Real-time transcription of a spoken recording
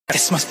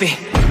This must be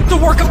the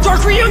work of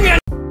Dark Reunion!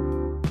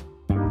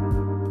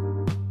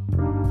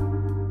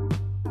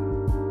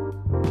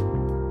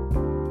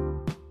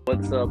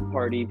 What's up,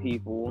 party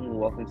people, and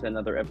welcome to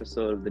another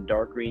episode of the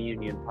Dark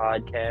Reunion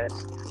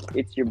podcast.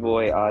 It's your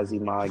boy, Ozzy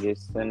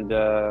Magus, and,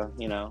 you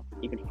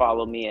can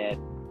follow me at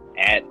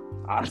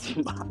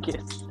Ozzy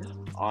Magus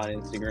on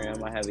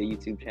Instagram. I have a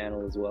YouTube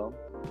channel as well,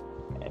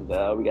 and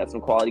we got some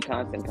quality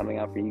content coming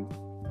out for you.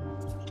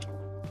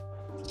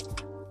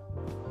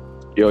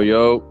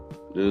 Yo,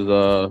 this is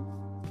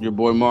your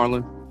boy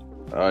Marlon.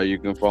 You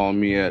can follow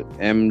me at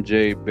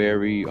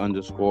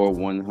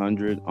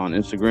MJBerry_100 on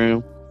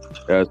Instagram.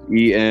 That's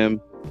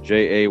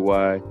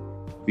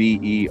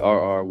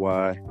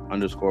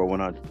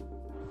EMJAYBERRY_100.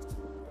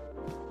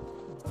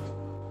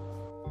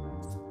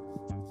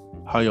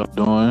 How y'all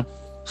doing?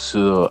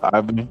 So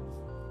Ivan,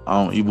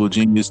 I'm Evil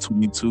Genius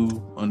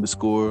 22_ on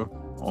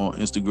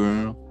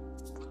Instagram.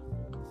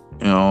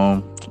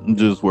 I'm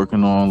just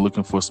working on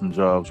looking for some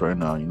jobs right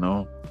now.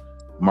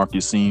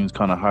 Market seems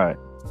kind of hot,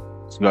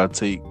 so you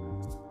gotta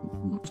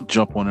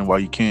jump on it while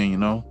you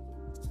can.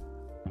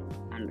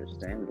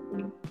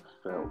 Understandably.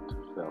 Felt.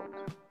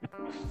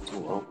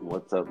 Well,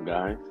 what's up,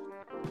 guys?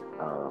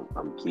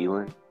 I'm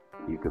Keelan.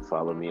 You can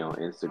follow me on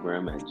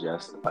Instagram at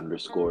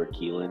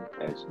just_Keelan.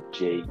 That's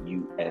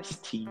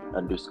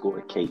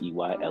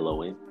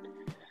JUST_KEYLON.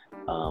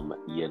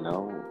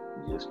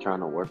 Just trying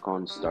to work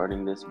on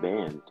starting this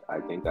band. I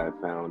think I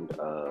found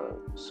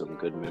some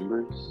good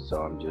members,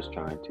 so I'm just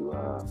trying to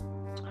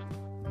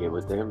get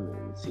with them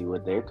and see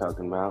what they're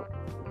talking about.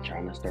 I'm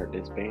trying to start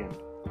this band.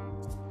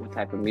 What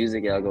type of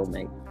music y'all gonna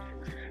make?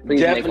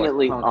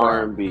 Definitely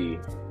R&B.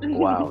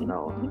 Wow,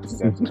 no,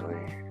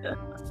 definitely.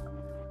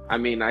 I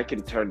mean, I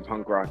can turn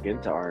punk rock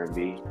into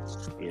R&B.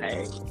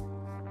 Hey,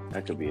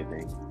 that could be a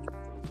thing.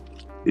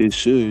 It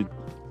should.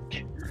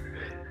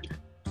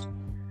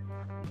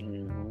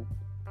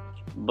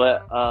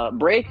 But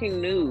breaking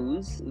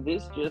news,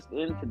 this just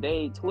in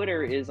today,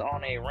 Twitter is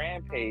on a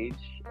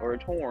rampage or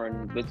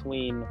torn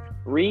between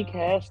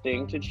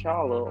recasting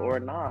T'Challa or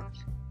not,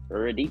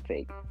 or a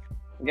deepfake.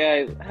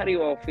 Guys, how do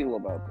you all feel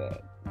about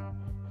that?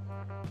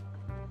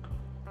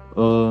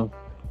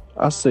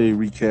 I say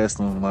recast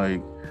them.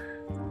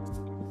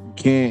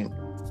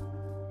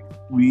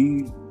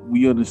 We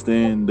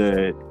understand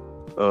that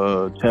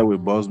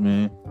Chadwick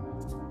Boseman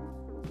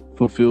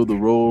fulfilled the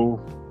role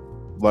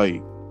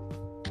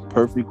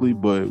perfectly,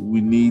 but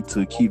we need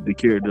to keep the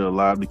character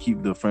alive to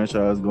keep the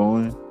franchise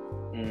going.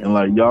 And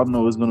y'all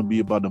know it's gonna be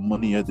about the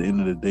money at the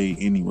end of the day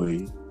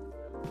anyway.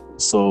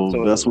 So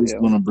that's what's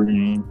gonna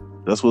bring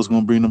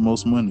the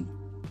most money.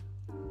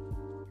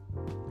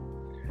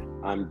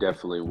 I'm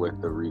definitely with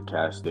the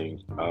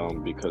recasting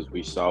because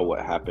we saw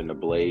what happened to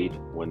Blade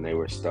when they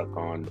were stuck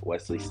on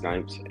Wesley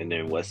Snipes, and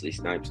then Wesley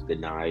Snipes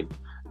denied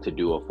to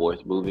do a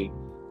fourth movie,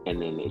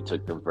 and then it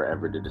took them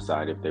forever to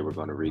decide if they were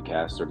going to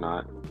recast or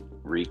not.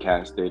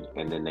 Recasted,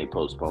 and then they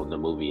postponed the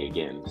movie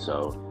again.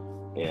 So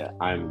yeah,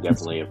 I'm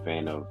definitely a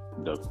fan of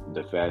the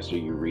faster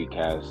you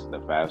recast,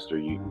 the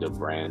faster the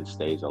brand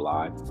stays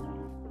alive.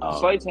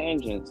 Slight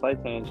tangent.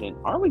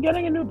 Aren't we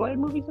getting a new Blade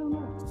movie soon?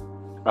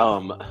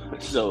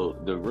 So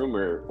the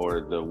rumor or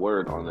the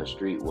word on the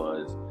street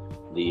was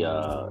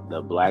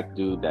the black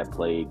dude that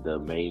played the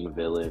main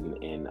villain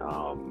in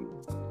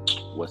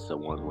what's the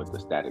one with the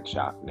Static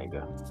Shock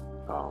nigga?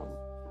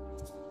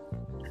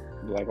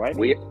 Black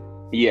Lightning?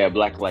 Yeah,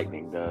 Black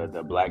Lightning.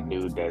 The black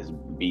dude that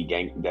be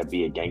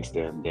a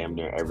gangster in damn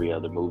near every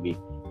other movie.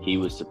 He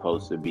was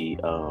supposed to be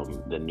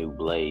the new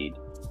Blade,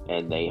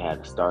 and they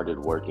had started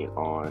working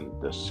on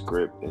the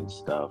script and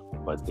stuff,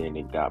 but then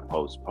it got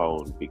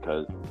postponed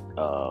because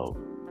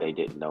they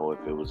didn't know if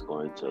it was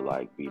going to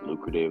be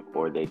lucrative,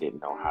 or they didn't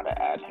know how to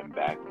add him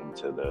back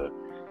into the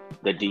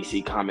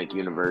DC comic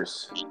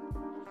universe,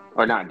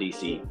 or not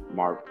DC.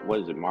 What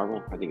is it?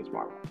 Marvel? I think it's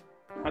Marvel.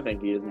 I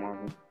think he is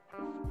Marvel.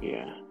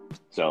 Yeah.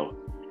 So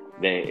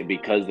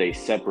because they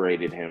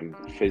separated him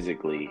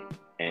physically,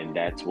 and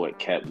that's what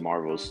kept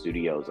Marvel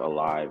Studios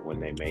alive when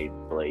they made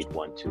Blade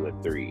 1, 2,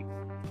 and 3.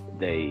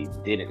 They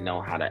didn't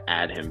know how to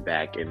add him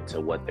back into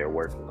what they're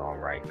working on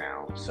right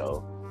now.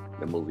 So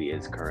the movie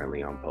is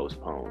currently on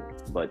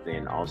postponed. But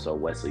then also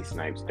Wesley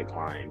Snipes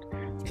declined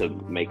to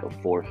make a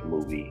fourth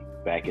movie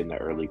back in the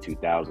early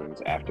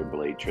 2000s after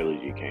Blade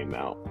Trilogy came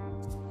out.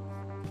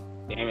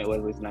 Damn it,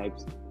 Wesley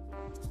Snipes.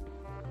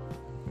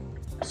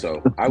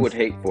 So I would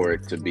hate for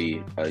it to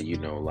be,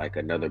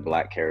 another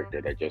black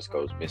character that just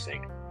goes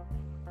missing.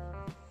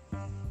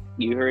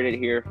 You heard it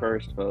here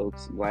first,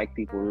 folks. Black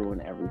people ruin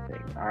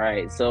everything. All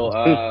right, so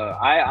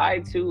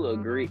I too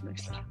agree.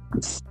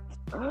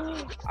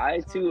 I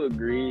too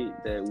agree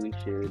that we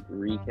should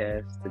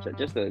recast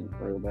just to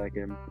throw back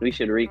in. We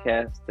should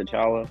recast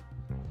T'Challa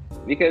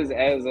because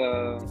as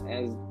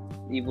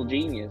Evil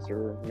Genius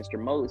or Mr.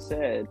 Mo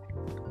said,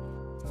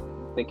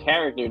 the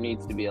character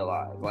needs to be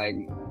alive.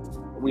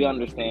 We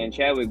understand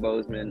Chadwick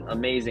Boseman,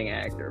 amazing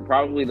actor,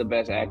 probably the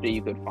best actor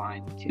you could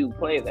find to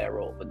play that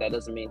role, but that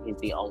doesn't mean he's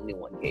the only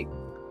one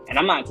capable. And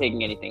I'm not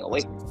taking anything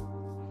away from him.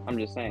 I'm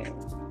just saying,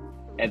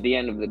 at the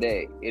end of the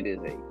day, it is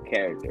a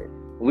character.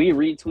 We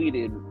recasted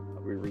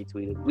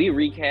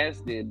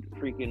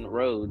freaking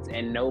Rhodes,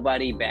 and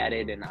nobody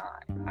batted an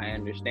eye. I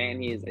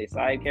understand he is a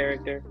side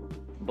character,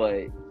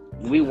 but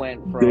we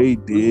went from we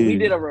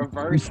did a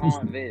reverse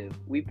on Viv.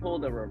 We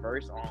pulled a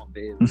reverse on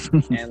Viv,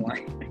 and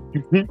like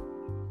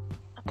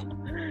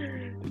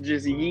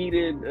just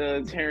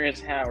yeeted Terrence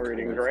Howard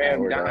and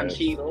grabbed Don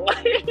Cheadle.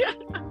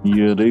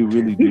 Yeah, they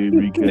really did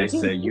recast. They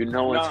said,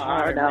 it's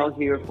hard out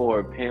here for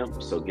a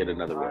pimp, so get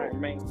another role.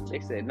 They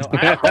said, no.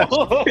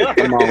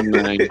 Come on,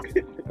 man.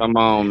 Come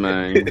on,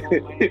 man.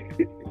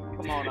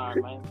 Come on,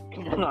 Iron Man.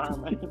 Come on,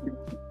 Iron Man.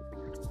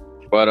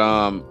 But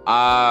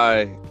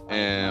I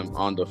am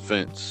on the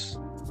fence.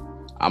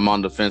 I'm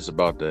on the fence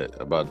about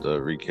that, about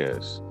the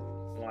recast.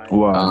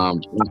 Wow.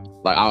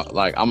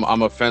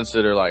 I'm a fence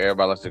sitter, like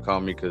everybody likes to call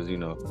me, because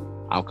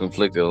I'm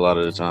conflicted a lot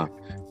of the time.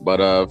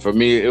 But for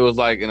me, it was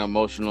like an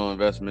emotional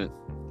investment.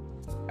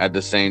 At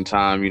the same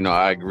time,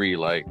 I agree.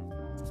 Like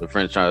the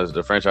franchise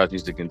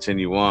needs to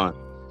continue on,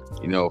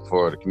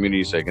 for the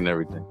community's sake and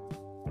everything.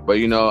 But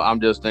I'm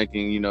just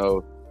thinking,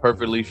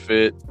 perfectly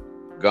fit,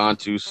 gone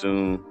too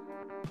soon,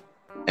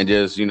 and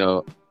just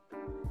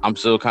I'm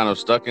still kind of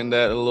stuck in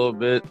that a little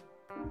bit.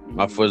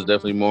 My foot's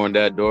definitely more in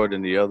that door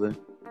than the other.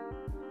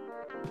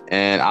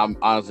 And I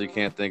honestly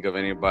can't think of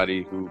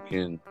anybody who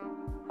can,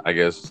 I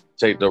guess,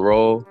 take the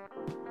role.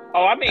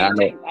 Oh, I mean,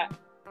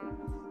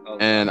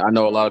 and I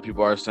know a lot of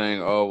people are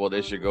saying, oh, well,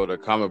 they should go the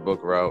comic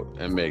book route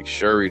and make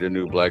Shuri the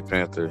new Black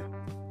Panther.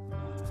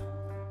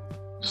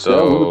 So,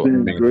 that would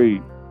have been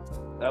great.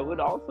 That would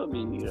also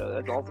be,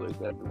 that's also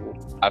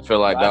acceptable. I feel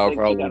like that would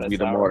probably be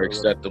the more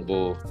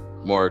acceptable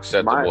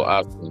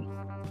option.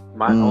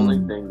 My only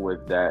thing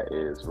with that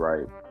is,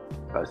 right,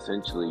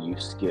 essentially you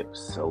skip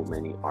so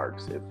many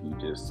arcs if you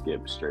just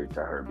skip straight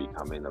to her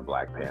becoming the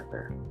Black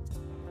Panther.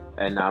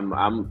 And I'm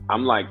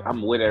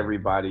with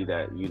everybody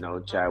that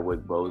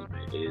Chadwick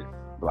Boseman is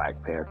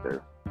Black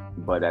Panther,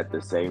 but at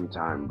the same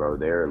time, bro,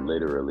 they're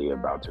literally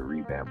about to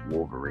revamp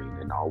Wolverine,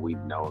 and all we've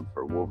known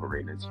for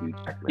Wolverine is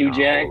Hugh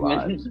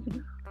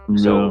Jackman.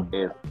 So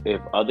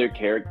if other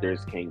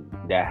characters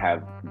that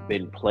have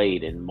been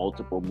played in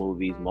multiple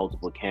movies,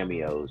 multiple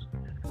cameos,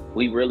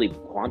 we really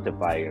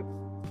quantify it.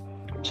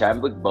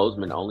 Chadwick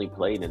Boseman only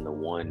played in the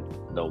one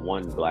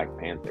Black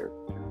Panther.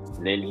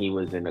 Then he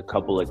was in a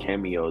couple of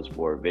cameos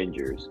for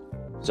Avengers.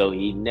 So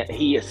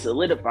he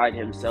solidified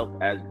himself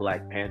as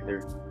Black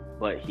Panther,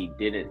 but he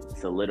didn't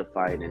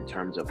solidify it in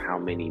terms of how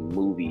many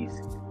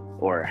movies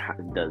or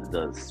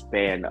the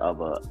span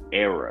of a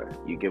era.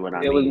 You get what I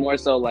mean? It was more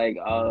so like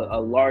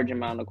a large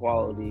amount of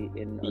quality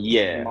in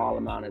a small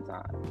amount of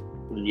time.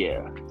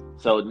 Yeah.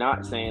 So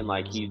not saying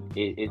like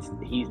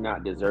he's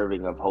not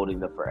deserving of holding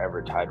the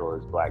forever title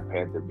as Black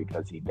Panther,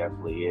 because he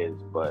definitely is,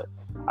 but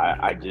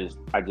I just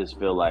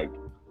feel like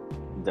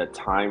the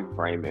time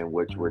frame in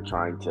which we're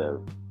trying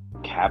to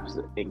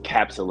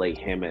encapsulate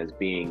him as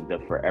being the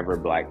forever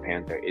Black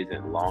Panther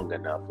isn't long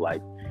enough.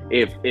 Like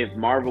if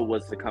Marvel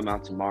was to come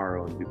out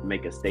tomorrow and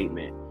make a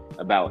statement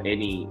about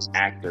any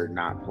actor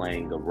not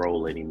playing the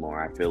role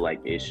anymore, I feel like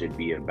it should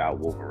be about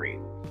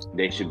Wolverine.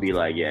 They should be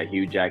like, yeah,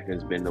 Hugh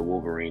Jackman's been the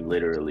Wolverine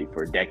literally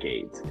for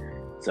decades,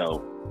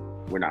 so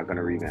we're not going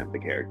to revamp the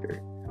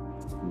character.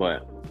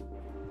 But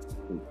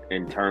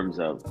in terms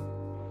of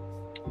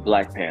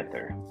Black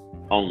Panther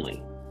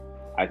only,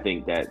 I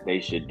think that they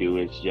should do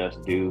its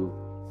just due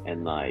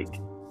and like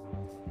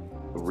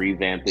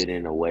revamp it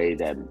in a way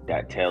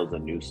that tells a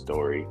new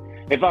story.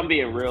 If I'm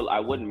being real, I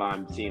wouldn't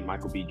mind seeing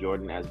Michael B.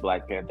 Jordan as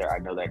Black Panther. I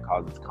know that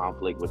causes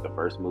conflict with the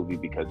first movie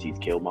because he's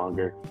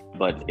Killmonger,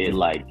 but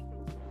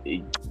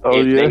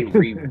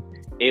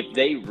if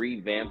they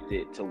revamped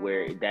it to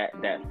where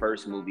that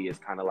first movie is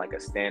kind of like a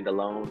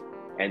standalone,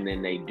 and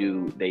then they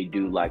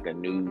do like a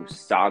new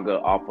saga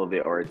off of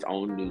it, or its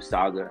own new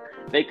saga,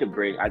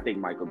 I think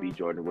Michael B.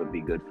 Jordan would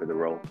be good for the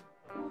role.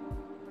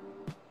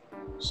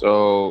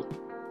 So,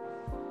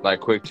 like,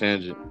 quick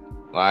tangent,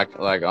 like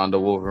on the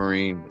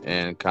Wolverine,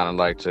 and kind of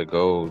like to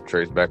go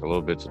trace back a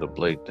little bit to the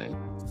Blade thing.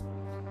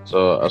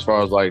 So as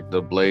far as like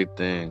the Blade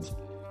thing,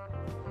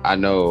 I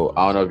don't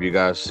know if you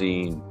guys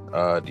seen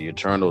the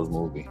Eternals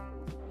movie,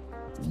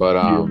 but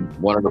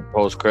one of the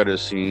post-credit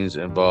scenes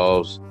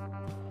involves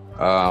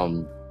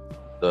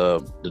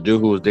the dude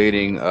who was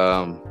dating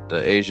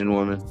the Asian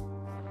woman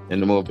in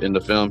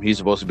the film. He's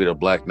supposed to be the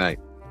Black Knight,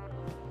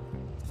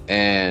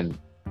 and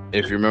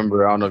if you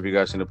remember, I don't know if you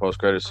guys seen the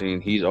post-credit scene,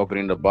 he's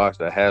opening the box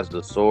that has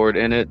the sword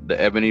in it, the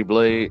ebony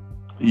blade.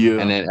 Yeah.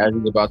 And then as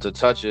he's about to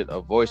touch it,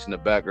 a voice in the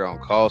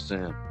background calls to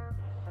him,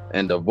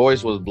 and the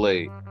voice was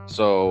Blade.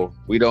 So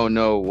we don't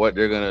know what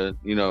they're gonna,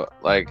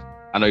 like,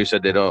 I know you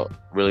said they don't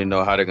really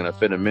know how they're gonna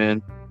fit him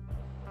in,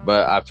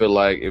 but I feel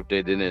like if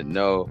they didn't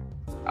know,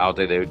 I don't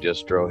think they would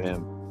just throw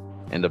him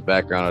in the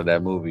background of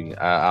that movie.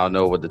 I don't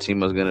know what the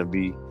team is gonna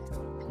be,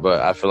 but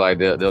I feel like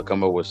they'll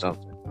come up with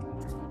something.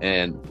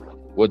 And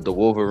with the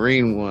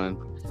Wolverine one,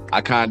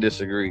 I kind of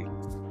disagree.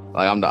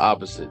 Like, I'm the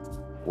opposite,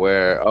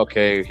 where,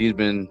 okay, he's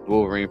been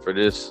Wolverine for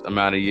this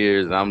amount of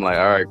years, and I'm like,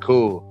 all right,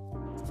 cool.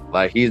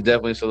 Like he's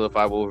definitely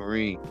solidified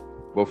Wolverine.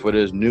 But for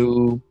this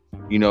new,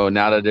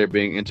 now that they're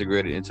being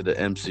integrated into the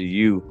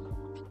MCU,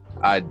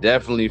 I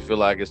definitely feel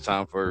like it's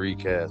time for a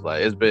recast.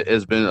 Like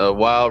it's been a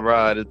wild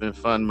ride. It's been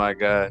fun, my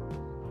guy.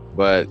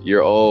 But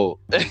you're old.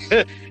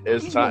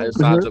 It's time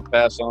to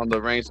pass on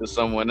the reins to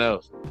someone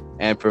else.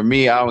 And for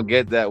me, I don't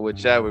get that with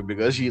Chadwick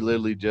because he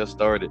literally just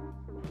started.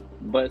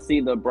 But see,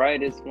 the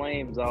brightest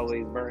flames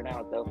always burn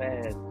out the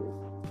fastest.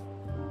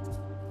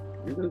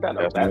 Isn't that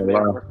a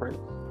Batman reference?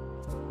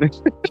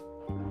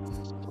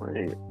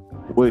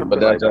 Wait, but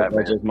that's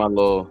just my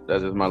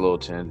little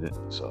tangent.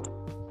 So,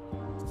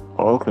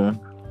 okay.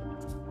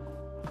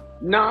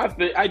 No,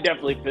 I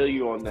definitely feel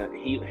you on that.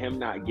 Him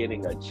not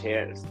getting a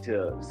chance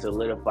to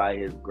solidify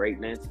his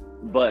greatness,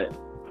 but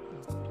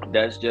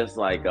that's just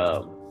like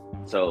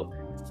so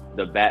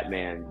the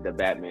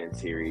Batman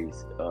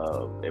series.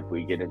 If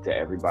we get into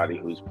everybody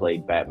who's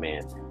played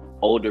Batman,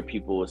 older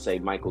people will say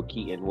Michael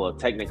Keaton. Well,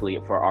 technically,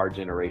 for our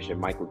generation,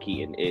 Michael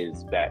Keaton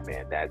is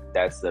Batman.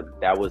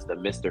 That was the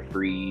Mr.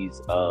 Freeze,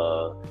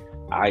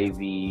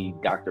 Ivy,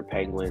 Dr.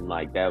 Penguin,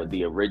 like that.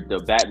 The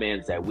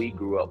Batmans that we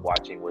grew up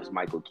watching was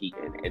Michael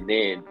Keaton, and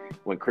then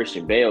when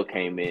Christian Bale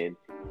came in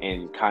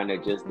and kind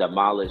of just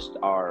demolished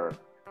our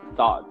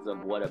thoughts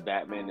of what a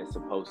Batman is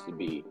supposed to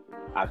be,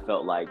 I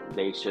felt like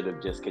they should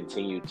have just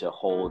continued to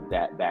hold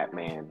that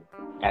Batman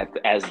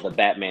as the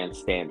Batman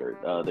standard,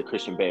 the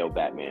Christian Bale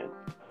Batman.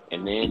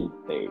 And then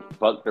they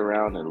fucked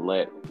around and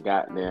let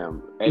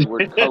goddamn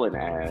Edward Cullen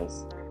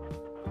ass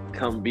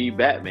come be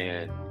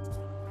Batman.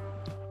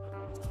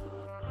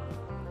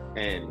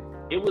 And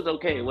it was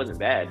okay. It wasn't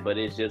bad, but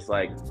it's just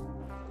like,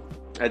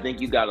 I think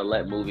you got to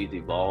let movies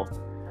evolve.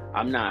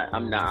 I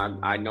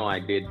know I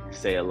did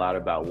say a lot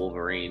about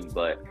Wolverine,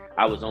 but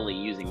I was only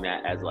using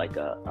that as like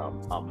a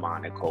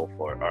monocle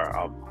or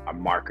a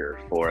marker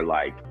for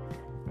like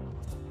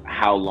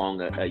how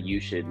long you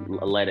should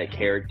let a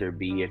character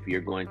be. If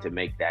you're going to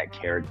make that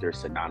character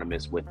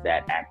synonymous with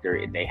that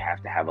actor, they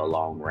have to have a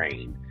long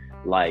reign.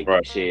 Like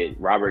shit,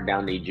 Robert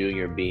Downey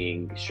Jr.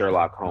 being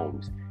Sherlock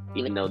Holmes.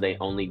 Even though they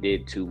only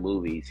did 2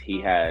 movies, he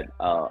had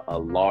a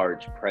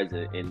large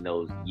presence in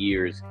those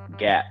years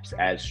gaps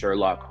as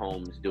Sherlock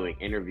Holmes, doing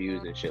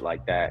interviews and shit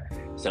like that.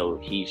 So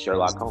he's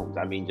Sherlock Holmes.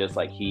 I mean, just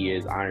like he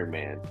is Iron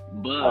Man.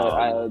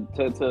 But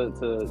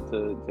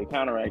to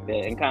counteract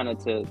that and kind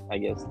of to, I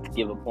guess,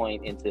 give a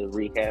point into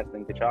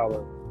recasting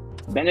T'Challa,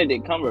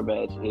 Benedict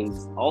Cumberbatch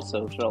is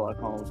also Sherlock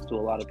Holmes to a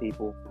lot of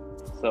people.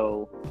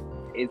 So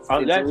it's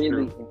really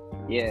true.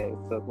 Yeah.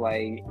 So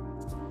like,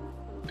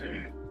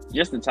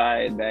 just to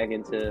tie it back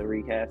into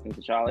recasting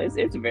T'Challa,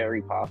 it's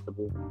very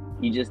possible.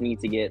 You just need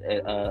to get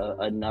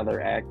another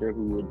actor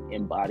who would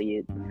embody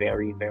it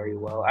very, very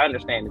well. I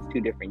understand it's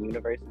 2 different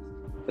universes,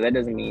 but that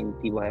doesn't mean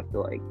people have to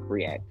like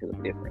react to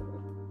them differently.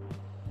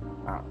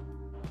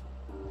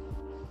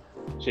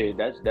 Shit,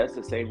 that's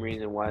the same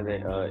reason why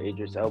that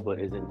Idris Elba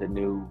isn't the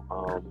new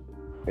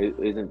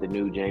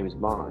James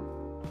Bond.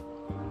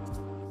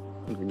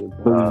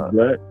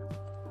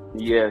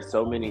 Yeah,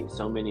 so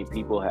many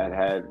people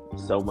had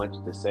so much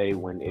to say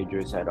when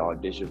Idris had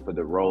auditioned for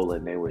the role,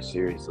 and they were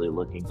seriously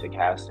looking to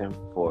cast him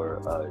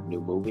for a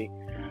new movie.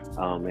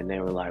 And they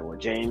were like, "Well,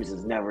 James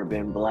has never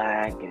been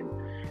black,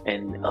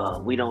 and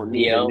we don't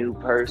need a new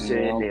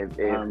person.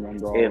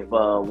 If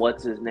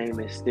what's his name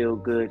is still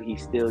good,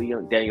 he's still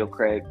young. Daniel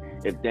Craig.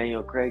 If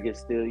Daniel Craig is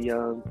still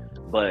young,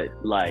 but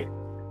like."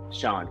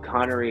 Sean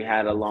Connery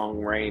had a long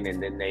reign,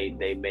 and then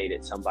they made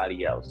it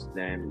somebody else.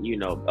 Then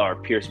or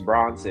Pierce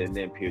Bronson.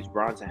 Then Pierce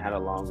Bronson had a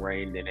long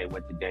reign. Then they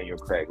went to Daniel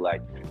Craig.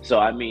 Like, so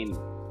I mean,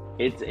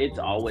 it's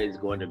always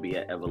going to be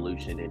an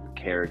evolution in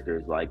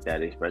characters like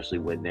that, especially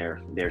when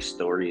their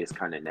story is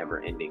kind of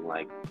never ending.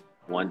 Like,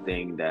 one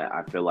thing that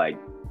I feel like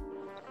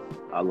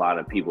a lot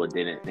of people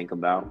didn't think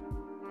about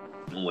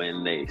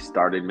when they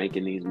started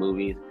making these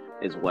movies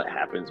is what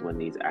happens when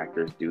these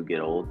actors do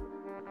get old,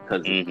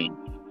 because.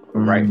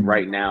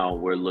 Right now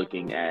we're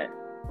looking at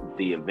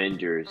the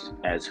Avengers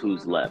as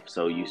who's left.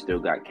 So you still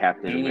got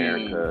Captain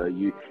America.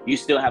 You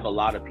still have a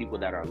lot of people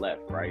that are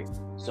left, right?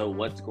 So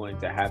what's going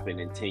to happen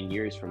in 10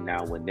 years from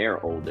now when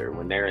they're older,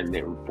 when they're in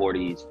their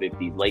 40s,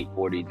 50s, late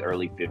 40s,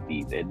 early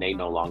 50s, and they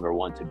no longer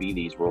want to be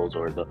these roles,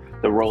 or the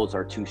roles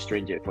are too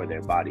stringent for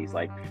their bodies?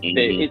 Like,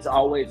 it's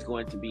always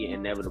going to be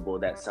inevitable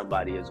that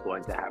somebody is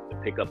going to have to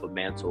pick up a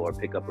mantle or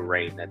pick up a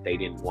reign that they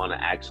didn't want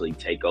to actually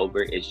take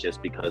over. It's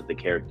just because the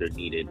character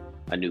needed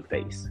a new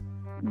face.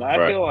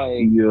 But I feel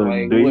like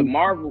with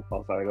Marvel,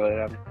 sorry, go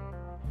ahead.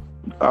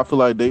 I feel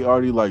like they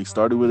already like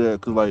started with that,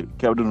 because like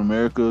Captain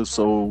America.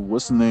 So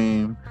what's the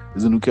name?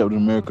 Is the new Captain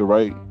America,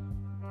 right?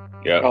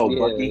 Yeah. Oh,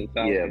 Bucky.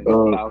 Yeah.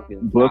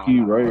 Bucky,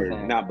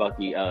 right? Not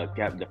Bucky.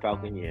 Captain the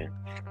Falcon. Yeah.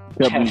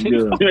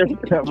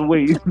 Captain.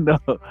 Wait, no.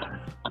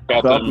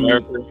 Captain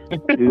America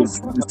is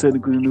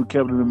technically the new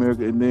Captain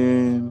America, and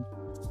then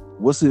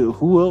what's it?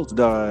 Who else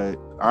died?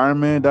 Iron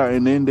Man died,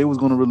 and then they was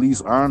gonna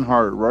release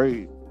Ironheart,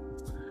 right?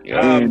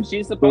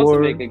 She's supposed to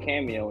make a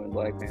cameo in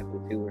Black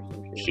Panther 2 or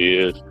some shit. She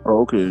is.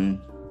 Oh, okay.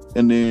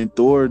 And then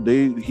Thor,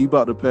 he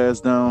about to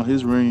pass down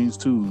his reins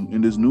too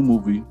in this new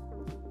movie.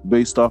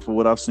 based off of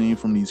what I've seen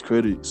from these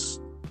credits.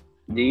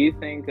 Do you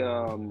think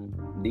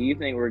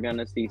we're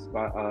gonna see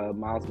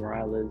Miles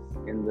Morales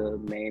in the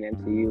main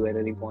MCU at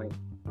any point?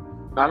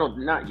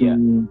 Not yet.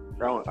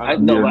 I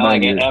know,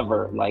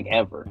 like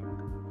ever.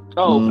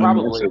 Oh,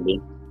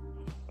 probably.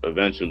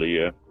 Eventually,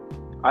 yeah.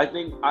 I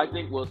think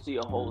we'll see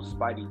a whole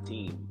Spidey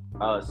team.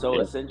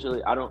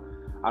 Essentially, I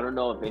don't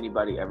know if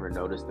anybody ever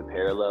noticed the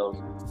parallels.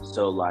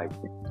 So like,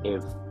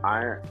 if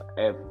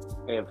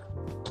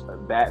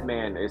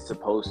Batman is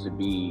supposed to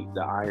be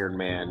the Iron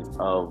Man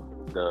of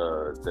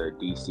the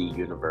DC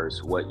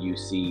universe, what you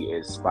see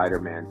is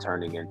Spider-Man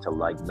turning into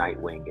like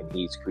Nightwing, and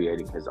he's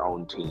creating his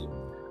own team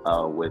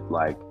with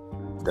like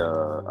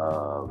the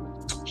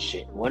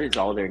what is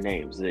all their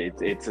names?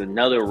 It's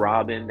another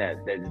Robin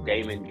that's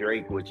Damon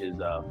Drake, which is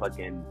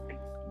fucking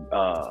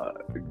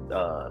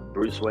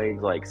Bruce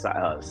Wayne's like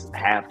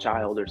half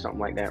child or something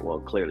like that. Well,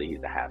 clearly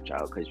he's a half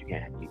child because you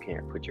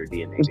can't put your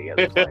DNA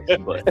together twice.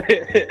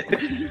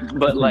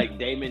 But like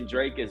Damon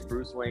Drake is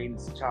Bruce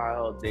Wayne's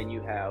child. Then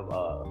you have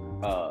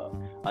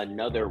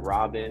another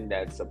Robin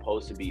that's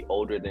supposed to be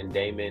older than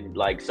Damon.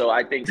 Like, so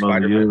I think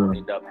Spider-Man will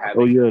end up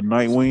having. Oh yeah,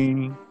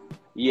 Nightwing.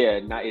 Yeah,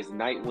 it's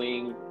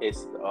Nightwing.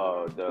 It's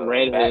the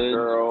Red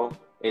Batgirl.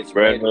 It's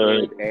Red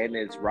Hood, and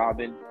it's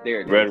Robin.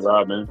 There it is. Red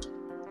Robin.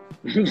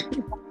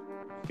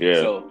 Yeah.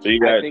 So you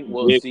got I think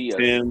we'll see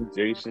Tim,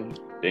 Jason,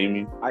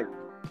 Damien.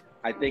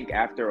 I think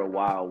after a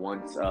while,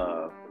 once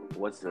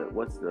what's the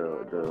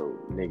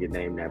nigga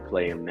name that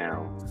play him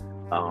now?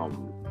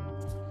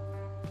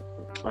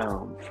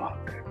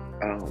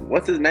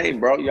 What's his name,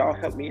 bro? Y'all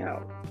help me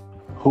out.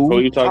 Who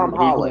are you talking Tom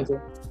Holland.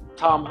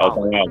 Tom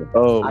Holland.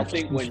 Oh, I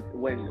think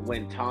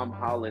when Tom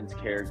Holland's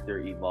character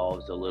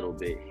evolves a little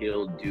bit,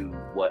 he'll do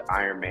what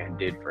Iron Man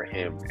did for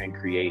him and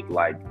create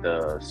like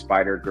the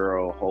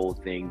Spider-Girl whole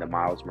thing, the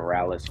Miles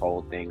Morales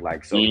whole thing.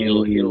 Like, so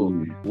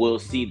we'll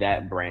see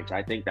that branch.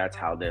 I think that's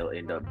how they'll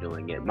end up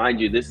doing it. Mind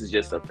you, this is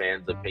just a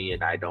fan's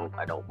opinion. I don't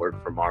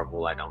work for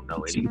Marvel. I don't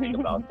know anything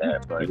about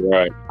that, but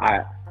right.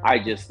 I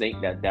just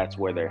think that's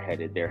where they're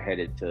headed. They're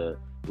headed to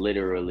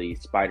literally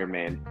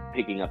Spider-Man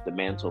picking up the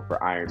mantle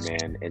for Iron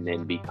Man and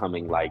then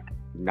becoming like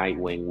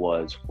Nightwing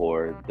was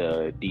for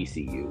the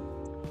DCU.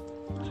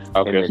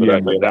 Okay, so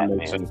that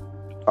makes sense.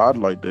 I'd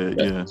like that,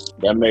 yeah.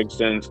 That makes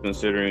sense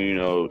considering,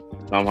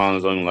 Tom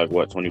Holland's only like,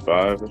 what,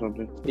 25 or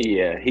something?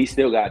 Yeah, he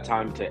still got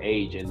time to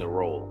age in the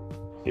role.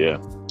 Yeah.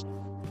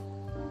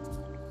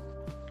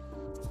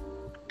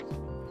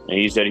 And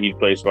he said he'd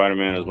play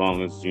Spider-Man as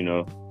long as,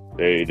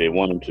 they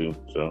want him to,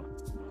 so.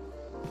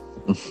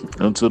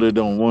 Until they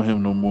don't want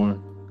him no more.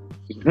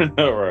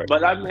 Right.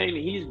 But I mean,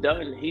 he's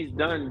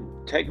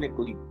done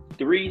technically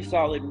 3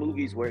 solid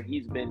movies where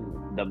he's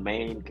been the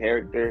main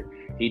character.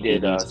 He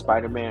did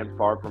Spider-Man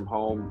Far From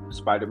Home,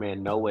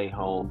 Spider-Man No Way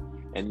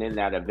Home, and then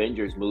that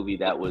Avengers movie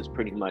that was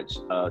pretty much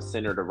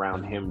centered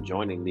around him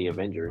joining the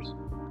Avengers.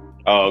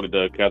 Oh,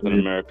 the Captain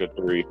America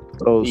 3.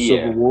 Oh,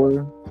 Civil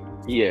War?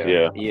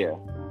 Yeah.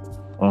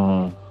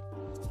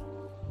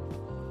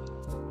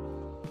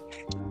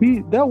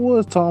 That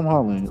was Tom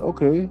Holland.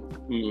 Okay.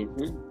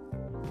 Mm-hmm.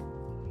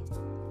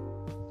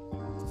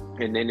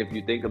 And then if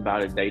you think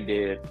about it, they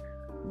did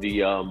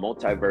the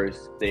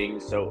multiverse thing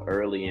so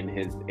early in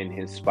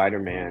his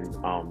Spider-Man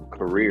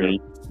career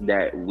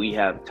that we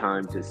have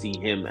time to see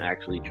him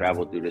actually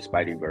travel through the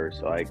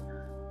Spideyverse. Like,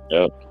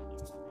 yep.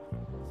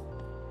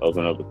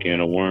 Open up a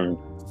can of worms.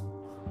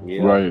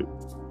 Yeah. Right.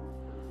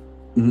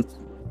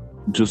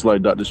 Just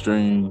like Doctor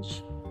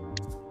Strange.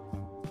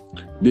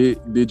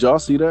 Did y'all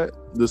see that?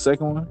 The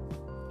second one?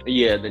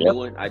 Yeah, the new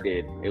one I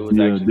did. It was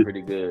actually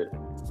pretty good.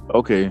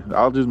 Okay,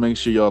 I'll just make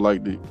sure y'all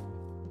liked it.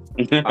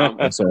 I'm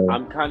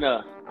kind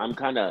of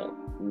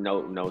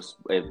no.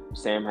 If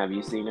Sam, have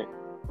you seen it?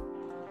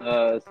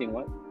 Seen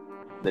what?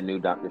 The new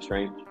Doctor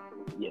Strange.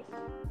 Yes.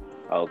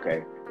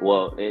 Okay.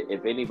 Well,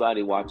 if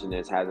anybody watching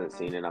this hasn't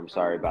seen it, I'm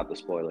sorry about the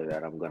spoiler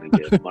that I'm gonna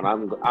give, but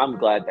I'm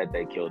glad that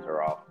they killed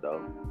her off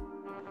though.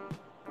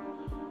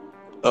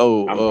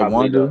 Oh,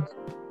 Wanda.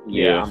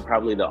 Yeah, I'm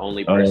probably the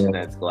only person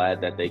that's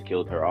glad that they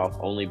killed her off,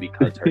 only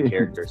because her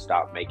character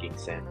stopped making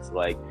sense.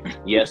 Like,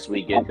 yes,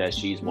 we get that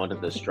she's one of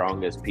the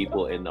strongest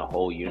people in the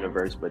whole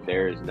universe, but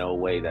there is no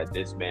way that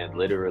this man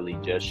literally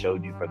just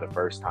showed you for the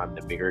first time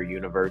the mirror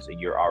universe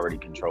and you're already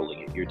controlling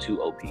it. You're too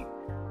OP.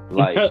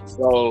 Like,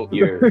 so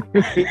you're.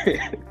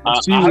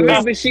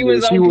 She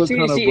is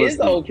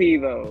OP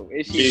though.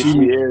 She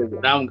is.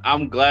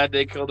 I'm glad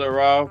they killed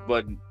her off,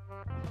 but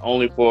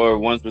only for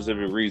one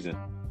specific reason.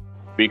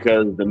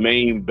 Because the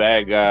main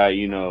bad guy,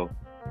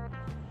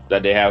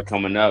 that they have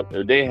coming up,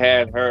 if they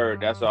had her,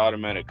 that's an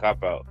automatic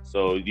cop out.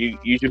 So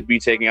you should be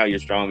taking out your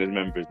strongest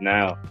members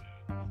now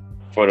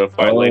for the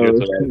fight later, so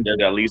that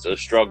there's at least a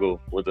struggle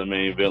with the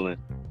main villain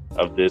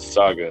of this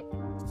saga.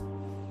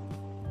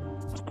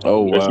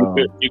 Oh wow!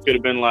 You could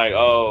have been like,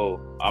 "Oh,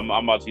 I'm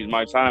about to use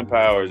my time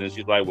powers," and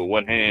she's like, "With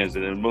what hands?"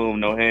 And then boom,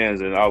 no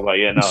hands, and I was like,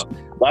 "Yeah, no."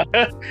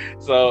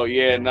 So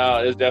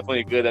it's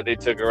definitely good that they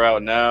took her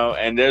out now.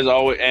 And there's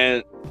always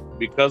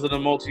because of the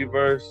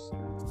multiverse,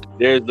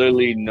 there's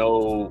literally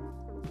no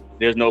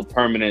there's no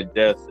permanent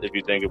death if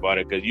you think about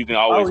it, because you can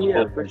always. Oh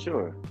yeah, for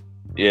sure.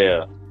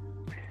 Yeah,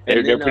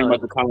 they're then, pretty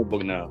much a comic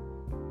book now.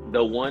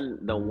 The one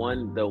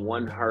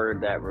her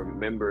that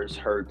remembers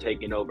her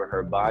taking over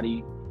her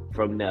body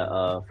from the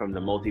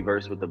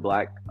multiverse with the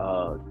black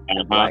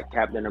black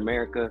Captain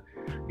America.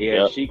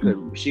 Yeah,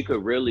 Yep. she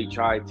could really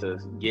try to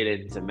get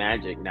into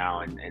magic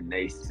now, and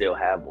they still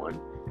have one.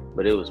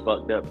 But it was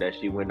fucked up that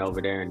she went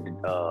over there and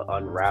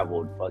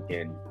unraveled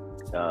fucking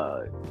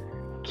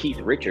Keith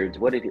Richards.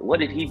 What did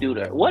he do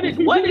to her? What did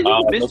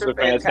Mr.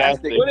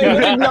 Fantastic? What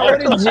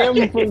did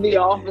Jim from The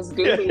Office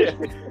do?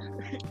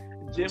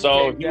 Jim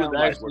So came he was down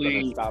like, actually-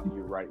 we're gonna stop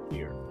you right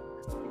here.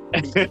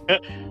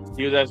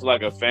 He was actually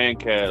like a fan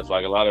cast.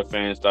 Like a lot of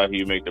fans thought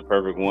he'd make the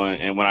perfect one.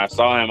 And when I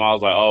saw him, I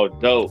was like, "Oh,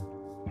 dope!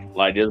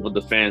 Like this is what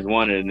the fans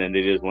wanted." And then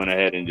they just went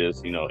ahead and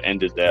just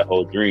ended that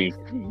whole dream.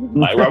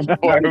 Like right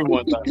before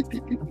everyone thought.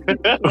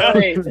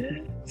 Right.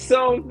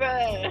 So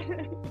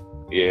bad.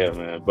 Yeah,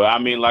 man. But I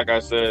mean, like I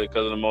said,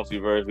 because of the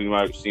multiverse, we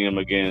might see him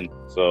again.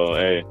 So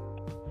hey,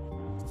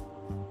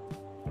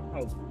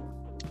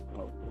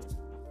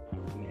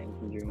 Man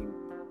can dream.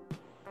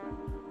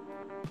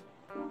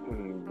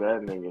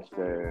 That nigga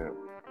said,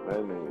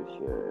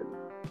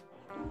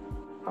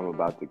 "I'm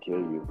about to kill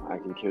you. I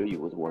can kill you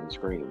with one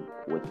scream.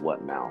 With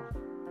what mouth?"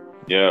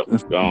 yeah,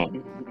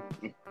 gone,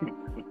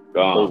 Boom,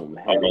 Oh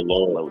my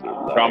lord,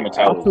 exploded.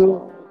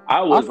 traumatized. I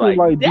I was feel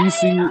like "Damn!"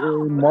 DC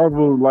and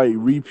Marvel like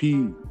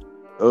repeat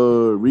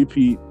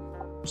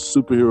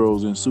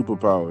superheroes and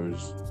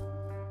superpowers.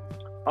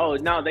 Oh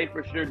no, they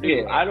for sure do.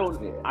 Yeah. I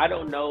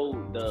don't know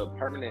the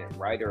permanent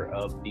writer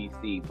of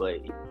DC, but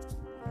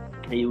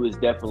he was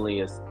definitely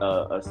a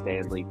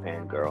Stan Lee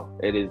fangirl.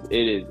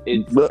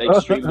 It's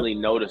extremely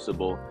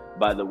noticeable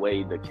by the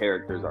way the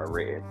characters are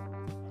written.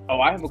 Oh,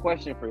 I have a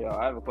question for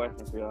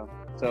y'all.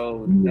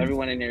 So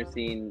everyone in here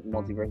seen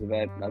Multiverse of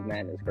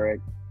Madness,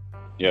 correct?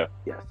 Yes.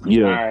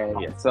 Yeah. All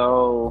right.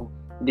 So,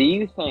 do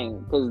you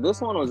think, because this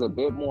one was a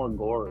bit more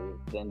gory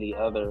than the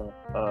other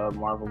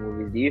Marvel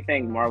movies, do you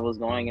think Marvel's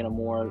going in a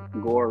more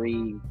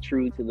gory,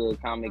 true to the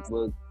comic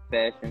book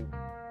fashion?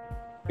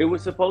 It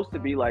was supposed to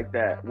be like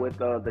that with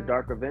the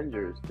Dark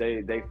Avengers.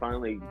 They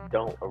finally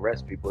don't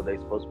arrest people. They're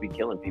supposed to be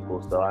killing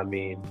people. So I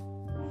mean,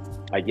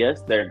 I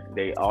guess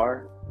they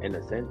are in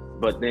a sense,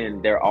 but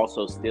then they're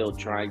also still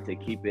trying to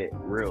keep it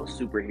real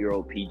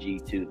superhero PG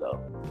too,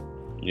 though.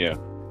 Yeah.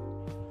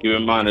 Keep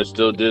in mind, it's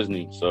still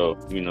Disney, so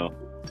I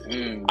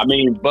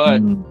mean,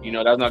 but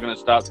that's not going to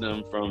stop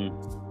them from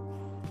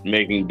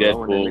making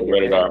Deadpool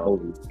rated R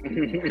movie.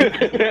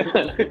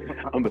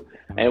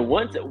 And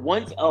once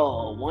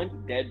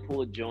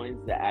Deadpool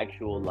joins the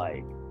actual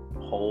like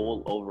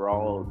whole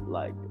overall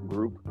like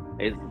group,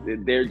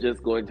 they're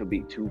just going to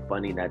be too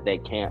funny that they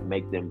can't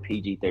make them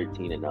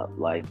PG-13 and up.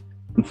 Like,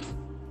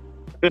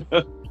 Do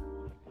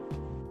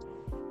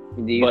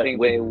you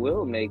think they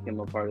will make him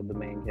a part of the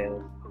main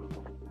cast?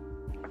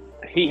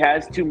 he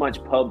has too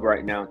much pub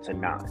right now to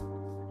not.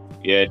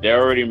 Yeah, they're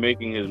already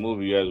making his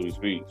movie as we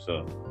speak.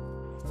 So,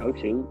 Oh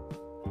shoot!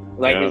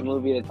 Like his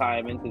movie to tie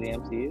him into the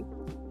MCU.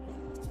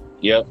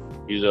 yep,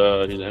 he's an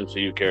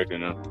MCU character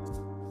now.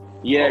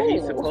 Yeah,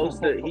 he's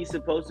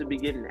supposed to be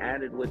getting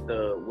added with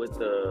the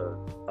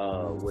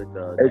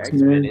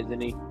X-Men,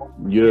 isn't he?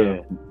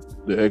 Yeah,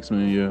 the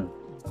X-Men. Yeah,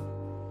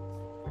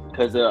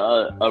 because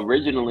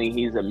originally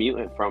he's a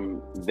mutant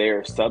from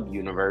their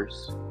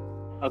sub-universe.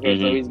 Okay,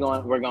 so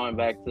we're going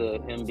back to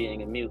him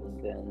being a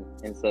mutant then,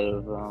 instead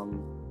of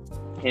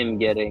him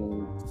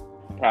getting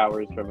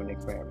powers from an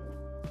experiment.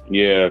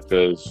 Yeah,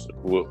 because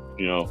we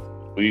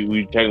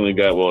technically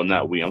got, well,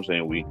 not we, I'm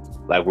saying we,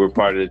 like we're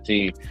part of the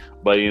team,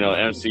 but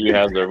MCU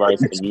has the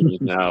rights to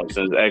mutants now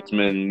since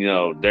X-Men,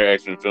 their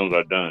X-Men films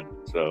are done.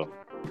 So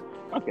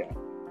Okay,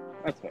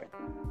 that's fair.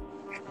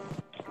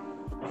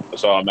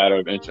 it's all a matter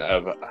of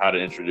how to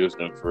introduce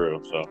them for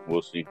real. So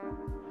we'll see.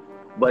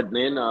 But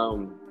then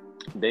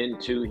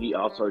too, he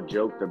also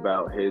joked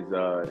about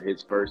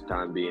his first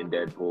time being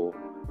Deadpool.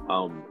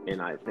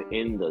 And I think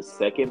in the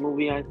second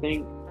movie, I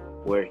think,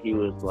 where it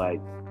was the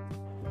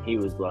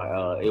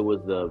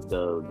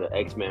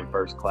X-Men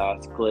First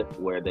Class clip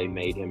where they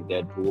made him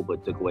Deadpool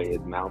but took away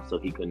his mouth so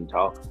he couldn't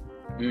talk.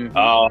 Mm-hmm.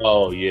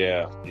 Oh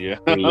yeah. Yeah.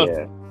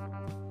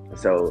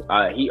 So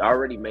he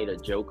already made a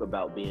joke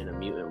about being a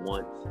mutant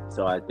once.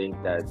 So I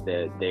think that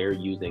they're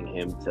using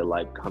him to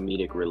like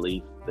comedic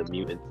relief the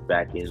mutants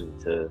back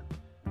into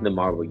the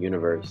Marvel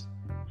universe.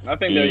 I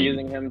think they're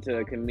using him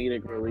to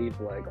comedic relief,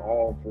 like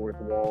all fourth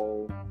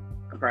wall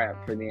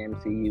crap for the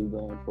MCU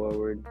going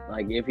forward.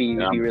 Like if he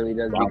really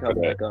does become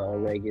like a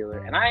regular,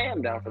 and I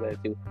am down for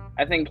that too.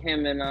 I think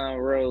him and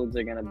Rhodes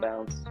are gonna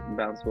bounce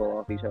well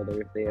off each other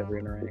if they ever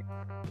interact.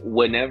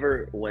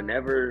 Whenever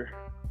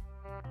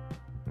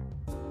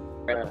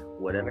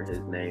whatever his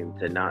name,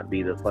 to not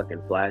be the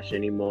fucking Flash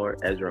anymore,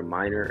 Ezra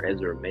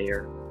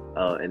Mayer,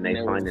 and they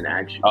find an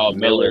actual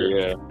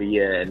Miller,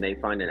 yeah, and they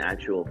find an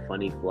actual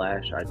funny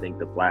Flash. I think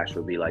the Flash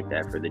will be like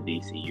that for the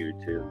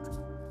DCU too.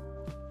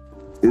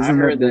 Isn't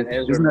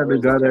that the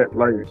guy that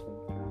like?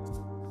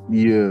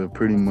 Yeah,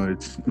 pretty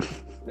much.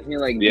 He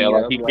like Yeah, beat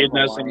like up, he like,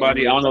 kidnapped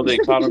somebody. I Hawaiian. don't know if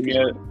they caught him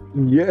yet.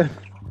 Yeah.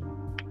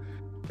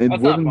 And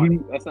That's not funny.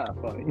 That's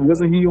not funny.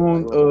 Wasn't he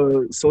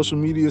on social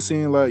media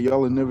saying like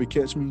y'all will never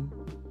catch me?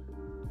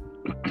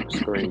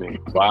 Screaming.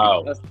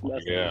 Wow. That's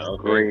Yeah.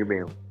 Okay.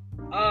 Screaming.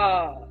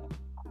 I'm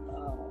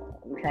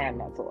trying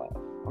not to laugh.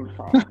 I'm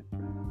trying.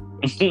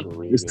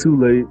 Screaming. It's too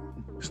late.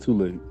 It's too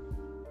late.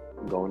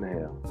 Going to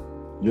hell.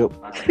 Yep.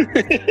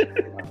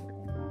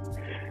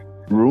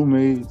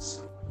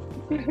 Roommates.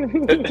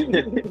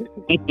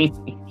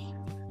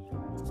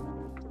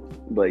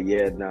 But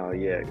yeah, no,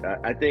 yeah.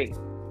 I think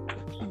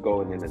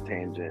going in a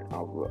tangent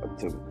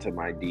to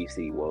my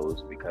DC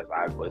woes, because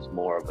I was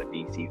more of a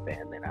DC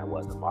fan than I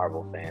was a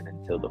Marvel fan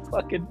until the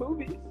fucking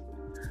movies.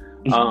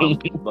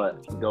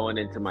 But going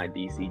into my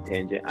DC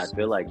tangent, I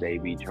feel like they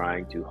be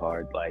trying too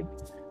hard. Like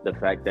the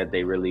fact that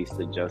they released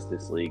the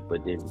Justice League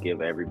but didn't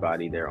give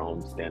everybody their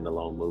own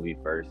standalone movie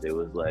first. It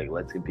was like,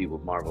 let's compete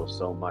with Marvel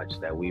so much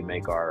that we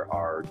make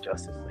our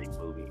Justice League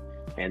movie.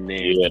 And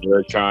then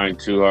they're trying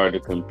too hard to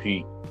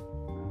compete.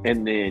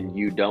 And then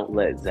you don't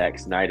let Zack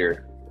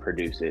Snyder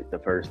produce it the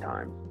first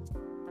time.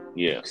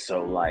 Yeah.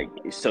 So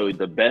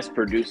the best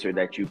producer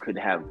that you could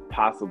have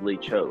possibly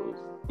chose,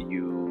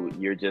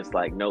 you're just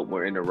like, nope,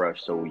 we're in a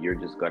rush, so you're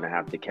just gonna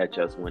have to catch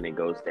us when it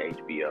goes to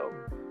HBO.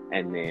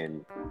 And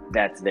then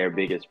that's their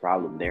biggest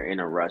problem. They're in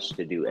a rush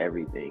to do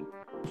everything.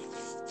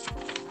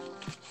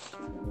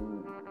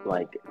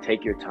 Like,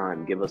 take your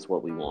time, give us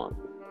what we want.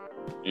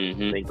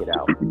 Mm-hmm. Think it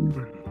out.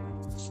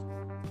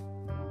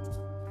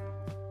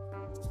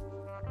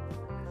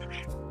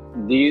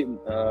 Do you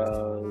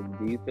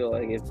feel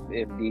like if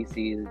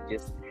DC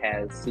just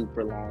has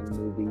super long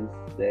movies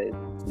that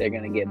they're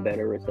gonna get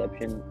better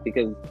reception?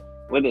 Because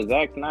with the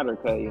Zack Snyder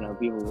cut,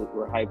 people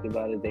were hyped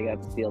about it. They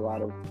got to see a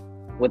lot of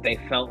what they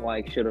felt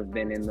like should have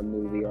been in the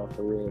movie off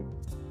the rip,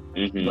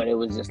 but it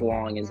was just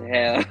long as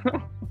hell.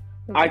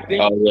 I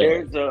think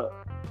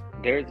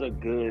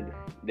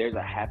there's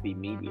a happy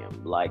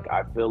medium. Like,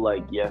 I feel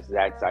like, yes,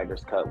 Zack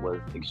Snyder's cut was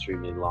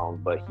extremely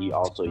long, but he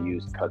also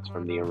used cuts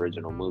from the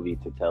original movie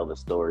to tell the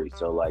story.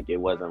 So like, it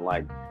wasn't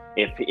like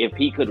if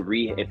he could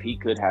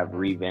have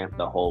revamped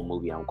the whole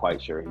movie, I'm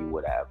quite sure he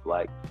would have.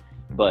 Like,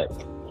 but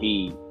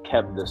he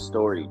kept the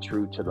story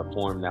true to the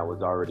form that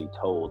was already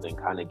told and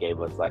kind of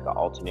gave us like an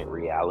alternate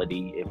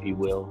reality, if you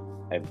will,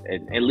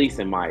 at least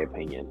in my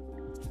opinion.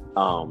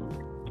 I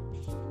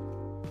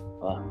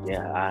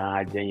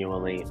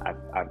genuinely,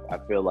 I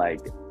feel like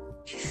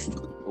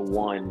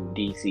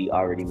DC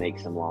already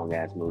makes some long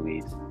ass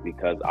movies,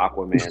 because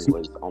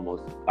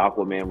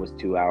Aquaman was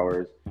 2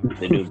 hours.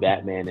 The new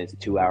Batman is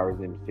 2 hours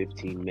and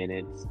 15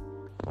 minutes.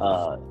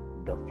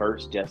 The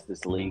first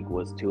Justice League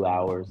was 2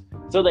 hours.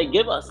 So they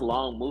give us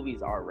long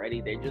movies already.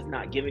 They're just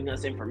not giving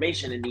us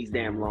information in these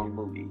damn long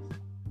movies.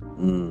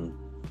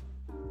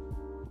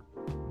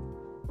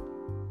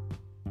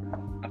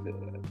 I feel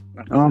that.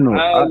 I don't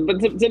know. But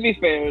to be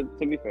fair,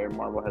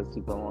 Marvel has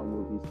super long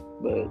movies.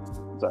 But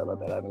sorry about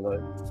that. I haven't go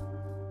ahead.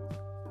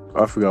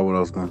 I forgot what I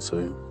was gonna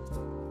say.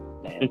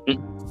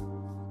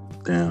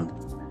 Damn.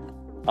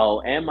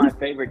 Oh, and my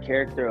favorite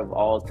character of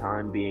all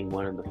time being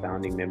one of the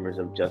founding members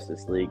of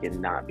Justice League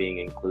and not being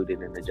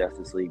included in the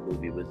Justice League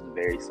movie was a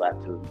very slap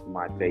to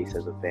my face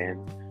as a fan.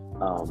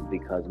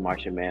 Because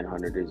Martian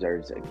Manhunter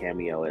deserves a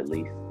cameo at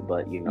least.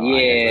 But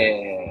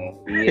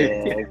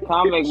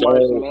comic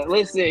Martian Man.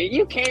 Listen,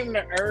 you came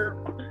to Earth,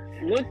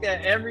 looked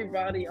at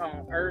everybody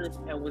on Earth,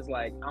 and was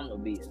like, "I'm gonna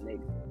be a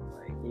nigga."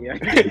 Like, yeah,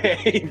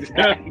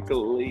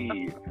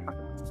 exactly.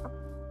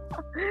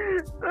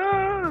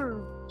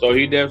 So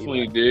he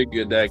definitely did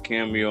get that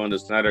cameo in the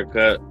Snyder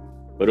Cut,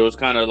 but it was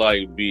kind of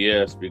like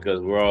BS,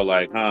 because we're all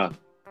like,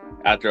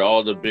 after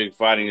all the big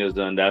fighting is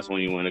done, that's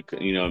when you want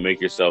to, make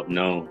yourself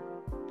known.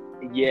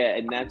 Yeah,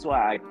 and that's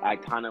why I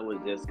kind of was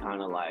just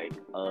kind of like,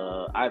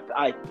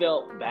 I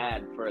felt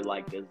bad for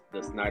like the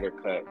Snyder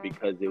Cut,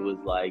 because it was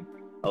like,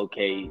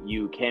 okay,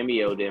 you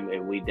cameoed him,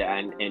 and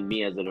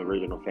me as an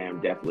original fan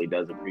definitely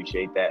does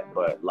appreciate that,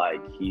 but like,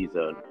 he's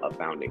a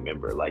founding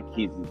member. Like,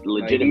 he's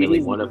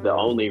legitimately one of the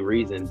only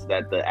reasons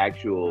that the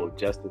actual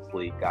Justice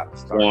League got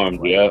started.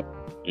 Like,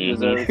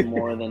 deserves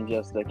more than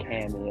just a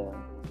cameo.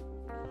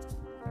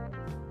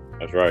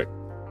 That's right.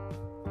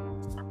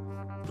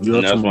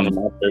 And that's one of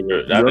my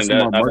favorite. I think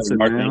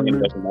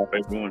that's my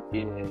favorite one.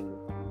 Yeah.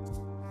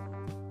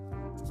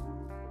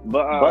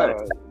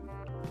 But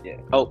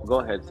yeah. Oh, go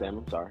ahead, Sam.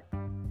 I'm sorry.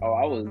 Oh,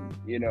 I was,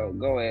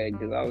 go ahead,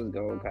 because I was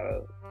going to kind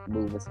of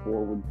move us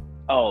forward.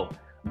 Oh,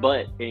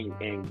 but in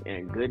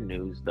good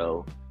news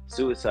though,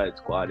 Suicide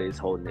Squad is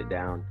holding it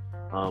down.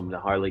 The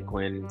Harley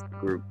Quinn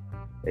group,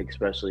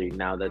 especially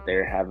now that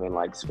they're having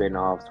like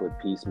spin-offs with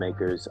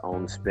Peacemaker's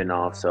own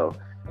spin-off, so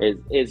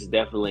it's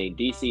definitely,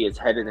 DC is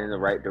headed in the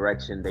right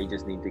direction. They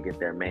just need to get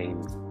their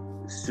main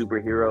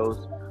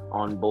superheroes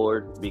on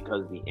board,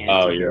 because the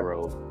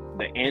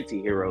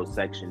anti-hero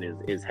section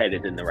is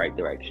headed in the right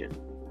direction.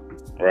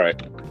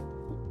 Right.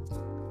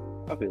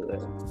 I feel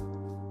that.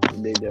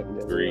 They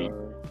definitely agree.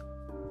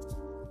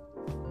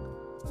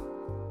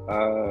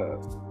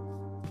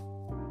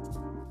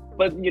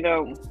 But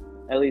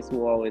at least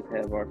we'll always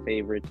have our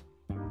favorite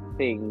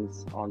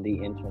things on the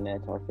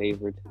internet, our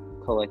favorite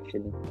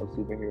collection of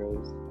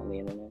superheroes on the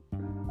internet.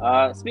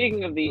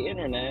 Speaking of the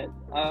internet,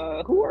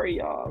 who are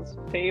y'all's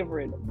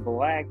favorite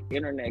black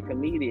internet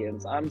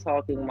comedians? I'm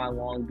talking my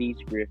Long Beach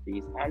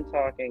Griffies. I'm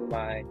talking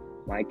my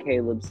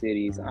Caleb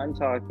Cities. I'm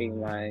talking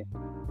my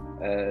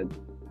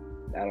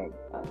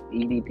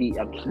EDP.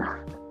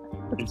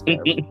 That's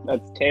terrible.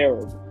 That's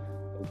terrible.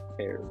 That's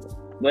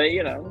terrible. But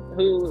you know,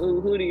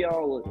 who do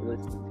y'all listen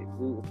to?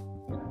 Who,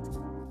 you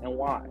know, and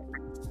why?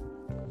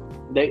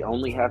 They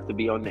only have to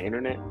be on the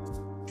internet.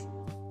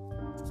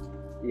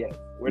 Yes,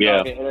 we're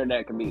talking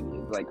internet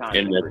comedians, like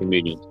internet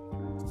comedians.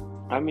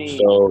 I mean,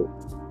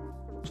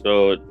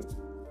 so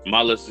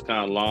my list is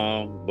kind of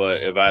long,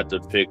 but if I had to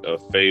pick a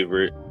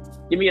favorite,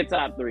 give me a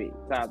top three.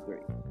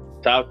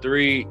 Top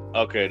three.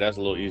 Okay, that's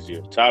a little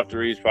easier. Top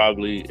three is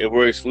probably, if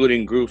we're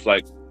excluding groups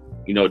like,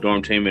 you know,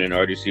 Dormtainment and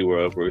RDC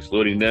World, if we're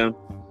excluding them.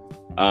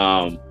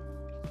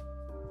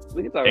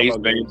 We can talk Ace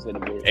about groups in a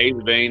bit. Ace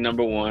Vane,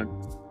 number one.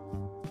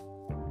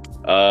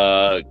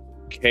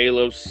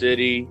 Caleb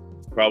City,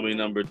 probably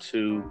number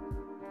two.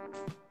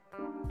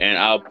 And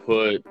I'll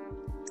put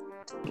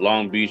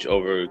Long Beach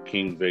over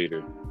King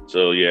Vader.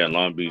 So yeah,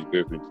 Long Beach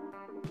Griffin.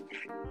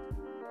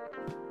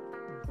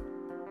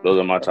 Those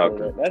are my top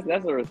three.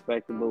 That's a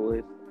respectable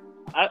list.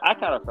 I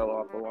kind of fell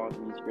off the Long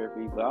Beach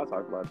Griffin, but I'll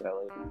talk about that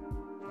later.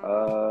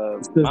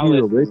 It's because he's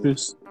a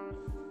rapist.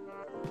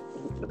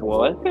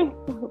 What?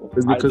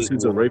 It's because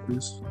he's a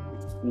rapist.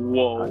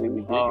 Whoa. Him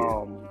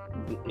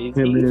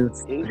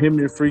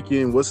and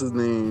freaking what's his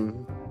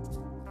name?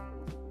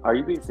 Are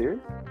you being serious?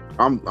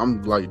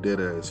 I'm like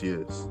dead ass,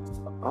 yes.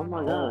 Oh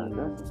my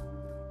god,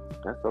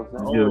 that's so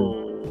sad.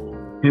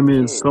 Yeah. Him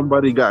and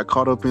somebody got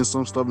caught up in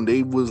some stuff, and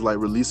they was like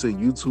releasing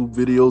YouTube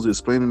videos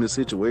explaining the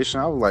situation.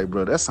 I was like,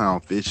 bro, that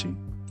sounds fishy.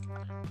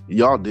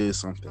 Y'all did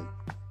something.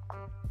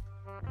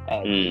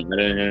 I didn't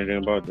hear anything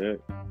about that.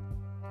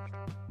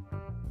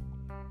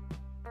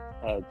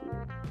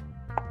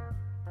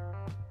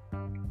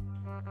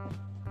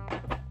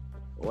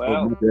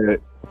 Well,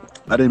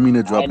 I didn't mean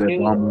to drop that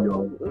bomb on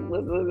y'all.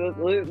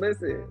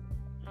 Listen,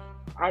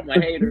 I'm a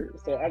hater,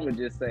 so I'm gonna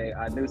just say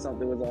I knew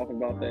something was off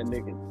about that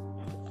nigga.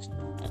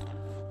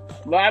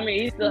 But I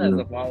mean, he still has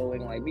a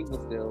following. Like, people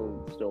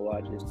still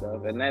watch his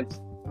stuff, and that's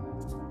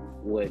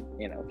what,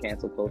 you know,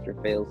 cancel culture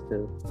fails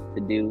to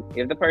do.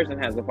 If the person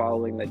has a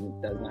following that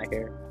does not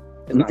care,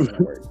 it's not gonna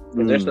work.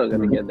 Because they're still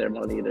gonna get their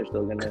money. They're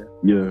still gonna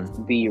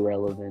be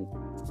relevant.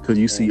 Because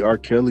you see, R.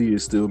 Kelly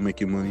is still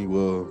making money.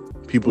 Well,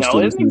 people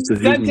still listen to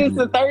his music. That's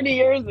just 30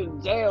 years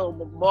in jail,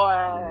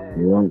 boy.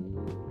 Yeah.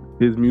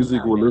 His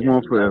music will live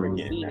on forever.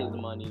 He's see his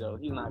money though.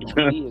 He's not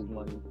gonna see his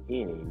money.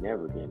 He ain't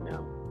never getting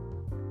out.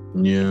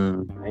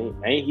 Yeah.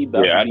 Ain't he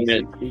about to be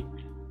 60?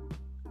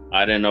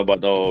 I didn't know about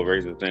the whole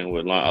racist thing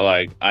with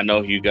like, I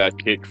know he got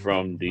kicked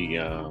from the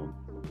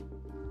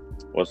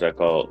what's that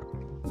called?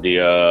 The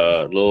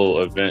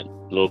little event,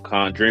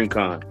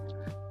 DreamCon.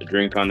 The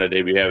DreamCon that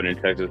they be having in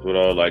Texas with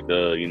all like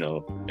the, you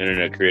know,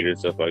 internet creators,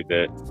 stuff like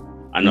that.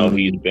 I know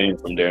he's banned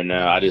from there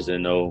now. I just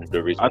didn't know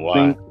the reason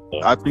why.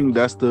 I think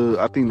that's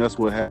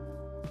what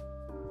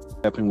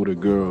happened with a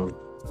girl.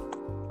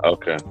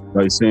 Okay.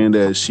 Like saying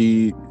that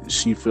she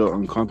felt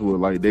uncomfortable,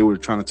 like they were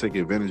trying to take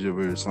advantage of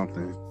her or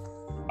something.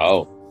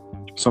 Oh.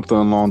 Something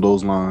along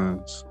those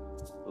lines.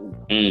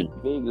 Big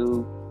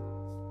ooh.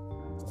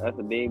 That's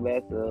a big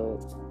mess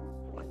up.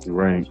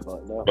 Right.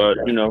 But,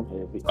 you know,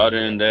 other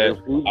than that,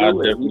 I'd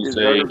definitely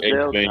say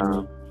Ace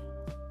Vane.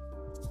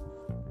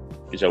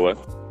 You said what?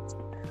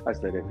 I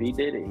said if he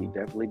did it, he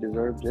definitely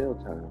deserved jail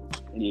time.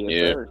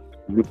 Yeah.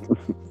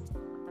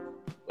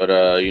 But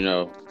you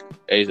know,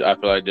 Ace, I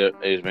feel like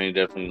Ace Vane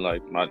definitely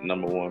like my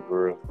number one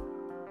for real.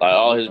 Like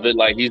all his bit,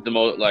 like he's the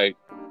most like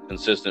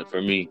consistent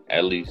for me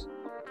at least.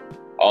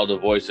 All the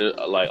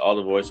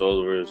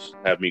voiceovers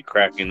have me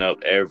cracking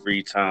up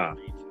every time.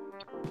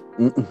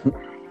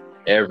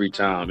 Every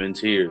time, in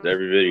tears,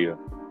 every video.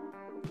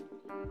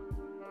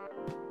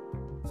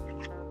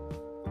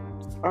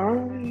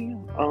 I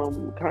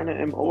kind of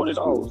am old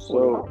school,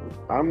 so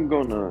I'm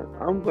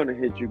gonna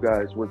hit you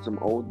guys with some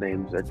old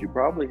names that you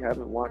probably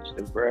haven't watched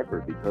in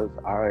forever because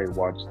I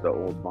watched the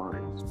old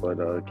Vines. But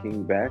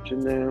King Batch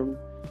and them,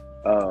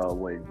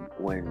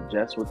 when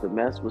Jess with the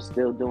Mess was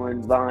still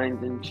doing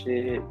Vines and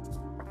shit.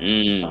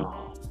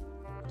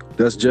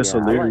 That's just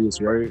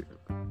hilarious, right?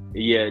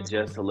 Yeah,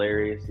 just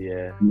hilarious.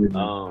 Yeah.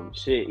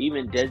 Shit.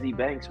 Even Desi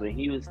Banks when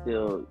he was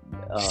still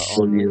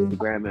on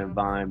Instagram and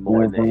Vine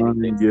more than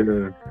anything.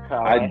 Yeah.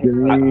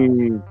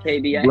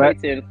 KB, I hate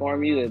to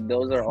inform you that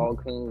those are all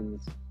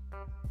coons.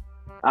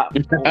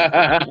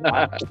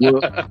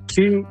 Well,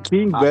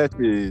 King Batch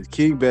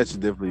is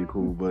definitely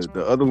cool, but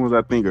the other ones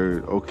I think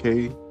are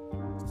okay.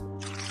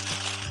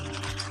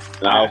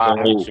 I also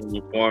hate to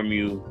inform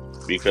you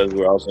because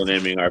we're also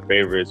naming our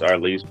favorites, our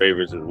least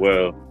favorites as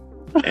well.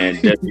 And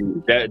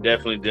that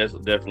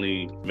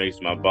definitely makes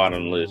my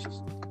bottom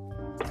list.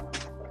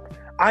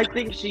 I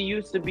think she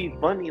used to be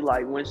funny,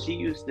 like when she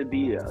used to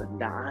be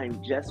I'm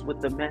just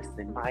with the mess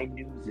and my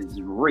news is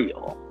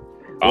real.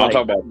 I'm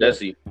talking about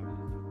Desi.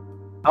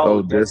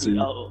 Oh, Desi.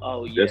 Desi.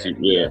 Oh, yeah. Desi,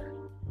 yeah.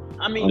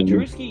 I mean,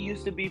 Drewski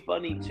used to be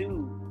funny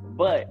too,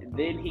 but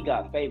then he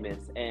got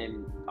famous,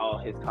 and all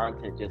his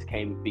content just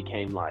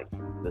became like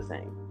the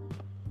same.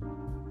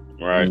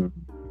 Right.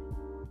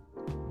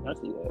 I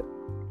see that.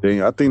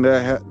 Dang, I think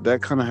that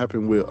kind of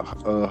happened with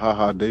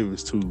Haha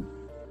Davis too.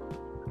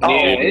 Yeah,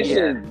 it's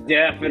yeah. just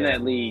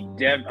definitely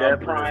a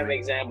prime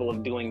example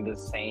of doing the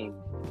same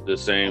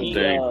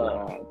thing.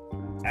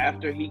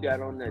 After he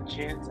got on the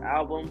Chance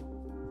album,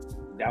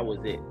 that was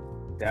it.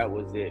 That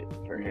was it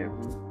for him.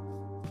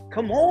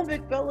 Come on,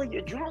 big fella,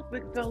 you're drunk,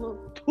 big fella.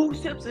 2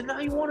 sips and now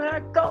you want to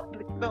act up,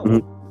 big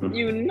fella.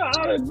 You're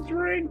not a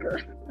drinker.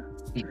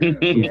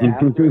 Yeah,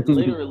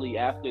 literally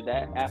after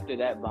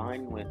that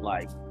Vine went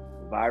like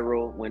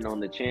viral, went on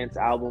the Chance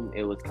album,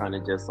 it was kind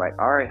of just like,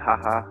 all right,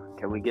 haha,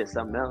 can we get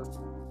something else?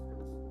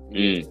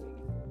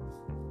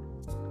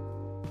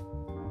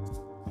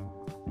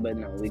 But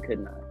no, we could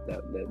not.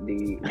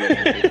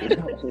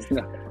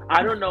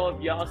 I don't know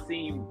if y'all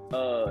seen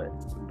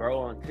bro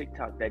on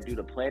TikTok that do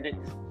the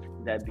planets,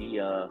 that be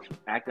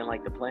acting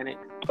like the planets.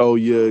 Oh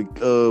yeah,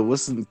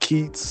 what's in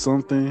Keats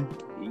something?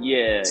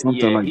 Yeah,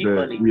 something like he that.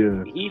 Funny.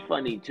 Yeah, he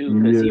funny too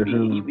because Yeah,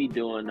 he be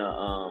doing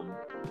a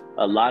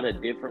lot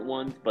of different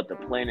ones, but the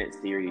Planet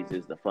series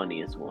is the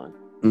funniest one.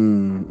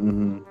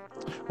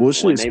 Well,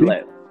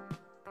 shit.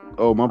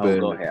 Oh my bad.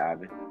 Go ahead,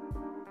 Ivan.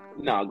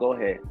 No, go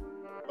ahead.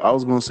 I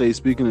was gonna say,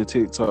 speaking of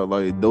TikTok,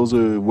 like those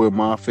are where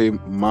my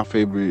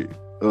favorite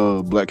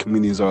black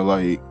comedians are.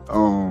 Like, I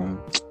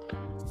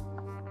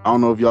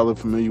don't know if y'all are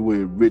familiar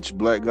with Rich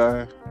Black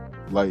Guy.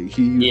 Like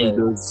he usually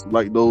does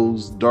like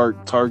those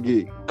dark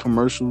Target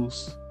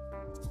commercials.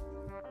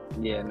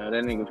 Yeah, no,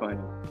 that nigga funny.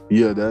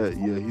 Yeah,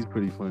 he's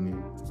pretty funny.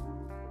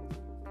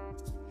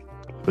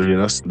 But yeah,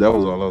 that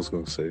was all I was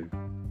gonna say.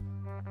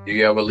 Do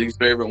you have a least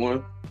favorite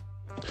one?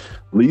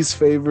 Least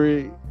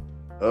favorite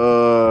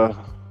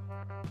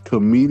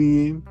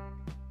comedian,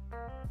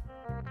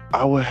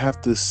 I would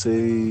have to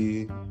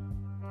say,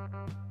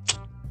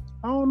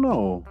 I don't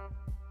know.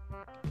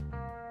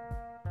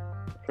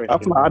 I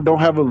feel like I don't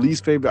have a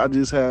least favorite. I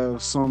just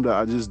have some that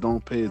I just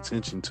don't pay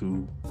attention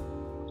to.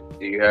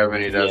 Do you have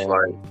any that's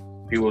like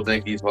people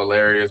think he's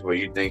hilarious, but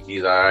you think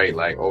he's alright,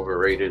 like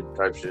overrated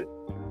type shit?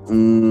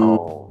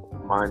 Oh,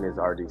 mine is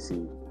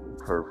RDC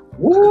for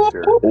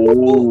sure.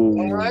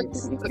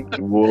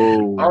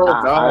 Whoa!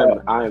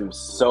 Oh, I'm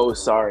so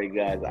sorry,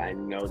 guys. I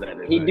know that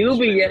he do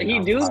be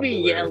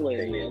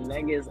yelling, and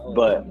that gets old.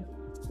 But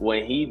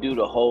when he do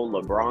the whole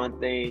LeBron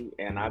thing,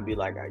 and I be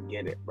like, I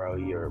get it, bro.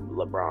 You're a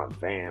LeBron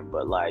fan,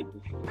 but like,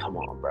 come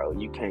on, bro.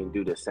 You can't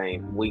do the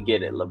same. We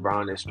get it.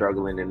 LeBron is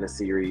struggling in the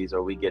series,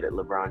 or we get it.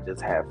 LeBron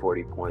just had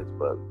 40 points,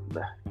 but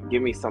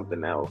give me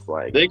something else.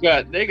 Like they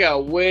got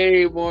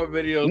way more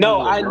videos.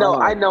 No, I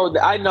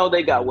know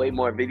they got way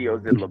more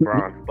videos than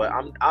LeBron, but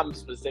I'm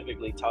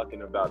specifically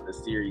talking about the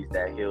series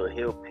that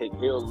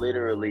he'll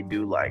literally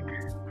do like.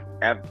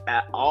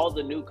 At all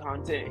the new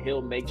content,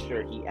 he'll make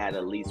sure he add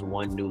at least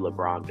one new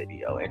LeBron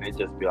video, and it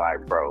just be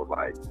like, bro,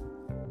 like,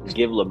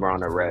 give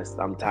LeBron a rest.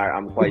 I'm tired.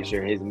 I'm quite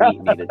sure his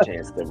meat need a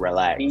chance to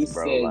relax, he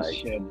bro. Said,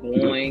 like,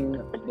 boing,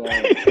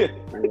 boing.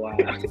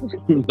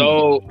 Wow.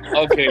 So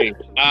okay,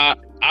 I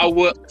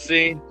would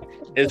see.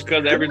 It's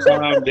because every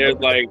time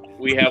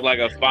we have like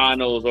a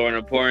finals or an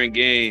important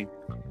game,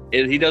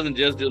 he doesn't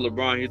just do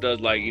LeBron. He does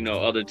like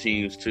other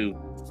teams too.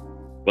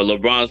 But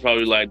LeBron's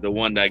probably like the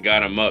one that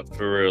got him up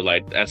for real,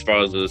 like as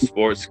far as the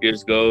sports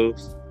skits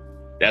goes.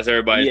 That's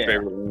everybody's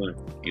favorite one.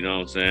 You know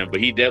what I'm saying?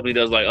 But he definitely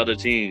does like other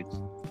teams.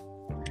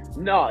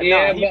 But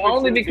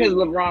only because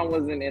LeBron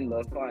wasn't in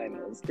the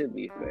finals, to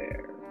be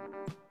fair.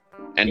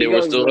 And they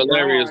were still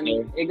hilarious,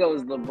 though. It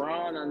goes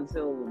LeBron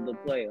until the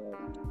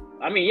playoffs.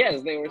 I mean,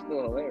 yes, they were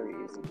still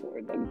hilarious.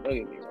 Don't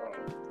get me wrong.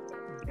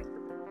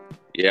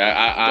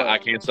 Yeah, I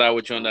can't side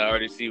with you on that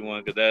RDC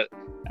one because that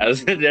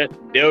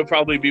would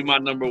probably be my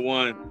number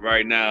one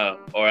right now,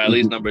 or at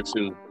least number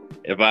two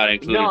if I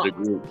included the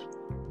group.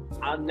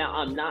 I'm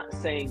not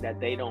saying that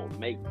they don't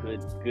make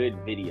good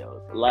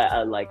videos.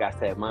 Like I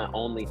said, my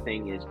only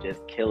thing is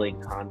just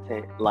killing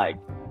content. Like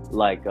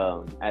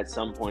at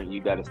some point you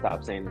got to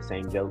stop saying the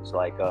same jokes.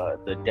 Like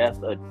the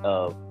death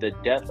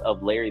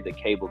of Larry the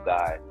Cable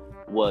Guy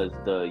was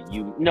the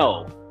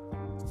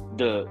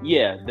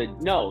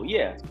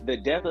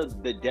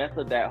death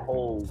of that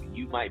whole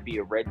 "You Might Be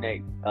a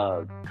Redneck"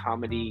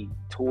 comedy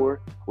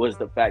tour was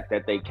the fact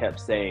that they kept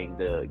saying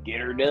the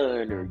 "Get her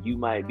done" or "You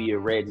might be a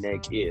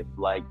redneck if."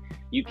 Like,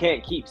 you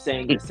can't keep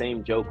saying the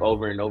same joke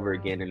over and over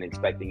again and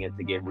expecting it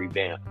to get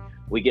revamped.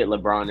 We get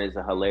LeBron as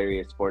a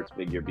hilarious sports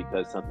figure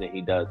because something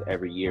he does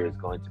every year is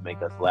going to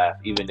make us laugh,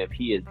 even if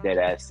he is dead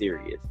ass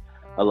serious.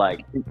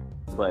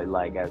 But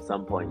at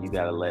some point you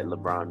gotta let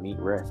LeBron meet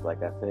rest.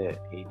 Like I said,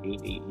 he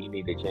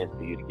need a chance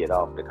for you to get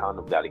off. The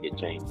condom got to get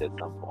changed at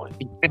some point.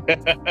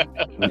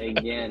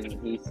 Again,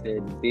 he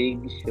said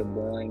big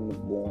shaboing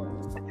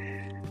boing.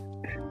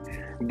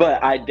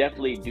 But I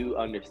definitely do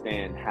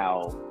understand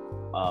how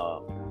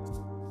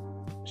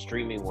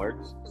streaming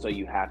works, so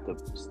you have to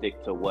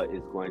stick to what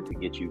is going to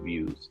get you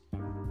views.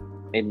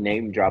 And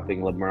name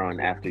dropping LeBron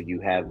after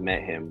you have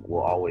met him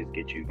will always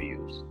get you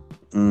views.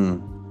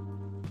 Not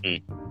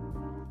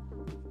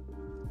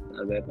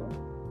bad point.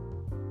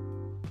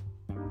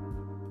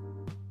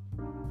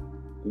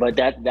 But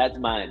that's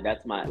my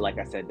like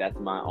I said, that's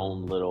my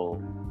own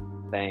little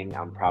thing.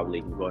 I'm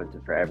probably going to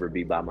forever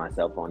be by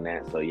myself on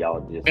that, so y'all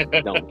just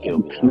don't kill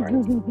me, all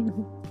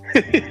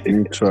right?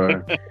 You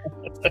try.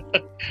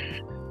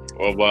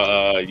 What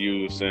about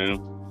you,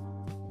 Sam?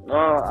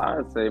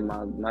 I'd say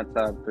my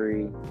top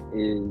 3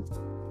 is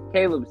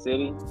Caleb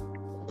City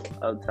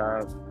up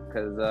top,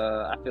 because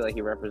I feel like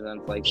he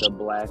represents like the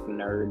black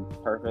nerd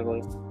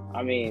perfectly.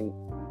 I mean,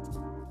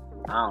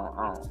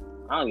 I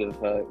don't give a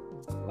fuck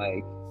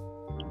like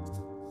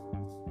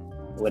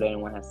what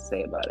anyone has to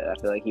say about it. I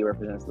feel like he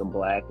represents the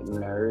black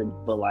nerd,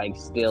 but like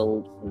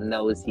still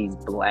knows he's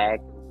black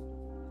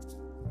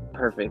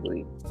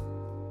perfectly.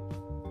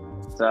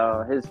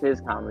 So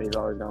his comedy is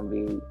always gonna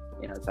be,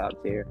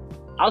 top tier.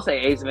 I'll say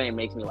Ace Vane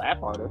makes me laugh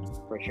harder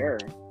for sure.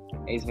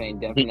 Ace Vane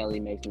definitely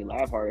makes me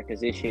laugh harder because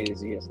this shit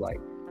is just like,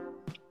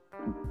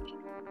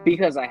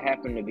 because I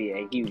happen to be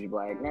a huge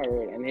black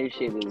nerd, and his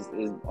shit is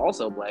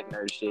also black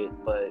nerd shit,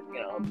 but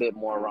a bit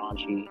more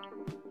raunchy,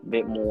 a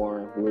bit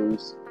more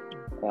loose.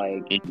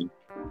 Like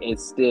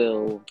it's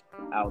still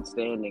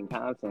outstanding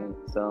content.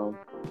 So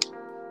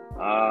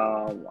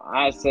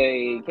I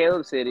say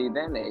Caleb City,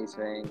 then Ace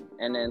Vane,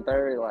 and then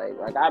third,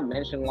 like I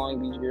mentioned Long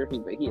Beach Griffey,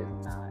 but he is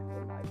not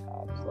in my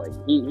tops. Like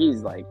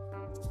he's like,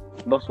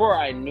 before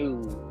I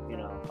knew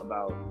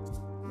about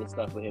the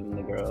stuff with him and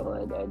the girl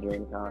at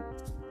DreamCon,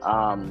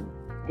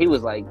 he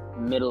was like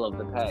middle of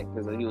the pack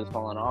because he was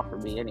falling off for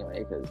me anyway.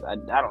 Because I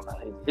don't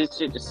know, his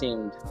shit just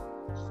seemed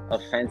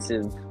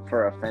offensive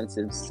for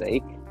offensive's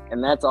sake,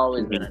 and that's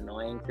always been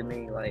annoying to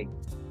me. Like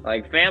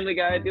Family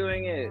Guy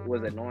doing it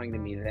was annoying to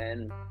me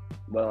then,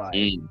 but like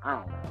I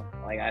don't know.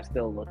 Like I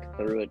still look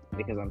through it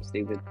because I'm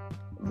stupid.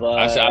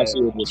 But I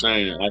see what you're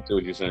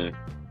saying.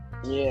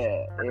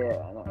 Yeah.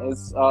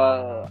 It's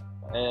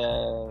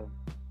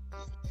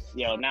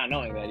now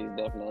knowing that he's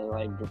definitely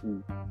like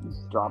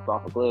dropped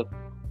off a cliff.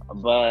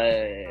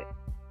 But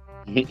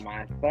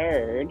my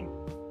third,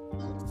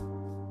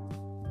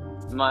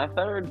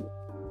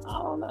 I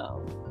don't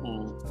know.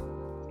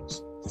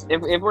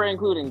 If we're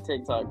including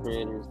TikTok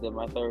creators, then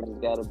my third has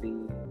got to be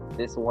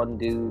this one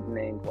dude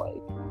named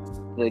like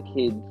the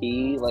Kid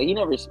Key. Like he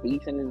never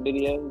speaks in his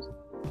videos,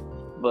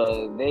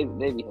 but they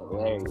be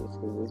hilarious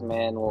because this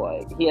man will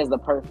he has the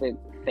perfect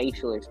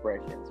facial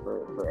expressions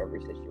for every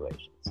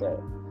situation.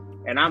 So,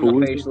 and I'm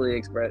the facially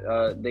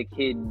the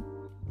Kid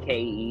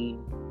KE.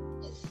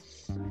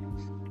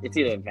 It's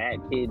either that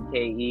Kid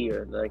KE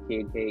or the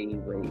Kid KE,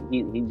 but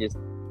he just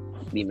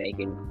be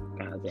making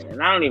content,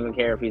 and I don't even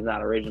care if he's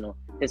not original.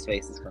 His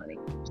face is funny,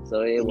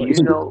 so it was.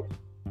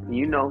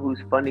 You know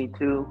who's funny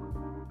too?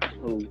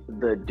 Who?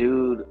 The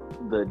dude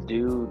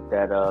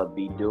that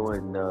be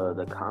doing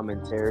the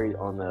commentary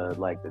on the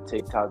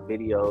TikTok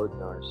videos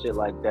or shit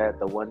like that.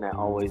 The one that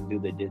always do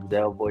the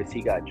Denzel voice.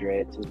 He got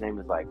dreads. His name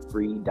is like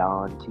Free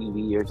Don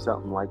TV or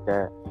something like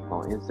that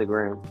on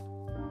Instagram.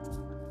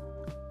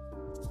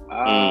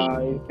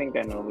 I think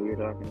I know who you're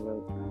talking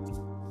about.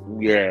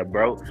 Yeah,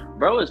 bro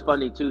is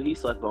funny too. He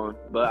slept on,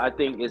 but I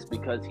think it's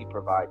because he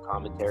provide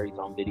commentaries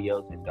on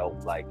videos and don't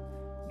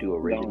do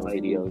original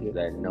videos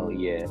that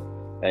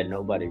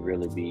nobody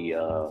really be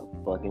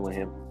fucking with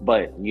him.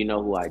 But you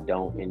know who I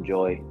don't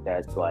enjoy?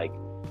 That's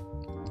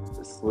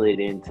slid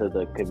into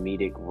the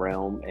comedic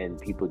realm and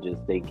people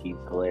just think he's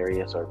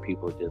hilarious or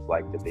people just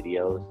like the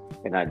videos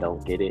and I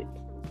don't get it.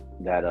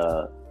 That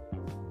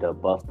the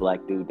buff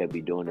black dude that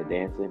be doing the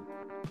dancing.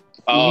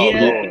 Oh,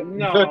 yeah,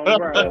 no,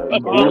 bro.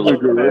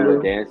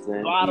 Gorilla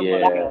dancing.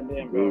 Yeah,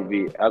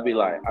 Ruby. I'll be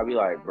like,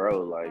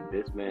 bro, like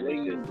this man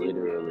is just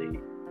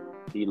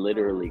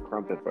literally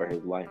crumping for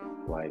his life.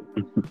 Like,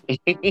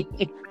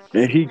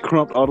 and he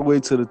crumped all the way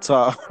to the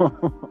top.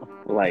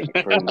 Like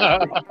for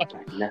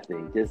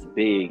nothing. Just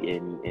big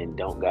and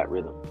don't got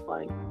rhythm.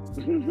 Like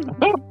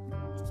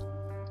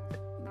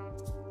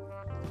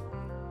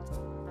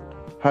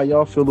how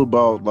y'all feel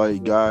about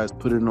guys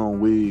putting on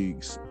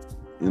wigs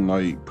and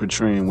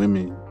portraying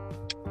women?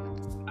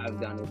 I've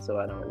done it, so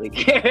I don't really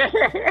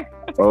care.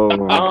 Oh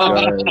my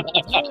god!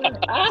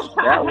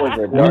 That was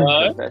a dark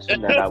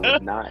confession that I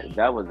was not.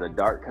 That was a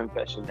dark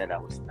confession that I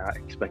was not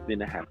expecting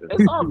to happen.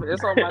 It's on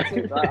my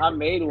team. I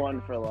made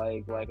one for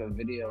like a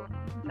video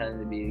pretending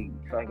to be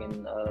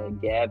fucking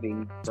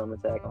Gabby from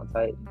Attack on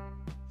Titan.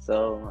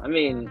 So I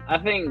mean, I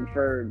think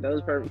for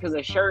those purposes, because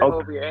a shirt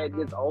over your head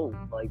gets old.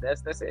 Like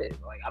that's it.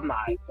 Like I'm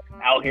not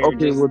out here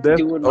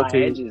doing my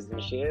edges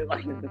and shit.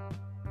 Like.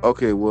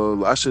 Okay,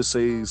 well, I should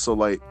say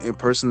so.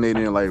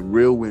 Impersonating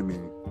real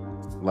women,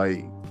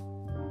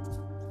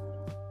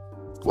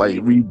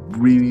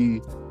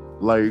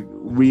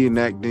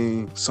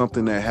 reenacting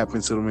something that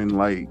happened to them, and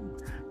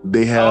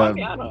they have.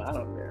 I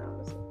don't care,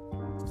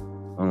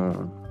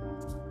 honestly.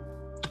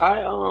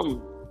 I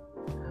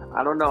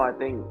don't know. I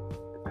think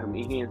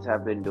comedians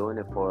have been doing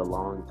it for a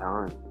long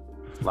time.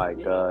 Like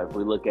if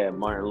we look at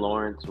Martin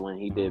Lawrence when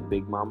he did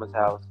Big Mama's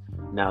House.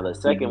 Now the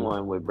second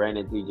one with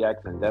Brandon T.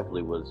 Jackson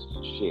definitely was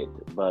shit.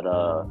 But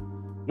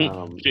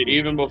shit,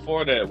 even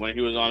before that, when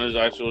he was on his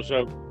actual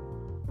show.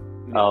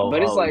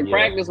 But it's like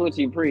practice what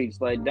you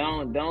preach. Like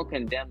don't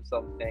condemn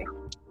something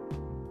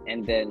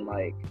and then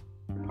like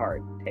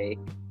partake.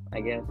 I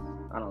guess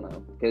I don't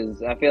know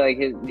because I feel like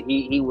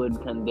he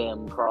would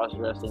condemn cross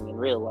dressing in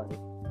real life,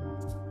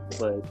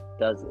 but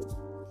does it?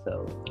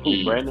 So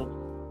who, Brandon?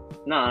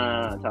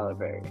 No, Tyler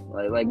Perry.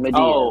 Like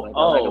Medea.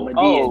 Like a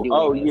Medea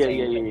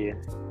yeah.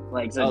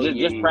 Like so,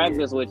 just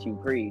practice what you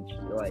preach.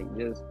 Like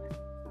just.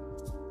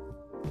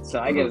 So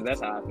I guess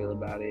that's how I feel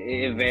about it.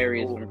 It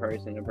varies from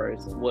person to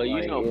person. Well,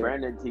 you know,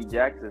 Brandon T.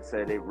 Jackson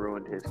said it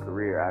ruined his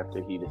career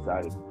after he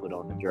decided to put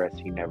on the dress.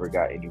 He never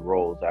got any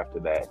roles after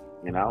that.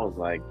 And I was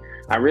like,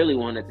 I really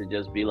wanted to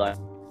just be like,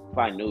 if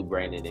I knew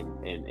Brandon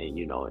and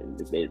you know,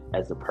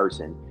 as a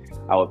person,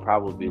 I would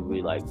probably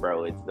be like,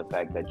 bro, it's the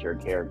fact that your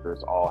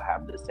characters all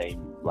have the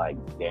same like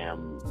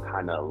damn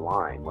kind of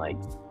line. Like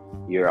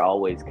you're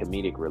always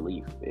comedic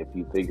relief. If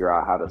you figure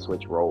out how to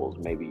switch roles,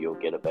 maybe you'll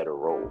get a better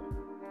role.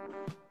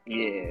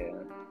 Yeah,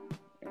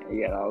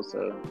 you gotta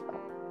also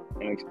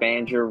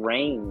expand your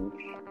range.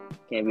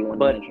 Can't be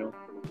one-dimensional.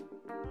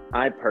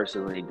 I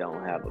personally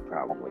don't have a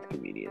problem with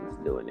comedians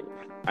doing it.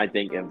 I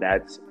think if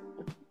that's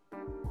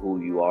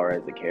who you are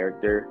as a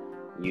character,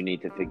 you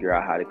need to figure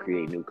out how to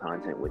create new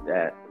content with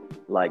that.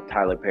 Like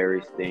Tyler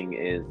Perry's thing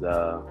is,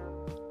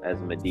 as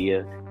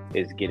Medea,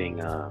 is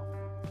getting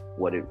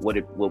what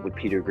would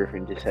Peter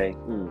Griffin just say?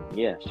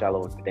 Yeah,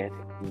 shallow and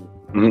pedantic.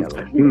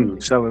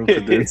 Shallow and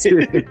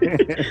pedantic.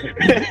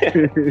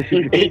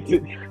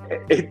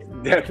 It's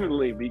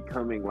definitely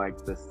becoming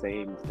like the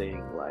same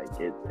thing. Like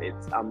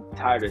it's I'm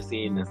tired of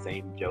seeing the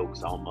same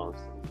jokes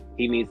almost.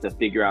 He needs to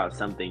figure out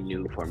something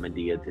new for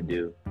Medea to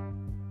do.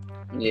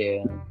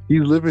 Yeah,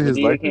 he's living his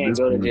life. He can't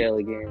go to jail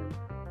again.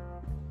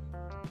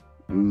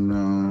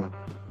 No,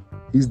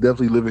 he's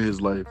definitely living his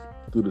life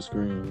through the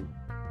screen.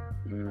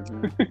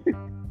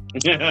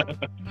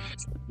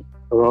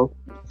 Hello?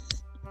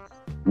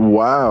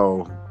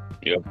 Wow.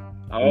 Yep.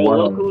 Oh, Wow.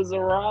 look who's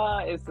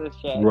around. It's a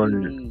Shaq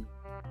D.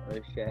 Or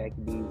Shaq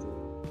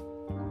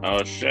Diesel.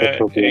 Oh,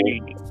 shit.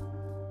 Okay.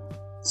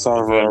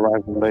 Sorry for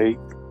arriving late.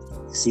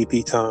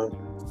 CP time.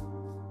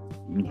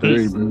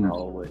 Very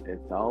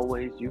It's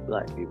always you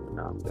black people.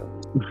 No, I'm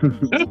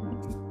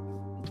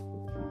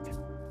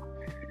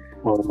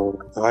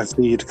joking. I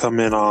see you to come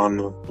in on.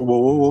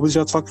 What was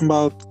y'all talking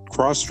about?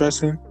 Cross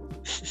dressing?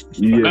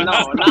 Yeah. No,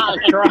 not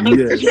cross.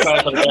 Yes.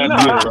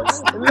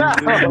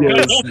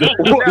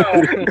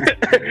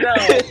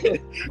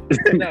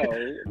 No,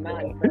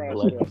 not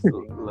cross.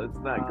 Let's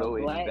not go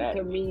into black that.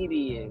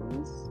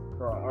 comedians,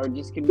 or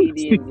just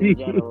comedians in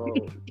general,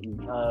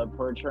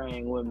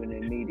 portraying women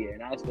in media.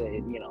 And I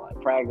said, you know,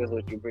 like practice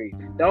what you preach.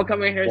 Don't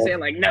come in here saying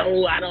like,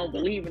 no, I don't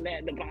believe in that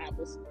in the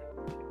Bible.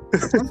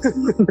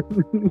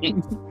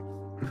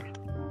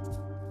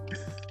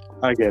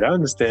 I get it. I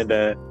understand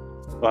that.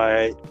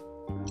 Like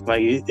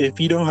if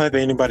you don't have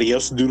anybody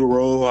else to do the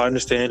role, I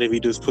understand if you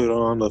just put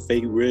on a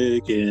fake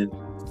wig and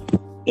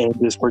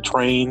just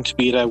portraying to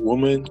be that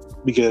woman,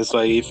 because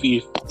like if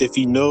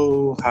you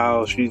know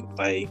how she's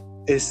like,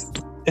 it's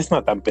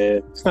not that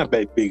bad. It's not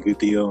that big a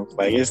deal.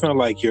 Like it's not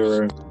like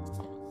you're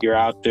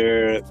out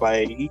there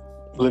like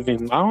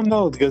living. I don't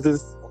know,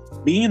 because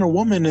being a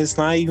woman is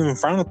not even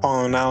frowned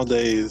upon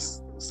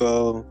nowadays.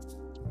 So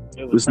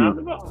It was frowned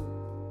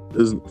upon.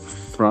 Is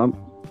frowned.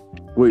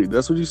 Wait,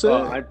 that's what you said?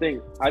 I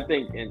think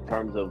in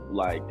terms of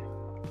like,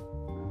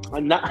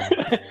 I'm not.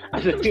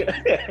 I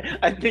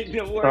think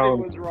the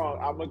wording was wrong.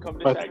 I'm gonna come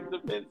to Shaq's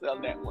defense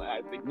on that one.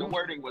 I think the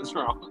wording was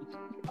wrong.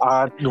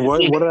 what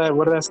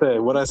did I say?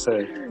 What did I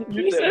say?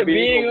 You said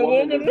being a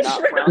woman is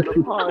not frowned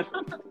upon.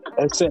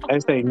 I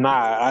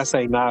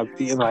say not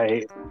being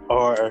like,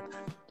 or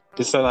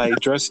just like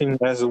dressing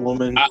as a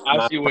woman.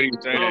 I see what he's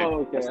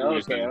saying.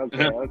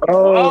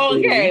 Oh,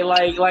 okay.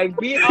 Like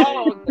be.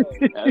 Oh,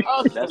 okay.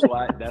 That's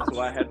why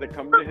I had to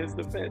come to his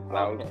defense.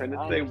 I was trying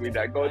to say we're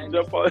not going to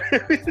jump on.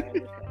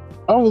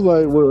 I was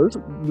like, well, it's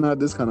not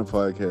this kind of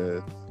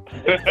podcast.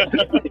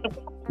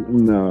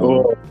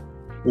 No.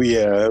 Well,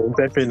 yeah,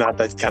 definitely not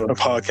that kind of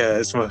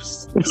podcast.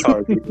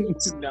 Sorry.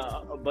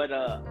 No, but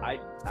I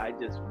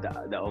just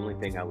the only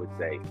thing I would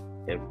say,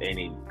 if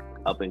any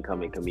up and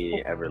coming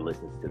comedian ever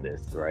listens to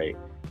this, right,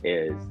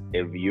 is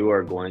if you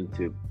are going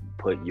to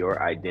put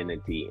your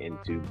identity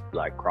into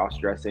like cross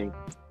dressing,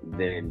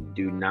 then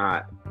do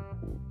not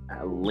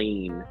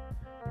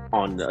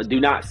do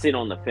not sit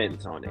on the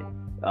fence on it.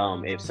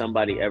 If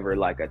somebody ever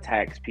like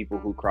attacks people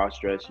who cross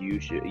dress,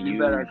 you should use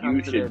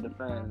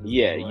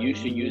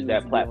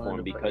that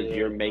platform because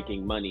you're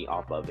making money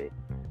off of it.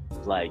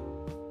 Like,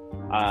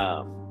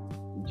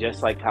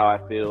 just like how I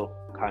feel.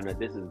 Kind of,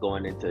 this is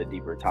going into a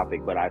deeper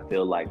topic, but I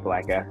feel like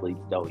black athletes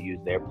don't use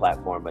their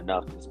platform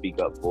enough to speak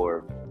up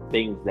for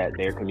things that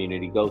their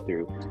community go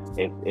through.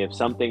 If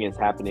something is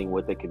happening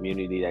with the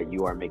community that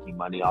you are making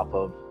money off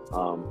of,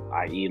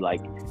 i.e.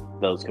 like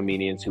those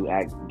comedians who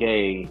act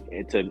gay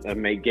to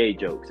make gay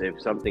jokes. If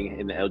something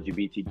in the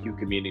LGBTQ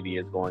community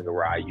is going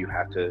awry, you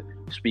have to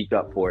speak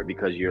up for it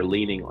because you're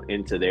leaning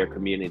into their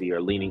community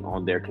or leaning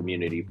on their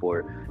community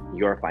for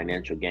your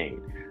financial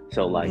gain.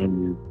 So like, it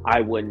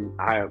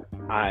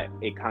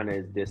kind of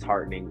is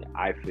disheartening,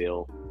 I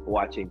feel,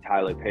 watching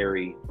Tyler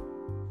Perry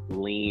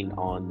lean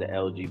on the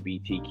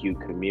LGBTQ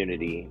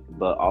community,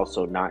 but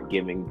also not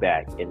giving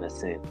back in a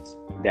sense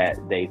that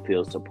they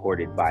feel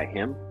supported by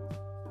him.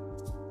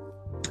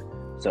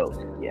 So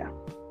yeah,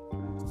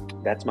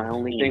 that's my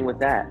only thing with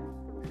that.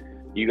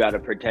 You got to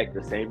protect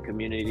the same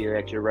community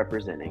that you're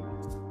representing.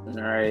 All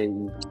right.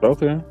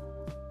 Okay.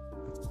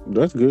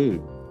 That's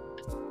good.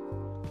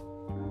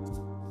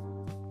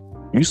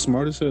 You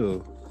smart as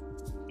hell.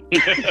 Hey,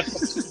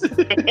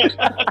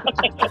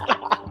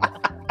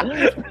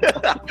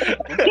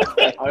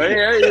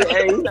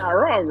 he's not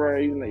wrong,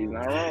 bro. He's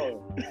not wrong.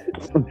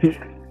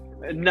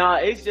 No,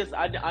 it's just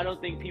I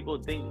don't think people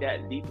think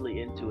that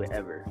deeply into it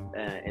ever,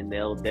 and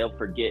they'll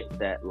forget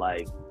that,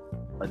 like,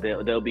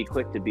 they'll be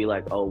quick to be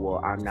like, oh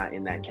well, I'm not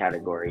in that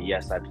category.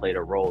 Yes, I played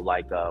a role,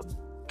 like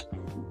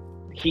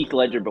Heath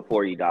Ledger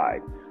before he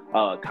died.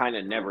 Kind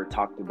of never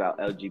talked about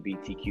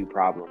LGBTQ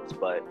problems,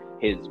 but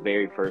his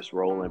very first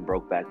role in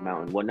Brokeback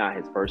Mountain, well, not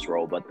his first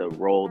role, but the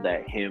role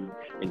that him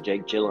and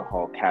Jake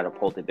Gyllenhaal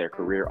catapulted their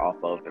career off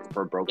of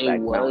for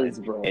Brokeback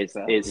Mountain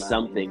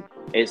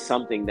is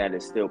something that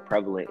is still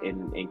prevalent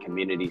in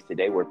communities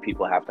today, where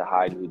people have to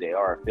hide who they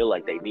are. I feel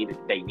like they need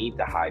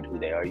to hide who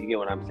they are. You get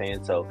what I'm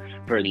saying? So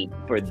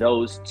for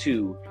those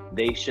two,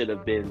 they should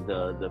have been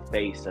the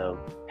face of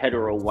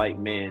hetero white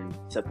men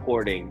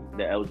supporting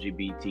the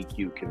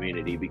LGBTQ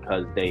community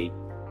because they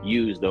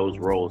use those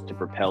roles to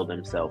propel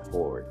themselves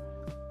forward.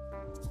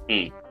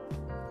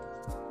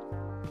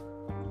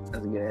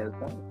 That's a good ass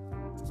point.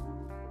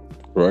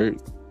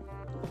 Right.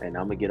 And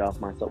I'm gonna get off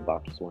my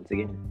soapbox once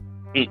again.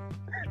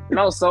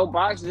 No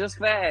soapbox, just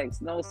facts.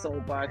 No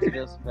soapbox,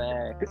 just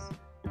facts.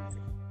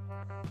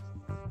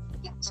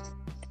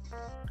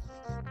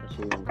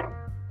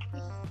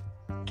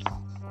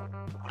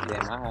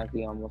 Damn, I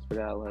actually almost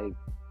forgot, like,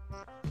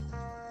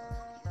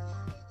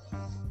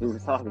 we were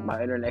talking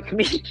about internet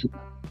comedians.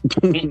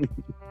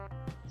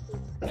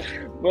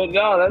 But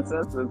no, that's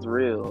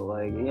real.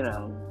 Like, you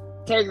know,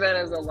 take that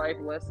as a life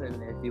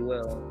lesson, if you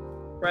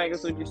will.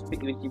 Practice what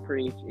you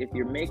preach. If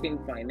you're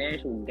making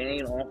financial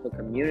gain off a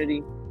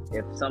community,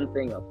 if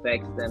something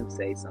affects them,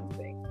 say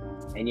something.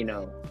 And you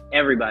know,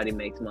 everybody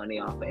makes money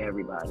off of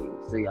everybody,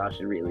 so y'all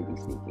should really be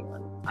speaking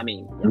on. I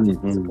mean, y'all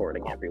should be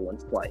supporting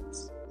everyone's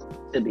plights.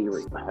 To be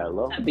real.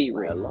 Hello. To be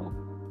real.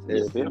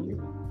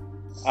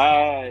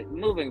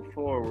 Moving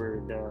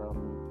forward,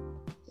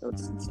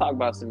 let's talk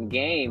about some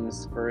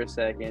games for a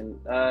second.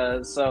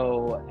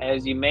 So,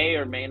 as you may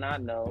or may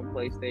not know,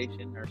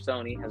 PlayStation or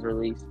Sony has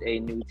released a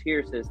new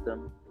tier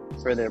system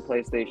for their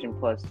PlayStation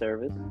Plus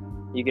service.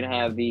 You can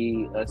have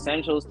the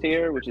Essentials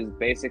tier, which is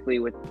basically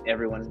what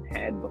everyone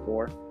had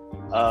before.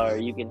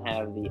 You can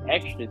have the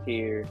Extra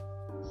tier,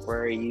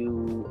 where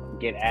you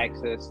get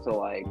access to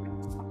like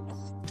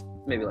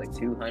maybe like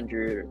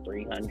 200 or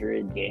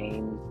 300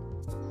 games.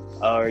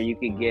 Or you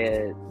could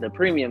get the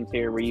Premium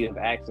tier, where you have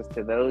access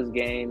to those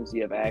games.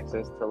 You have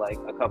access to like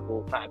a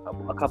couple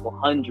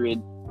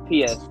hundred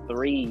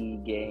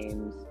PS3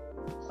 games,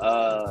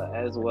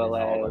 as well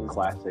as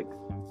classics.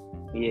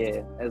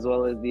 Yeah, as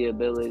well as the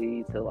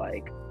ability to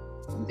like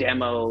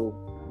demo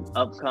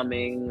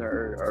upcoming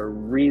or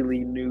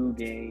really new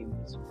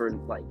games for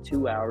like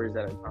 2 hours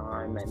at a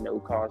time at no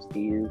cost to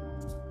you.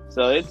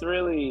 So it's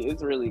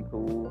really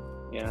cool.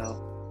 You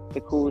know, it's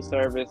a cool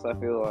service. I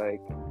feel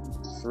like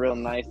it's real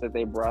nice that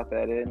they brought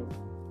that in.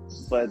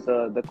 But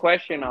the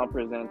question I'll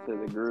present to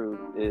the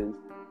group is,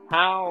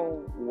 how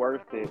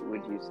worth it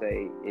would you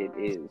say it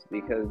is?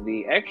 Because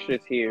the Extra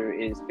tier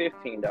is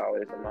 $15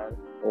 a month,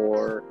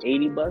 or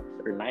 $80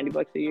 or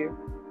 $90 a year,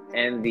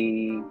 and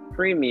the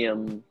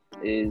Premium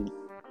is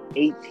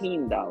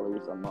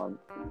 $18 a month,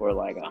 or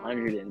like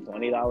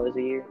 $120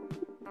 a year,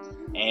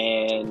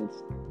 and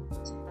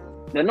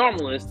the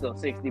normal is still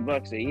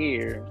 $60 a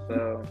year.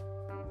 So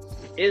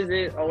is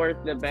it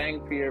worth the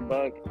bang for your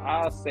buck?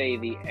 I'll say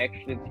the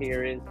Extra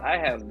tier is. I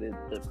have the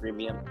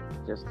Premium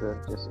just to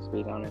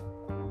speak on it,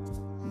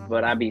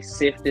 but I be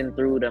sifting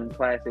through them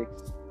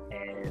classics,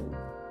 and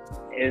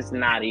it's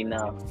not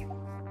enough,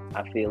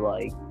 I feel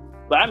like.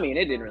 But I mean,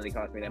 it didn't really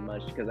cost me that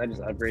much because I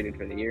just upgraded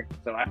for the year.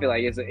 So I feel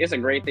like it's a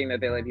great thing that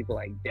they let people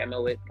like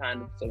demo it,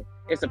 kind of. So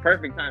it's a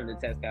perfect time to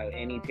test out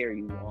any tier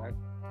you want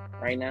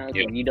right now,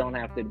 because you don't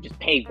have to just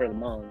pay for the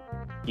month.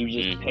 You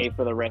just pay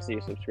for the rest of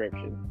your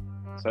subscription.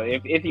 So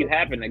if you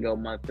happen to go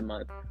month to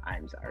month,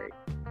 I'm sorry.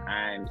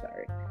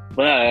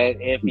 But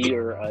if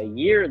you're a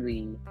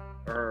yearly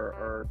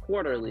or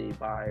quarterly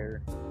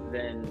buyer,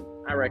 then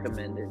I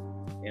recommend it.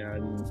 You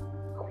know,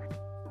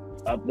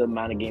 up the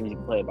amount of games you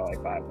can play by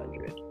like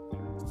 500.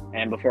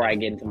 And before I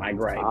get into my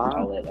gripes,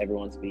 I'll let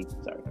everyone speak.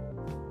 Sorry.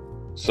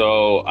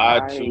 So I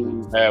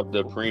too have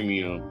the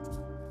Premium,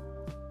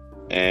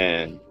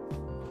 and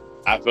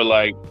I feel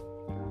like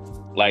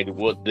like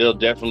what they'll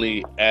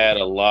definitely add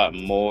a lot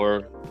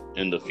more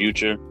in the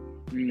future.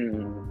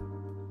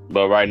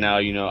 But right now,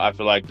 I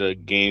feel like the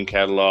game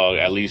catalog,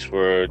 at least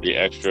for the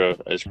extra,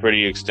 is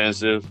pretty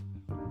extensive.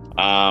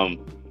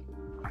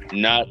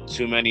 Not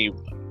too many.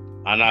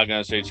 I'm not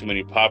gonna say too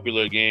many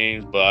popular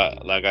games,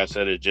 but like I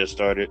said, it just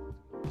started,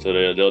 so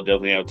they'll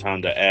definitely have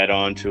time to add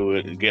on to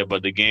it and get.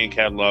 But the game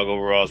catalog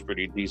overall is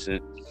pretty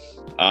decent.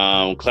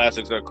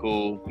 Classics are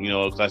cool.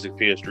 Classic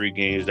PS3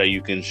 games that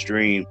you can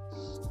stream.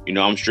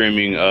 I'm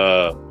streaming.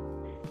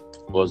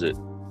 What was it?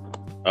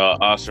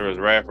 Asura's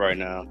Wrath right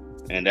now,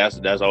 and that's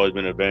always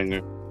been a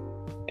banger.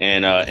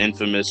 And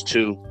Infamous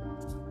 2.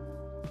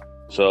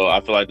 So I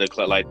feel like they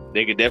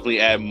could definitely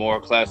add more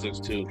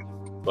classics too.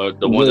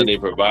 But the ones that they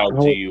provide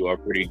to you are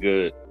pretty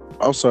good.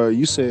 I'm sorry,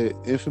 you said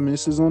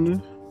Infamous is on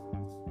there?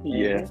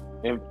 Yeah.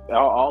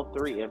 All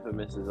three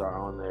Infamouses are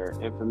on there.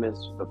 Infamous,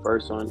 the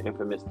first one,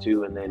 Infamous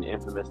 2, and then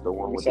Infamous, the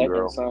one with the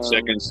girl.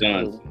 Second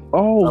Son.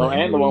 Oh,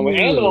 and the one with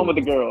the girl, and the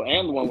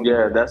one with the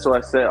girl. Yeah, that's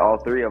what I said. All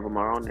three of them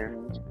are on there.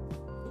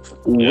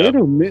 Wait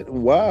a minute!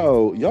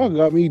 Wow, y'all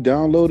got me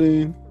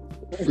downloading.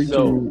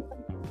 So,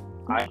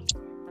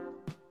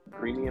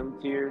 premium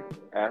tier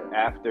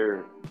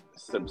after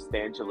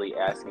substantially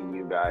asking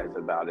you guys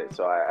about it.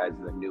 So as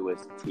the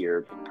newest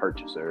tier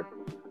purchaser,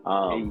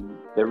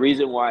 the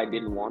reason why I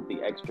didn't want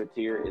the extra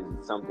tier is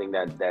something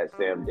that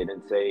Sam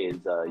didn't say is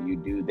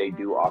they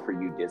do offer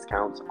you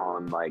discounts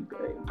on like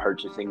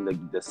purchasing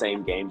the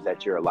same games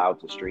that you're allowed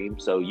to stream.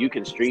 So you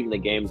can stream the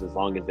games as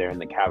long as they're in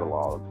the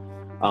catalog.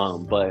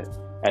 But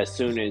as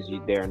soon as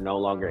they're no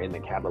longer in the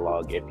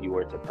catalog, if you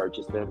were to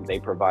purchase them, they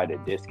provide a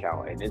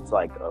discount, and it's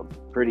like a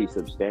pretty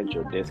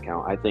substantial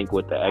discount. I think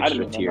with the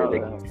extra tier,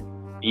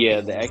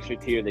 the extra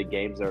tier, the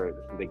games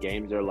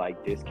are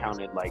like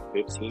discounted like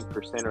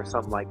 15% or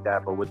something like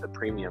that. But with the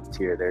premium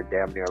tier, they're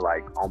damn near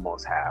like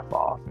almost half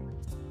off.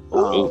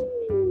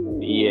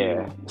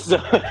 Yeah, so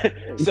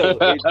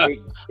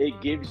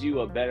it gives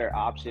you a better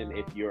option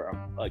if you're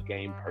a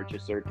game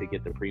purchaser to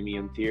get the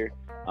premium tier.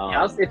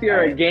 If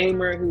you're a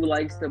gamer who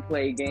likes to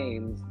play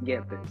games,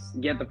 get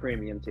the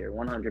premium tier,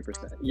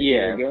 100%.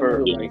 Yeah,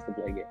 who likes to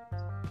play games.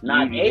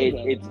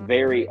 It's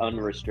very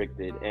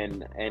unrestricted,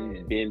 and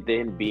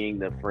then being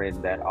the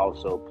friend that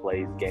also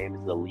plays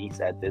games the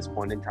least at this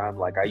point in time.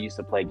 Like I used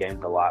to play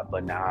games a lot,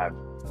 but now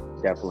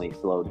I've definitely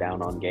slowed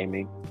down on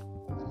gaming.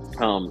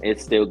 It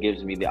still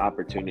gives me the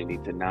opportunity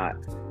to not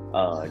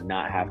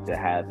have to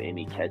have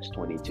any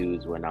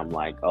catch-22s when I'm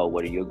like, oh,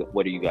 what are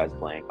you guys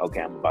playing?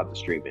 Okay, I'm about to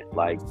stream it.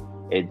 Like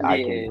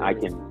I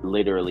can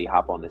literally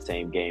hop on the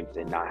same games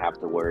and not have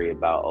to worry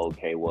about,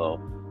 okay, well,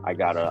 I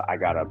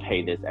gotta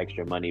pay this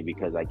extra money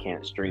because I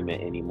can't stream it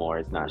anymore.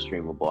 It's not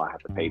streamable. I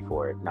have to pay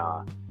for it.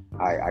 Nah,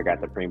 I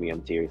got the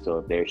premium tier, so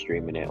if they're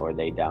streaming it or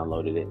they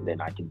downloaded it, then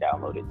I can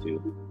download it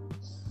too.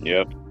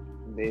 Yep.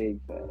 Big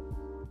fat.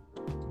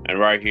 And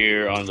right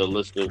here on the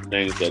list of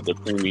things that the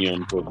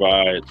premium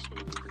provides,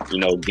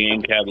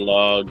 game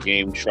catalog,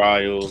 game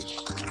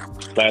trials,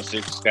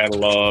 classics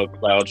catalog,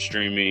 cloud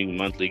streaming,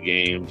 monthly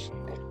games,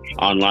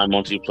 online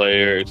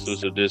multiplayer,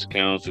 exclusive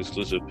discounts,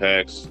 exclusive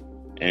packs,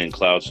 and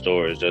cloud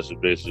storage. That's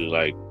basically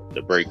like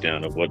the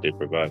breakdown of what they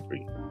provide for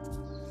you.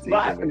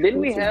 But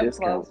didn't we have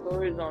cloud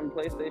storage on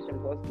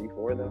PlayStation Plus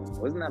before though?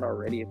 Wasn't that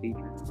already a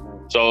feature?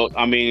 So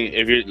I mean,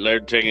 if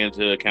they're taking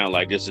into account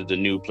like this is the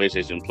new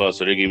PlayStation Plus,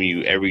 so they're giving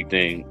you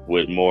everything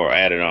with more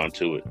added on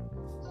to it.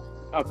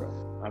 Okay.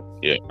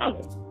 Yeah.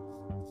 Okay.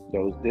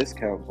 Those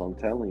discounts, I'm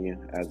telling you,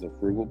 as a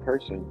frugal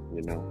person,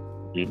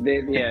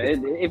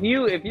 Mm-hmm. If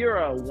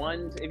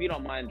you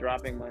don't mind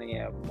dropping money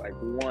at like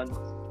once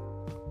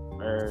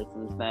or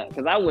some snacks,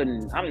 because I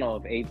don't know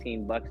if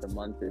 $18 a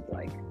month is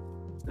like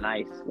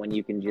nice when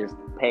you can just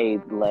pay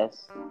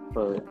less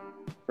for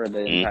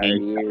the entire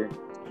year.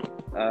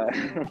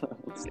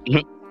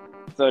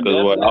 So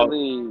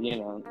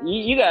definitely,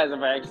 you guys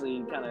have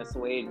actually kind of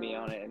swayed me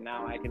on it, and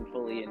now I can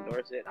fully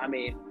endorse it. I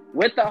mean,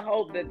 with the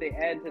hope that they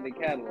add to the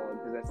catalog,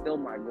 because that's still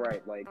my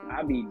gripe. Like,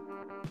 I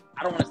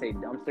don't want to say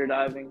dumpster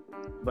diving,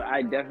 but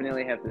I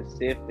definitely have to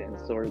sift and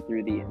sort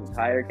through the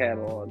entire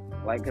catalog.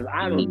 Like, because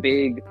I'm a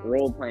big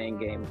role-playing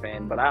game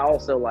fan, but I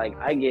also,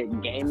 I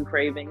get game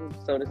cravings,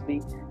 so to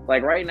speak.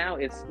 Like, right now,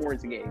 it's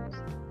sports games.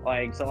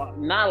 Like, so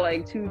not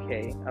like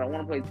 2K. I don't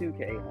want to play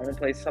 2K. I want to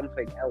play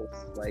something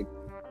else. Like,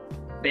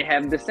 they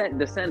have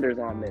Descenders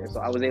on there, so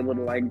I was able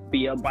to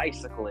be a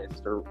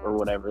bicyclist or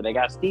whatever. They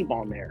got Steep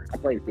on there. I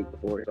played Steep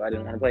before, so I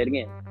didn't want to play it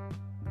again.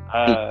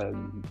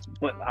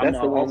 But that's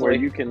the one where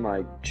you can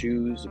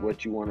choose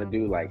what you want to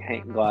do, like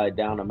hang glide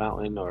down a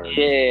mountain or or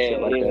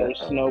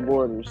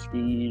snowboard or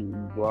ski.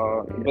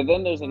 Blah. But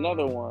then there's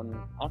another one.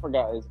 I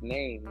forgot his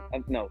name.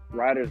 No,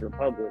 Riders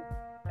Republic.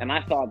 And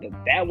I thought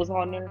that was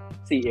on there.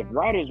 See, if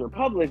Riders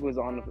Republic was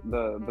on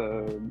the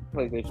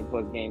PlayStation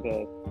Plus Game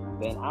Pass,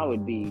 then I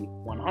would be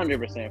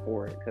 100%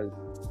 for it because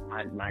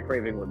my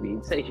craving would be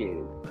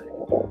satiated.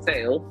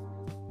 Fail.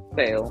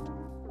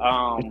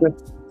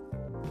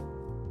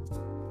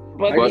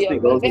 But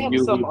they have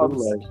some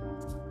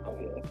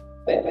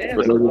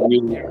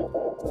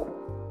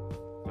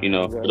You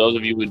know, for those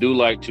of you who do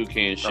like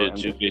 2K and shit,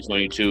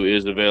 2K22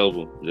 is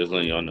available. Just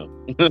letting y'all know.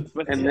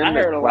 And then I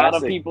heard a lot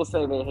of classic- people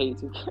say they hate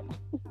 2K.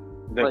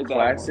 The Like that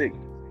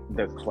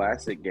one.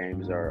 classic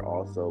games are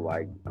also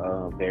like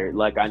very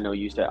like I know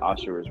you said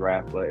Oscar's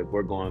Wrath, but if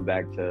we're going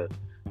back to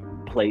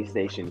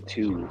PlayStation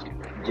 2,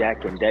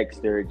 Jak and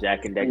Dexter,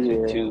 Jak and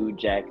Dexter 2,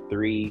 Jak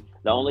 3.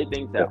 The only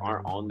things that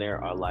aren't on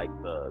there are like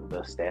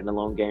the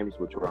standalone games,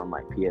 which were on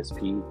like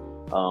PSP.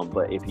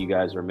 But if you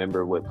guys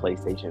remember with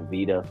PlayStation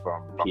Vita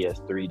from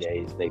PS3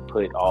 days, they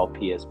put all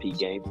PSP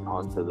games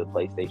onto the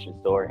PlayStation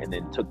Store and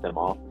then took them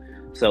off.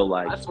 So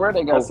like, I swear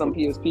they got some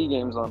PSP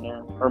games on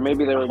there, or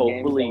maybe they were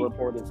games that were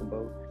ported to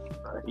both.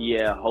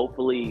 Yeah,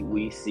 hopefully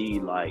we see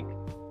like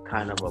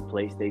kind of a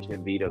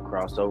PlayStation Vita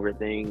crossover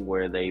thing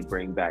where they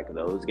bring back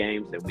those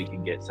games and we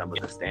can get some of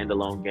the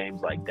standalone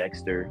games like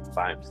Dexter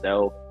by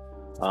himself,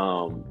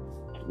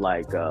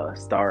 like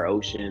Star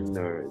Ocean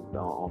or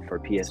for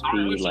PSP. Star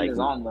Ocean like is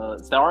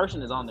on Star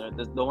Ocean is on there.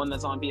 The one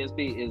that's on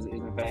PSP is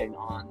in fact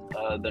on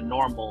the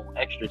normal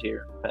extra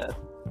tier path.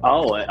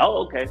 Oh,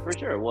 okay, for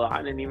sure. Well,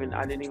 I didn't even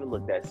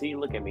look that. See,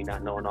 look at me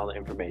not knowing all the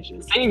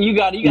information. See, you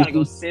gotta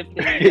go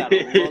sifting. You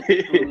gotta look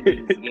through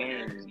these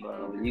games,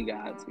 bro. You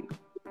got to.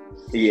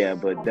 Yeah,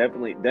 but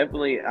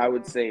definitely, I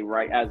would say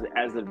right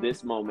as of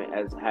this moment,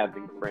 as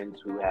having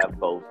friends who have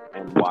both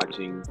and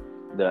watching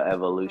the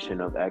evolution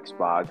of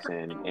Xbox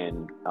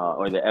and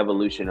or the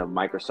evolution of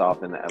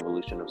Microsoft and the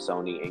evolution of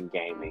Sony in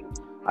gaming,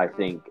 I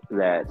think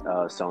that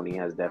Sony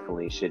has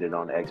definitely shitted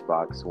on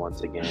Xbox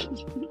once again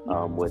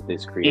with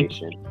this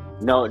creation.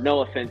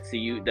 No offense to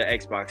you, the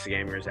Xbox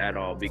gamers at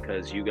all,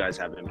 because you guys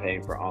have been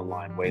paying for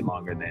online way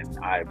longer than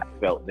I've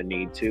felt the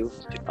need to.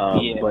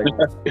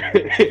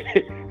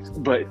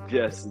 But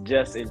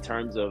just in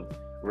terms of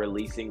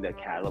releasing the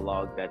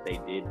catalog that they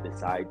did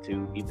decide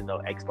to, even though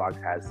Xbox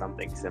has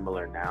something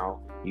similar now,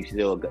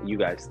 you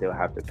guys still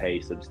have to pay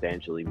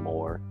substantially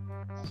more.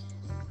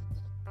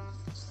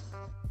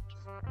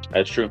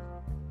 That's true.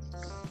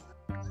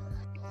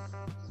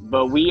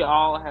 But we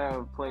all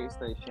have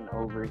PlayStation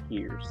over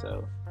here,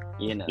 so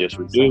you know. Yes,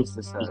 we do.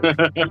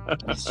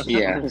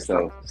 Yeah,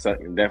 so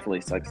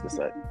definitely sucks to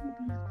suck.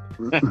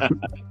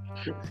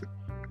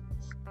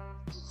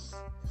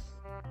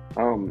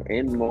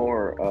 In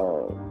more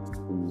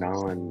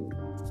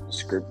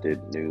non-scripted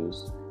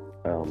news,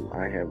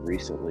 I have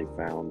recently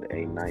found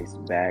a nice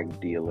bag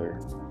dealer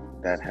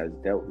that has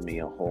dealt me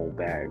a whole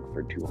bag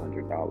for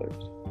 $200.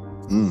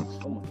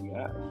 Oh my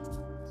gosh.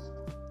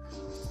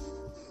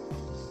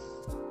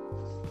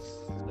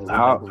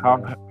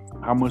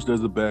 How much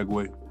does a bag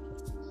weigh?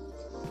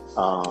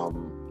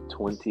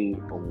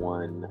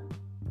 21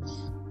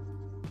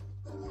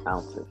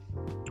 ounces.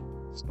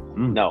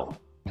 No,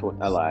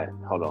 I lied.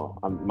 Hold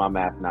on, my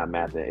math not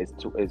mathing.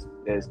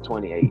 It's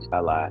 28. I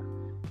lied.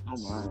 Oh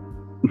my.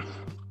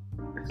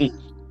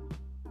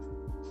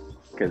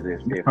 Because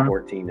if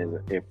 14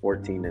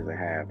 is a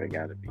half, it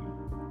got to be.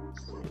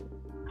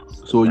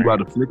 So you about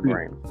to flip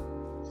it?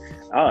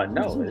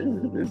 No,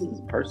 this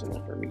is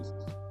personal for me.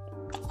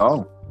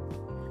 Oh,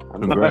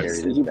 I'm gonna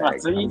carry this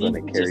bag. I'm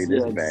gonna carry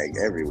this bag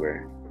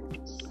everywhere.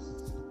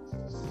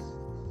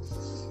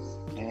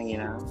 And you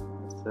know,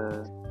 it's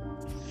a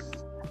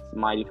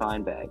mighty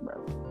fine bag,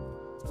 bro.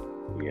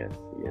 Yes,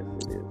 it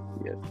is.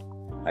 Yes,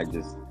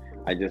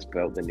 I just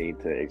felt the need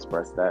to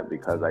express that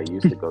because I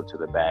used to go to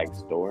the bag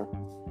store,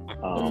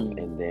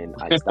 and then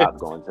I stopped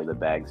going to the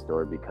bag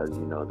store because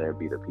there'd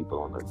be the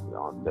people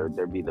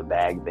there'd be the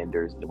bag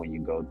vendors when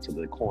you go to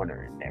the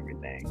corner and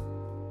everything.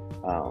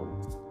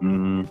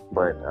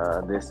 But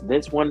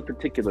this one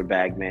particular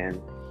bag,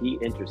 man, he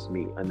interests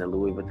me in the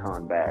Louis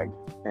Vuitton bag,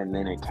 and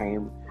then it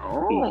came.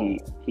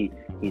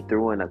 He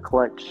threw in a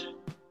clutch.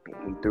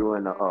 He threw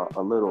in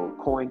a little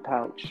coin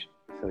pouch.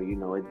 So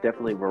it's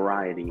definitely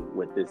variety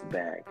with this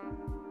bag.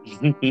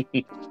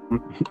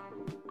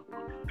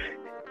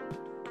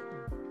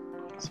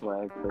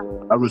 Swag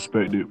I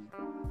respect it.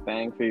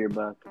 Bang for your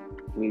buck.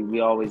 We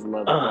always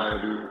love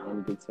quality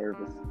and good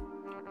service.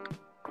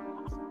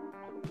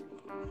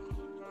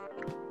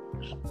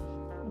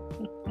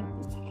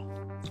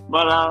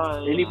 But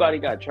anybody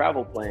got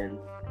travel plans?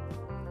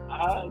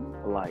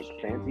 Like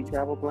fancy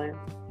travel plans?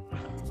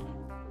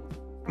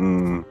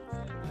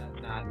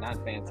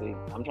 Not fancy.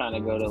 I'm trying to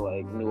go to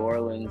like New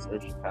Orleans or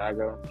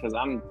Chicago because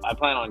I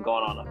plan on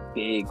going on a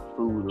big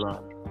food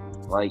run,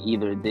 like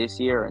either this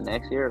year or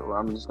next year, where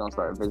I'm just gonna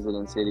start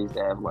visiting cities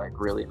that have like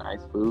really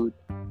nice food.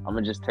 I'm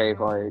gonna just take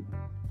like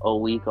a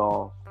week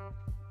off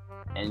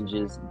and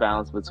just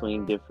bounce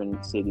between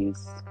different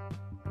cities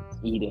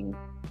eating.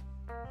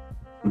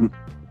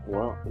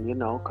 Well,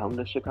 come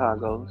to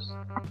Chicago's.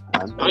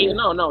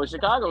 No,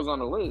 Chicago's on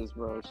the list,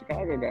 bro.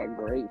 Chicago got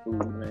great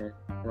food, man.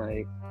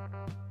 Like,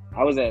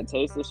 I was at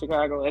Taste of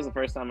Chicago. That's the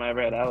first time I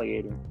ever had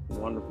alligator.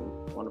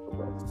 Wonderful, wonderful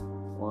place.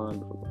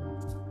 Wonderful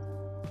place.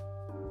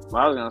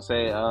 Well, I was gonna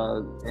say,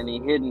 any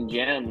hidden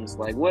gems?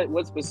 Like,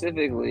 what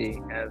specifically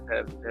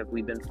have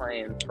we been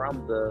playing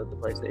from the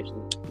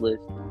PlayStation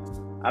list?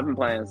 I've been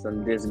playing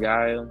some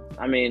Disgaea.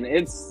 I mean,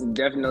 it's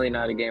definitely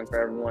not a game for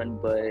everyone,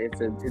 but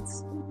it's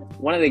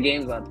one of the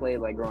games I played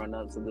like growing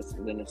up. So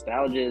the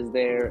nostalgia is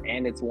there,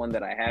 and it's one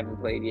that I haven't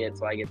played yet,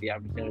 so I get the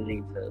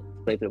opportunity to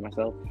play through it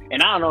myself.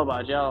 And I don't know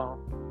about y'all,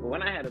 but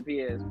when I had a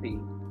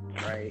PSP,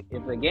 right,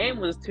 if the game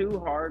was too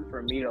hard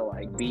for me to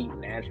like beat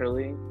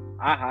naturally,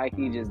 I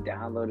high-key just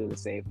downloaded a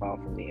save file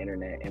from the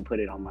internet and put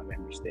it on my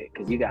memory stick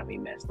because you got me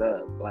messed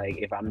up. Like,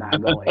 if I'm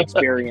not going to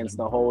experience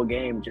the whole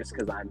game just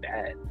because I'm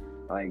bad.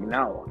 Like,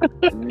 no.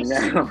 I'm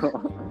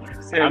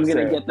going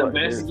to get the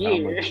best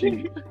gear.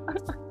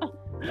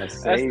 A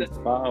save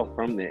file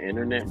from the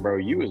internet, bro.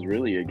 You was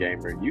really a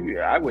gamer.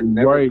 I would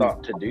never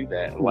thought to do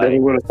that. Like,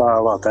 never would have thought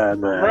about that,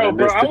 man.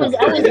 Bro, I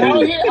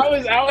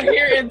was out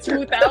here in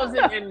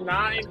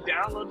 2009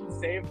 downloading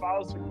save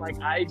files from like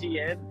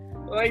IGN.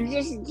 Like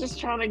just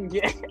trying to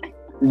get.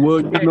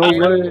 Well, you know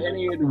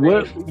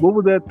what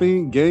was that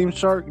thing? Game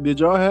Shark?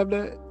 Did y'all have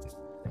that?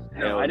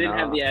 No, I didn't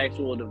have the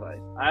actual device.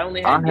 I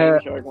only had Game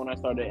Shark when I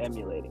started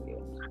emulating it.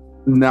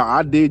 Now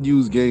I did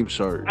use Game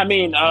Shark. I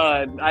mean,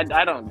 I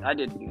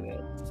didn't do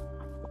that.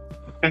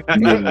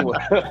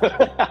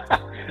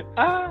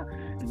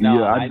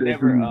 No, I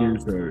never Game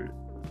Shark.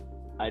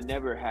 I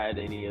never had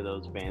any of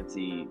those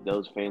fancy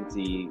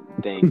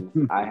things.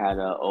 I had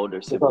an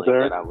older sibling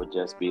that I would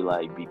just be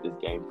like, beat this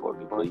game for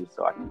me, please,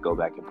 so I can go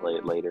back and play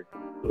it later.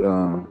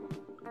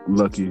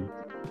 Lucky.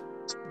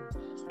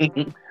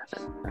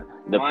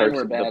 The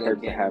perks of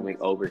having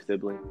an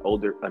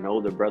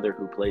older brother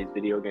who plays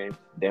video games.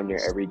 Damn near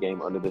every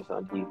game under the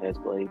sun he has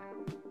played.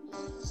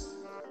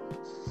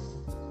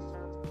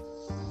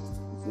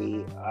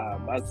 See,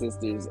 my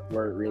sisters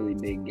weren't really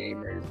big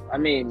gamers. I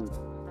mean,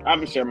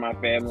 I'm sure my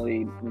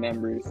family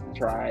members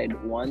tried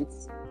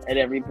once at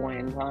every point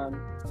in time,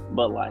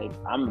 but like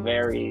I'm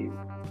very,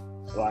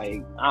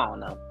 like, I don't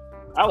know.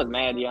 I was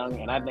mad young,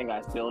 and I think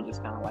I still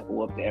just kind of like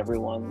whooped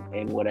everyone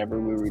in whatever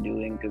we were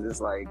doing because it's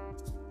like,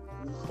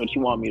 but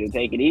you want me to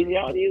take it easy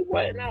on you?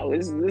 What? No,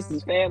 this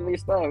is family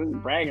stuff. This is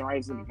bragging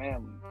rights to the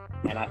family,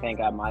 and I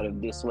think I might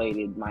have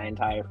dissuaded my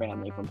entire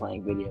family from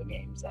playing video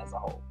games as a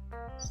whole.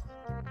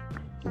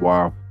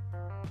 Wow.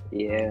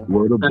 Yeah.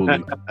 Word of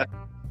bully.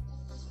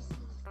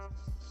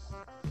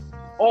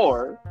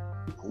 Or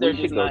they're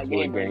just not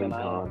gamers, and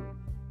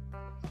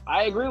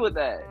I agree with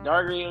that.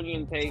 Dark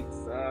Reunion takes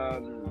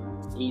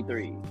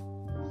E3.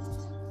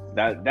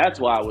 That's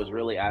why I was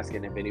really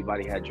asking if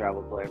anybody had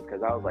travel plans,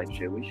 because I was like,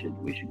 shit, we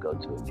should go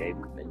to a game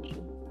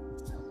convention.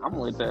 I'm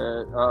with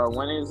that.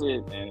 When is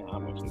it? And how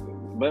much is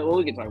it? But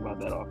we can talk about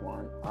that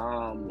offline.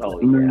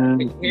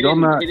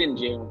 Hidden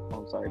Gem.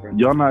 I'm sorry, bro.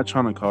 Y'all not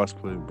trying to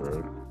cosplay,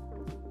 bro.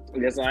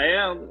 Yes, I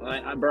am.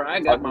 I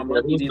got my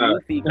Monkey D.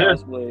 Luffy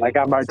cosplay. I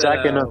got my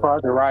jacket in the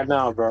closet right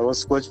now, bro.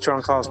 What you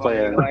trying to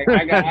cosplay? Like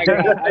I got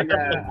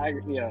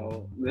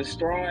the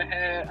straw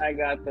hat. I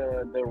got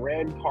the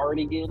red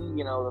cardigan.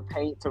 You know, the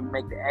paint to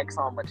make the X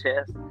on my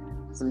chest.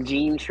 Some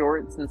jean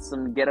shorts and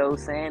some ghetto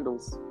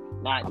sandals.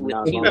 Not with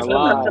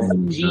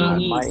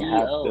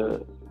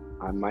G-E-Z-O.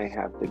 I might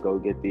have to go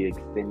get the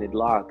extended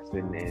locks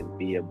and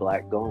be a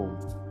black gone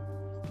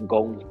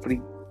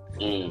free.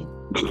 The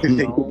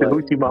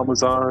Hoochie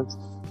Mama's arms.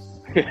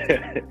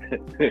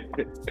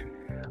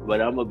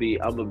 But I'm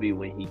gonna be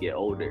when he get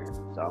older.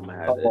 So I'm gonna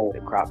have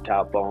the crop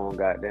top on,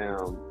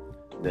 goddamn,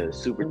 the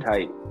super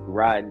tight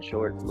riding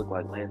shorts, look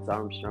like Lance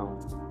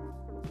Armstrong.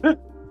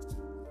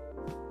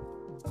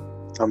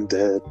 I'm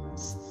dead.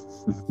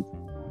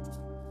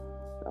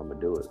 I'm gonna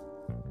do it.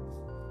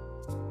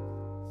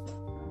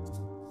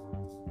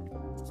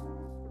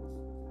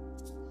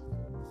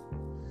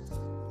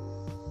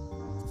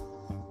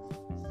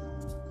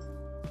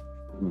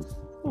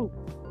 Well,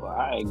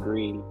 I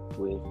agree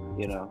with,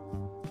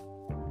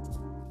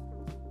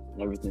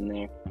 everything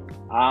there.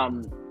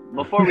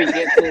 Before we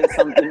get to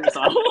something,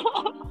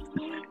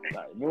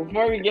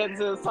 before we get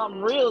to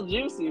something real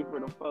juicy for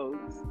the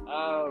folks,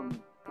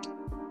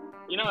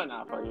 you know what?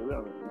 Nah, fuck it. We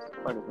don't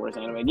fucking sports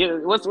anime.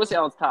 What's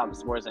y'all's top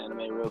sports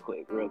anime? Real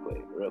quick.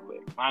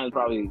 Mine is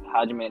probably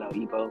Hajime no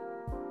Ippo.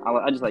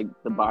 I just like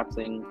the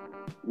boxing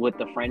with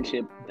the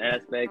friendship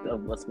aspect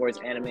of a sports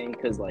anime,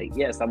 because like,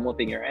 yes, I'm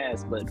whooping your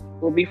ass, but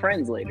we'll be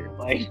friends later.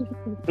 Like,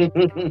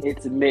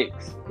 it's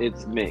mixed.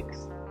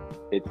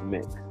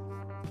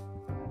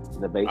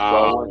 The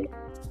baseball one,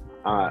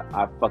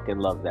 I fucking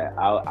love that.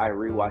 I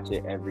rewatch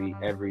it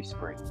every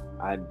spring.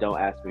 I don't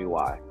ask me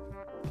why.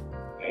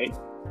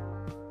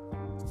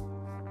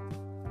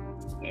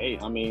 Hey,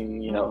 I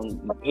mean,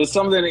 it's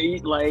something to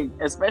eat, like,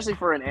 especially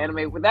for an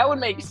anime. That would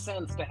make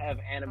sense to have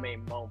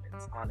anime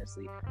moments,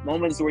 honestly.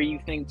 Moments where you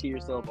think to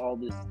yourself all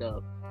this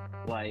stuff.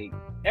 Like,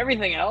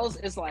 everything else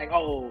is like,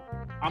 oh,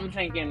 I'm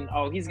thinking,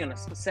 oh, he's going to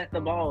set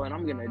the ball and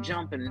I'm going to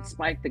jump and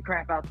spike the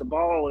crap out the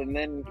ball and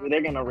then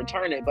they're going to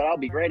return it, but I'll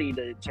be ready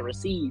to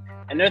receive.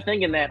 And they're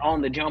thinking that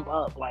on the jump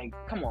up. Like,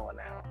 come on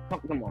now.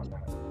 Come on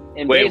now.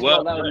 In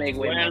baseball, that would make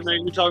way more sense. What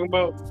anime you talking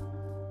about?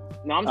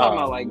 No, I'm talking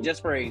about, like,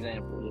 just for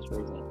example.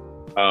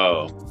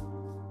 Oh.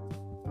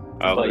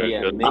 But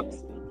yeah,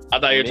 I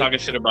thought you were talking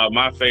shit about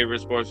my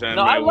favorite sports anime.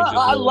 No,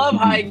 I love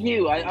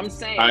Haikyuu. Haikyuu. I'm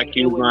saying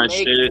it would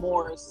make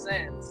more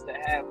sense to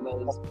have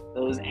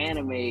those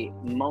anime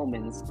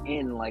moments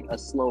in like a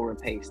slower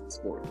paced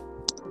sport.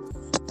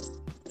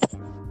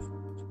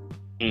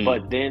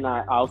 But then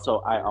I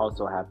also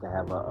have to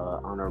have a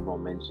honorable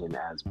mention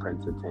as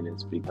Prince of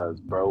Tennis because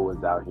bro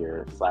was out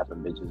here slapping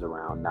bitches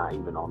around, not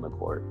even on the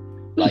court.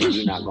 Like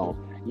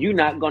you're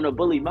not gonna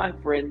bully my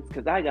friends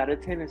because I got a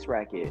tennis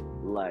racket.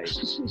 Like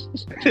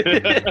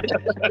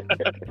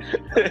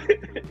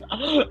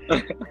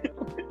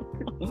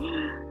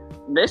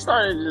they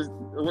started just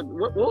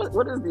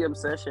what is the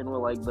obsession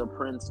with like the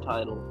Prince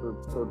title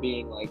for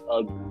being like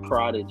a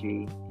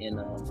prodigy in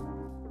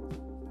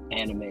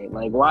anime?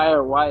 Like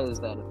why is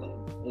that a thing?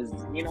 Is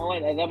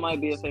like that might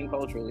be a thing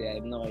culturally. I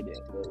have no idea.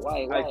 But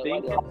why I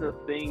think it's a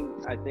thing.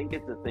 I think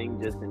it's a thing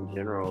just in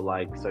general.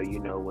 Like so,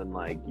 when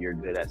like you're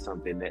good at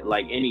something that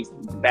like any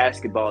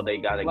basketball, they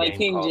got a like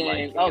game called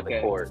James. like King of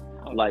the Court,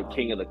 like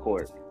King of the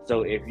Court.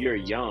 So if you're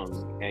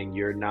young and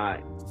you're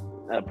not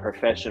a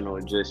professional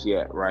just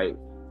yet, right?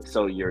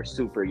 So you're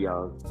super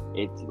young.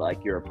 It's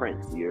like you're a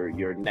prince.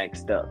 You're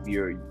next up.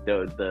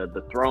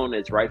 The throne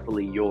is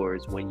rightfully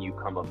yours when you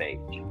come of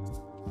age.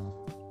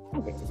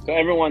 Okay. So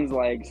everyone's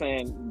like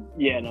saying,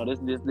 yeah, no, this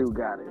dude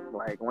got it.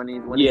 Like when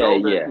he's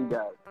older, he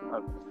got it.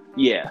 Okay.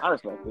 Yeah. I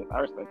respect it. I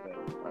respect that.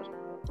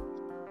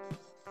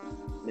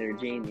 They're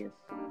genius.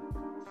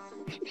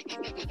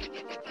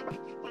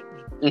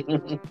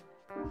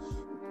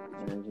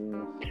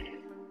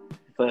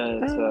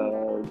 But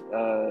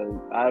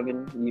Ivan,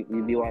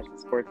 you be watching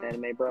sports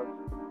anime, bro?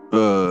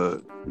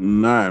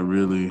 Not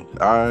really.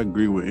 I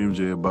agree with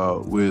MJ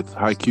with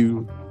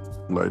Haikyuu.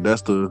 Like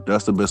that's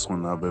the best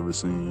one I've ever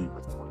seen.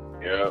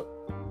 Yeah,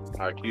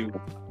 Haikyuu.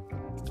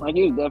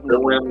 Haikyuu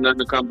definitely. We have nothing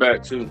to come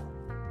back to.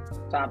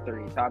 Top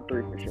three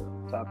for sure.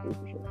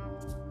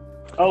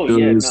 Oh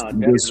yeah,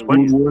 Does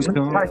Food Wars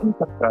come?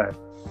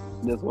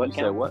 Does what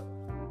count? What?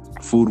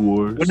 Food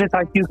Wars. When is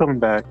IQ coming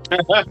back?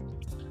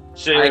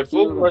 Shit,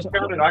 Food Wars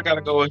counted. I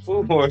gotta go with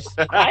Food Wars.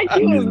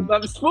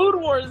 Food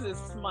Wars is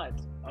smut.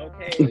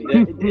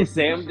 Okay.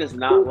 Sam does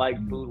not like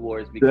Food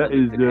Wars because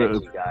it's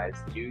Takeshi, guys.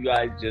 You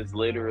guys just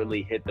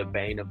literally hit the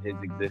bane of his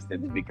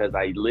existence because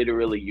I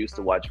literally used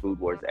to watch Food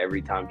Wars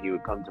every time he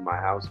would come to my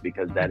house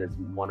because that is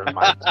one of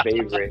my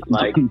favorite,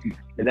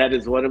 that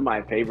is one of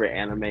my favorite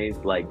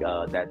animes,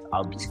 that's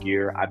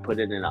obscure. I put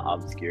it in an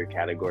obscure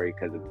category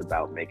because it's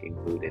about making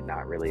food and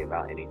not really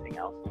about anything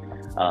else.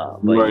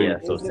 So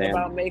is it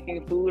about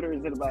making food or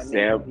is it about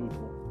Sam,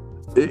 people?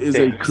 It is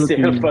a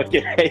cooking. Sam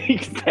fucking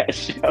hates that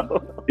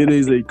show. It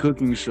is a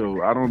cooking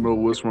show. I don't know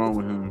what's wrong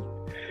with him.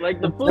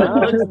 Like the food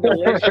looks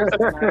delicious,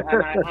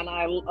 and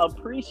I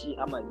appreciate.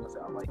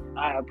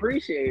 I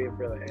appreciate it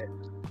for that.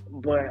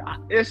 But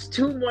it's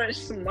too much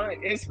smut.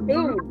 It's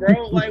food,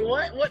 bro. Like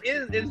what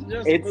is? It's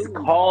just. It's food.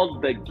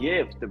 called The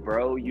Gift,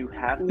 bro. You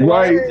have to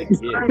Right. watch The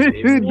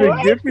Gift. The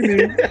gift.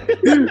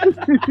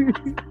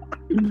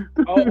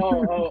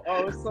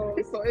 So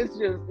it's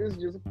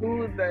just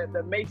food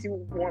that makes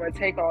you want to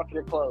take off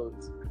your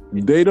clothes.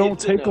 They don't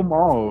take them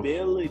off.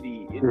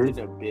 It's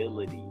an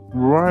ability.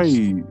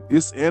 Right.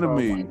 It's anime. Oh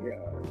my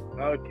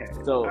God. Okay.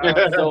 So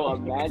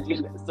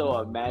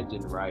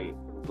imagine, right?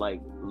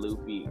 Like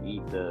Luffy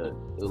ate the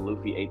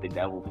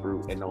devil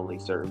fruit, and only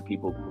certain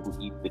people who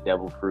eat the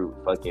devil fruit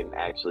fucking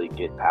actually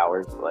get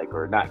powers,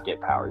 or not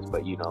get powers,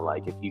 but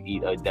if you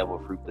eat a devil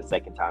fruit the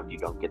second time, you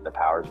don't get the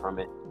powers from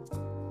it.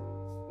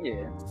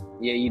 Yeah,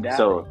 you die.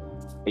 So,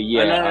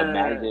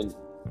 imagine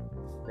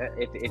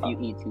if you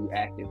eat 2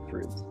 active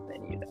fruits,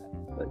 then you die.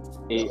 But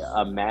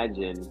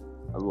imagine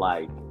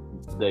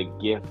the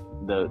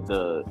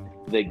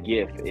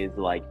gift is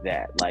like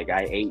that. Like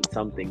I ate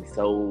something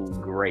so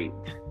great,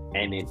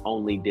 and it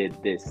only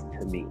did this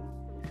to me.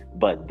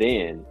 But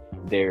then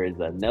there is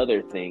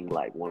another thing.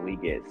 Like when we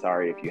get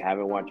sorry if you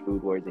haven't watched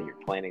Food Wars and you're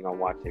planning on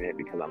watching it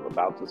because I'm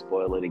about to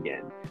spoil it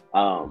again.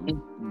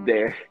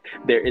 There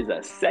is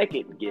a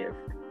second gift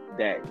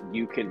that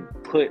you can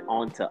put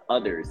onto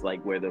others,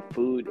 where the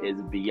food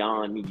is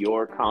beyond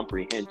your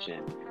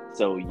comprehension,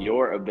 so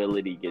your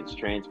ability gets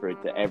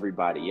transferred to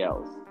everybody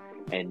else,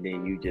 and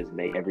then you just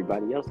make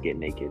everybody else get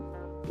naked.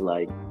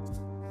 Well,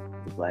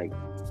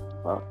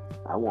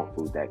 I want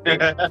food that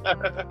good.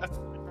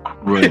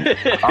 Right.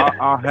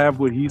 I'll have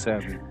what he's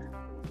having.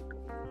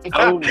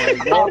 Oh my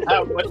God.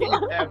 I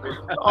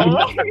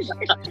want food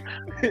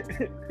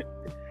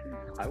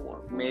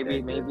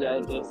maybe I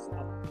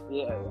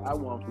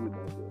want food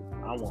that good.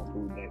 I want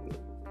food that good.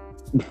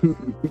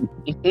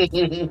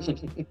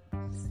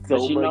 But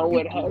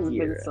what has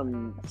been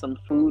some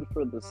food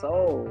for the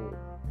soul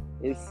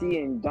is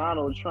seeing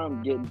Donald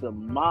Trump get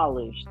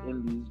demolished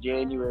in these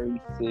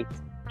January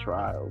 6th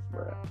trials,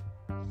 bro.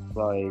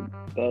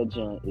 That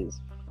junk is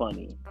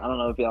funny. I don't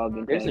know if y'all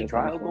been. There's a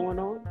trial going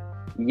on?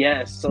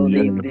 Yes. So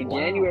the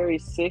January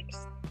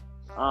 6th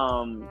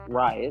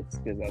riots,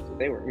 because that's what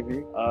they were,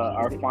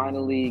 are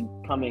finally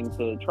coming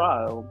to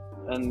trial.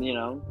 And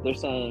they're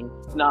saying,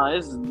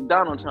 this is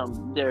Donald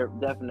Trump. They're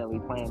definitely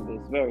planned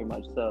this very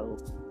much so.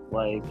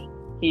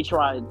 he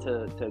tried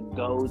to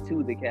go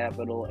to the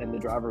Capitol, and the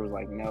driver was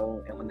like,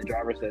 no. And when the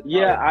driver said no,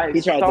 Yeah,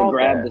 he tried to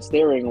grab that. the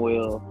steering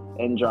wheel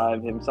and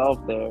drive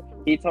himself there.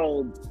 He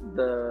told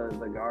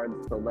the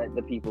guards to let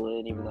the people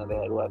in, even though they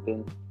had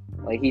weapons.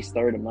 Like, he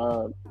stirred them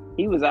up.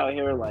 He was out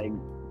here, like,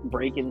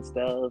 breaking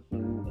stuff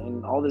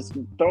and all this,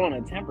 throwing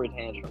a temper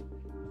tantrum.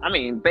 I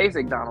mean,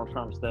 basic Donald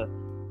Trump stuff.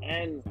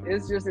 And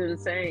it's just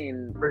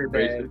insane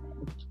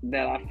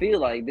that I feel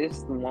like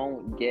this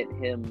won't get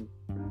him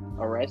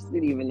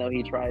arrested, even though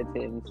he tried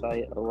to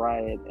incite a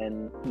riot,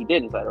 and he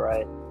did incite a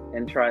riot,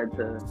 and tried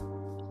to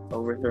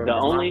overthrow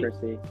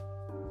democracy.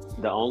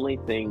 The only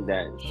thing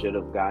that should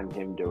have gotten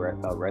him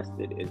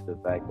arrested is the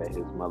fact that his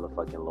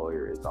motherfucking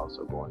lawyer is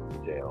also going to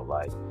jail.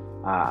 Like,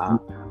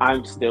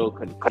 I'm still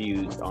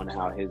confused on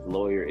how his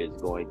lawyer is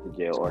going to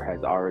jail or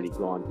has already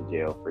gone to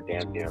jail for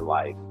damn near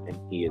life, and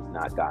he has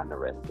not gotten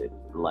arrested.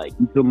 Like,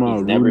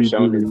 he's never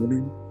shown his.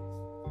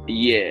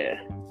 Yeah.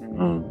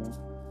 Mm-hmm.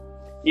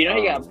 You know,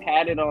 he got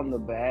patted on the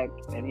back,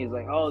 and he's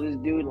like, "Oh, this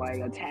dude like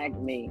attacked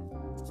me."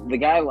 The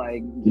guy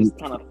like just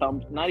kind of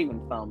thumped, not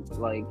even thumped,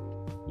 like,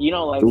 you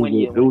know, like when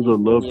you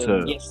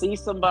see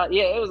somebody.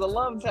 Yeah, it was a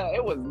love tap.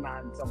 It was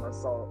not some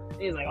assault.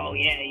 He's like, "Oh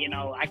yeah, you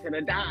know, I could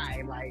have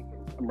died." Like,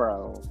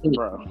 bro.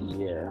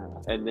 Yeah,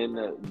 and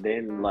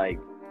then like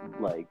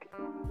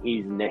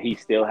he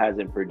still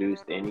hasn't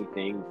produced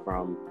anything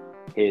from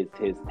his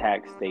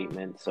tax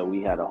statement. So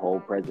we had a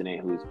whole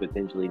president who's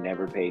potentially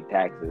never paid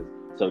taxes.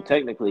 So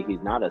technically,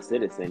 he's not a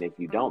citizen if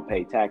you don't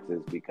pay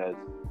taxes, because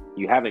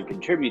you haven't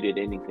contributed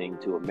anything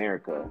to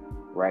America,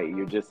 right?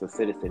 You're just a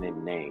citizen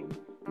in name,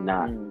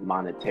 not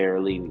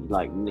monetarily.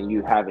 Like,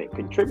 you haven't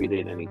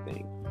contributed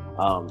anything.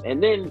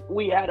 And then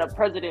we had a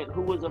president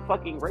who was a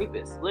fucking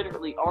rapist,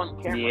 literally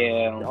on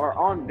camera or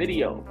on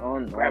video,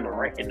 grab a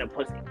right in the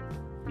pussy.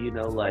 You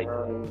know, like,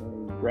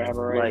 grab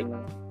a right.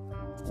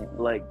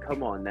 Like,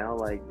 come on now,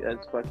 like,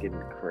 that's fucking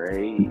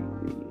crazy.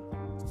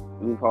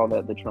 We call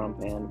that the Trump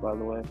hand, by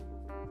the way.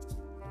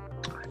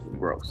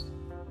 Gross.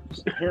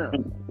 Yeah.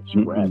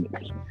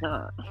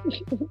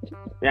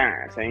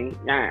 Yeah, see?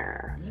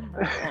 Yeah.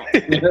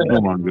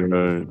 Oh my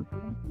god.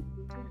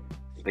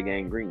 It's the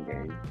green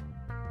gang.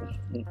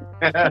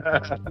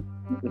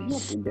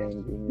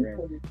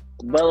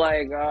 But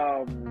like,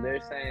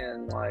 they're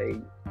saying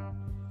like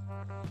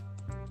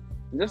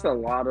just a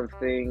lot of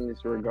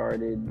things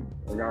regarding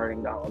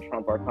Donald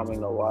Trump are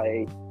coming to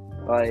light.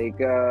 Like,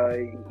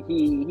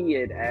 he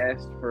had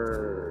asked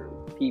for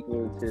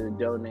people to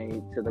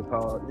donate to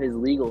his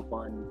legal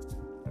fund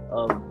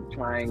of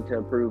trying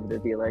to prove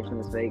that the election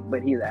was fake,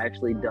 but he's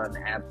actually done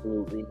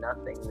absolutely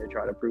nothing to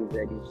try to prove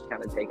that. He's just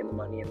kind of taken the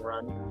money and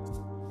run.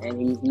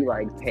 And he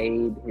like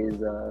paid his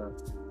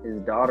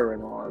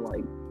daughter-in-law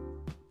like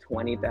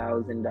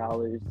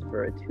 $20,000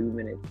 for a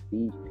 2-minute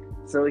speech.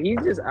 So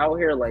he's just out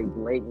here like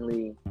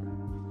blatantly,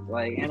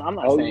 like, and I'm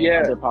not saying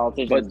other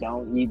politicians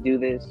don't do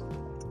this,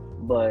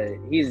 but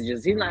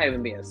he's not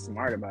even being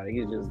smart about it.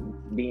 He's just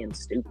being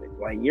stupid.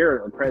 Like, you're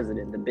a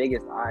president, the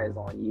biggest eye is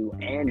on you,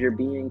 and you're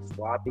being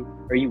sloppy,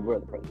 or you were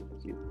the president,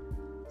 excuse me.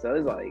 So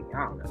it's like,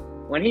 I don't know.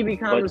 When he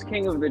becomes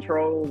king of the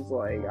trolls,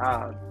 like,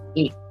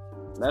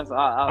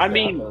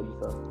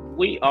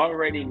 we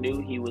already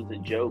knew he was a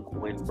joke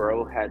when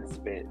bro had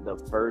spent the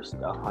first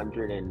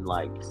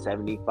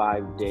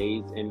 175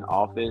 days in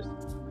office.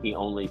 He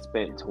only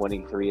spent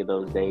 23 of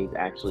those days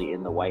actually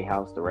in the White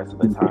House. The rest of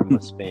the time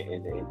was spent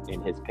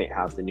in his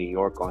penthouse in New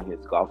York on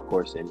his golf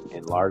course in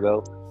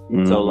Largo.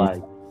 Mm-hmm. So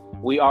like,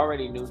 we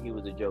already knew he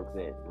was a joke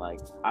then. Like,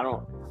 I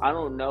don't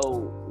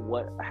know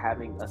what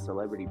having a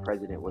celebrity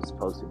president was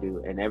supposed to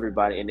do. And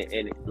everybody,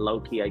 and low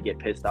key, I get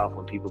pissed off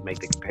when people make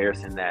the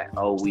comparison that,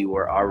 oh, we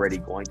were already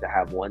going to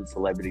have one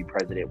celebrity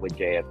president with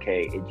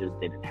JFK. It just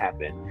didn't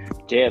happen.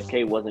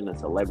 JFK wasn't a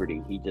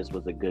celebrity. He just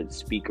was a good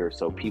speaker.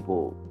 So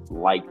people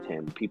liked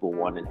him. People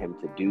wanted him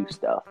to do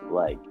stuff.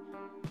 Like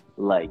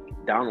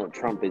Donald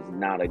Trump is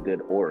not a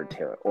good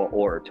orator.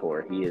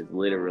 He is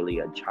literally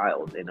a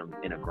child in a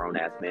grown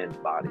ass man's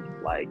body.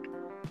 Like,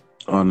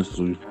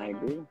 honestly, I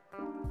agree.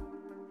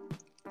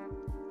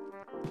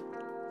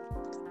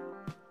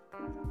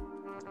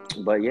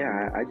 But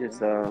yeah, I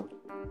just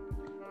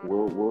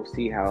we'll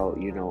see how,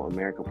 you know,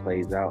 America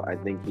plays out. I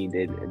think he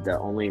did. The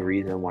only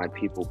reason why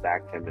people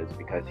backed him is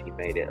because he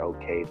made it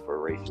okay for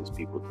racist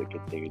people to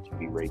continue to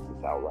be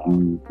racist out loud.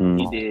 Mm-hmm.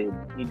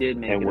 He did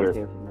make it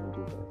okay for them to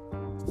do that.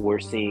 We're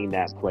seeing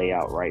that play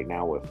out right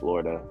now with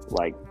Florida.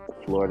 Like,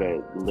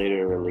 Florida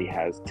literally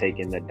has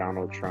taken the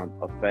Donald Trump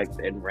effect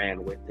and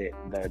ran with it.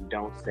 The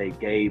Don't Say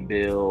Gay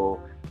bill,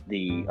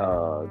 then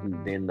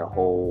the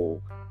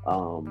whole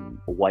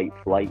white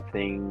flight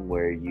thing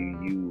where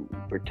you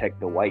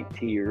protect the white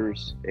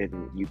tears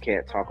and you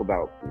can't talk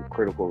about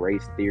critical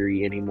race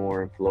theory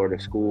anymore in Florida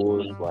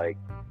schools. Like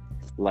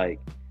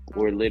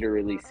we're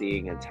literally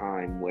seeing a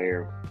time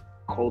where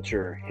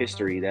culture,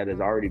 history that has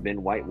already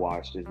been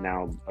whitewashed is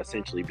now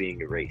essentially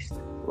being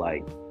erased.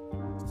 Like,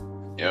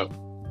 yep.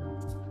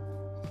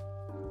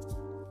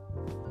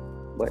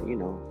 But, you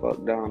know,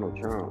 fuck Donald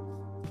Trump.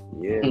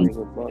 Yeah,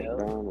 nigga, fuck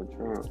Donald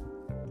Trump.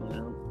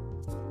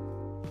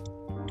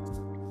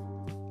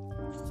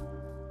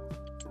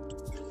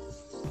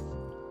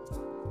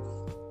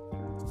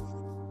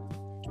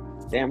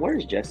 Damn,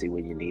 where's Jesse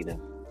when you need him?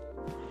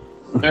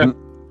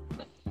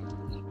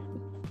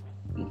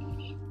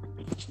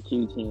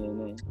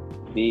 QTNA.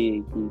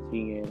 Big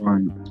QTNA.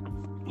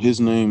 Right. His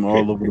name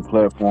all over the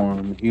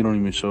platform. He don't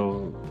even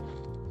show up.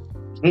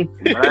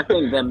 But I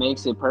think that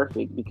makes it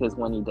perfect because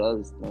when he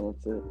does, then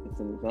it's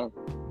an event.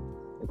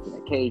 It's an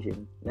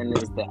occasion. Then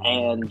there's the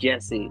and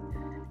Jesse.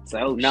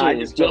 So No, shit, I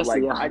it's just feel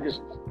Jesse. like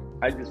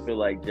I just feel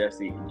like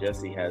Jesse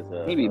has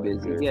a. He be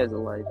busy. He has a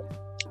life.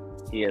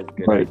 He has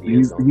good Right.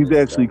 ideas. He's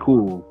actually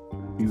cool.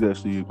 He's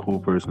actually a cool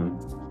person.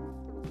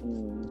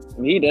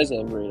 He does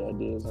have great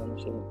ideas on the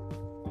shit.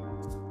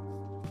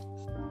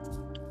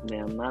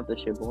 Man, not the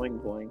shit boing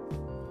boing.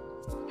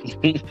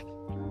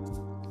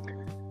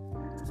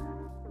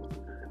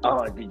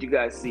 Oh, did you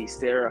guys see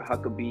Sarah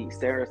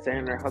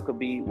Sandra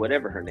Huckabee,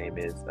 whatever her name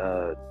is?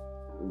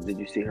 Did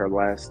you see her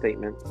last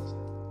statement?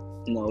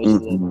 No,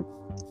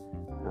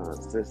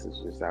 it's This is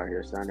just out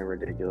here sounding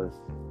ridiculous.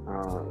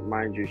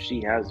 Mind you,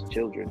 she has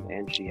children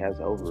and she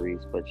has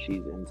ovaries, but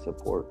she's in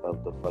support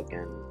of the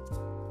fucking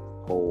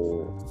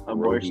whole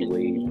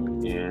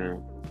abortion. Yeah.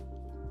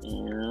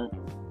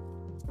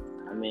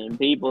 I mean,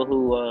 people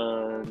who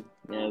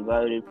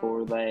voted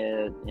for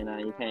that,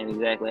 you can't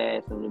exactly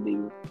ask them to be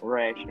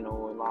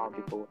rational and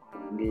logical.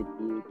 Good.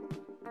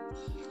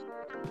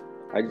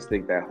 I just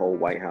think that whole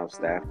White House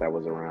staff that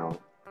was around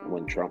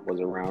when Trump was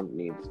around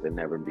needs to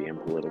never be in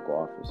political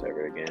office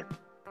ever again.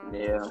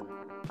 Yeah.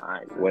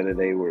 Whether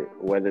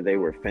they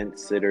were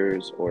fence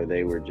sitters or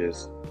they were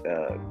just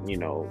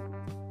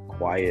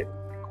quiet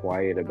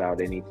about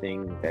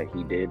anything that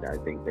he did, I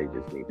think they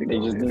just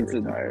need to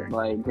retire.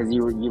 Like, because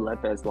you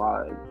let that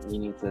slide, you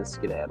need to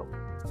skedaddle.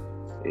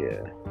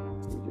 Yeah,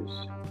 you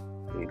just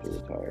need to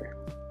retire.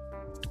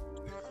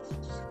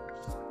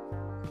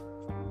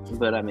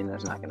 But I mean,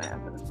 that's not gonna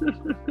happen.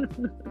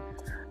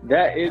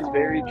 That is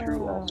very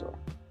true. Also,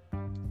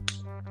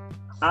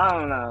 I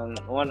don't know.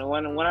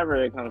 Whenever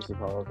it comes to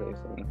politics,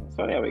 it's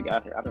funny how we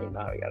got here. I don't even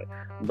know how we got it.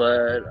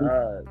 But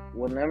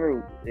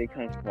whenever it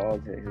comes to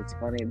politics, it's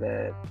funny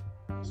that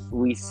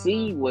we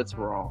see what's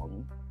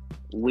wrong.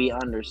 We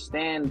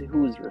understand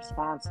who's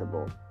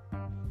responsible.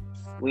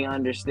 We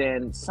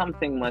understand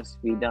something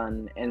must be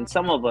done. And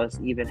some of us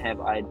even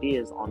have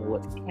ideas on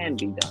what can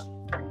be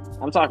done.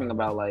 I'm talking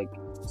about like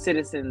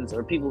citizens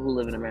or people who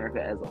live in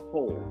America as a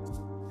whole.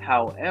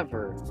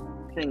 However,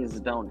 things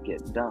don't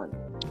get done.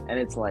 And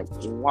it's like,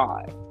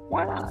 why?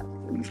 Why not?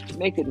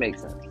 Make it make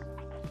sense.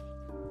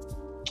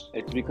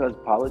 it's because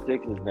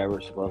politics is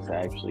never supposed to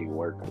actually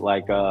work.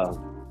 Like,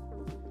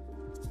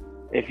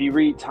 if you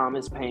read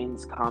Thomas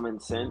Paine's Common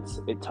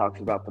Sense, it talks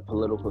about the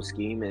political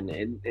scheme, and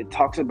it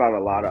talks about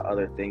a lot of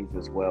other things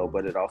as well,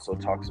 but it also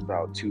talks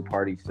about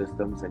two-party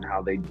systems and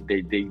how they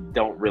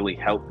don't really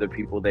help the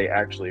people they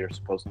actually are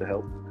supposed to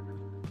help.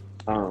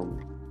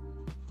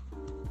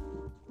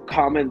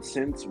 Common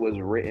Sense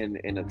was written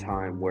in a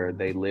time where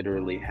they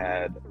literally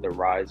had the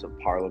rise of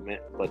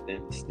Parliament, but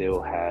then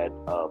still had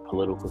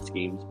political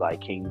schemes by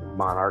king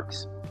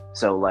monarchs.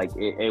 So like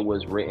it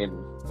was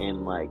written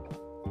in like,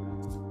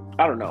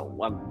 I don't know.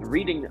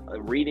 Reading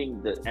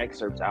the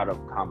excerpts out of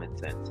Common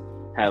Sense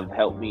have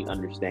helped me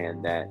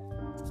understand that,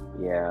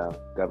 yeah,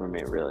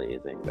 government really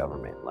isn't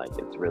government. Like,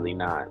 it's really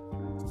not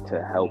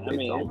to help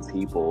its own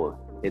people.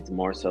 It's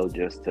more so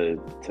just to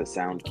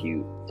sound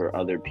cute for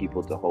other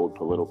people to hold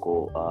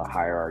political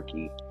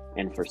hierarchy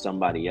and for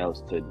somebody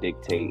else to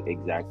dictate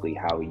exactly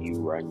how you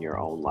run your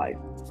own life.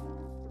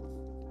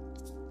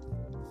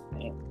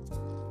 Man.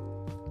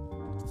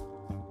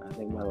 I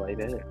think my life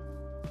is it.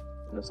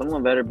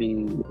 Someone better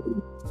be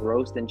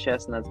roasting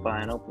chestnuts by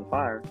an open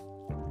fire.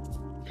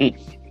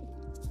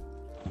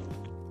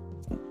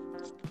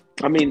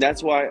 I mean,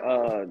 that's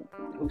why.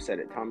 Who said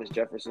it? Thomas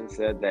Jefferson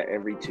said that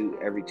every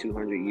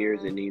 200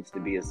 years it needs to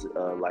be a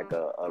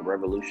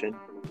revolution.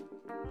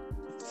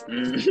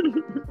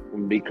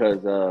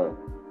 Because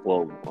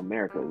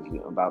America is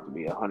about to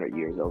be 100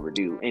 years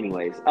overdue.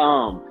 Anyways, but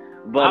I'm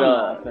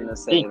not gonna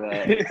say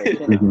that.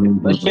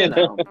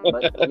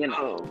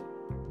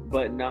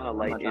 But no,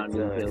 like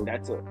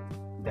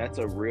that's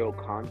a real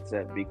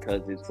concept,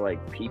 because it's like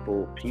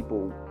people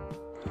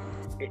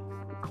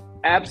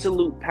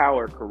absolute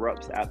power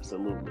corrupts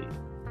absolutely.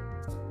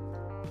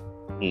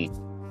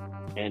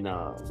 And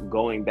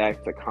going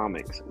back to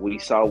comics, we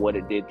saw what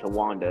it did to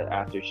Wanda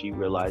after she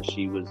realized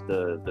she was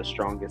the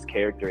strongest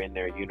character in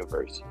their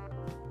universe.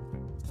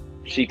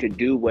 She could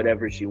do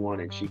whatever she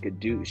wanted. She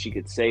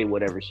could say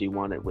whatever she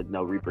wanted with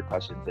no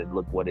repercussions, and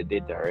look what it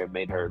did to her. It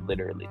made her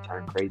literally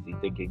turn crazy,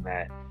 thinking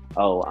that,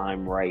 oh,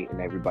 I'm right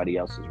and everybody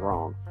else is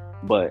wrong.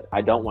 But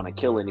I don't want to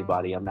kill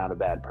anybody. I'm not a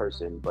bad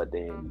person. But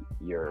then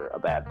you're a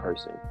bad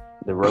person.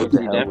 The road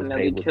to hell was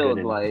paved with killed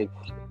good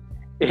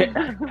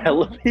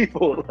hella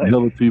people.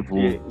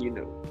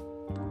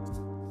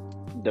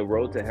 The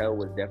road to hell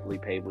was definitely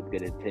paved with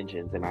good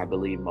intentions, and I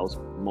believe most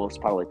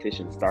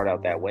politicians start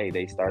out that way.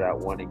 They start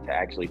out wanting to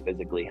actually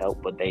physically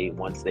help, but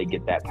once they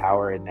get that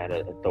power and that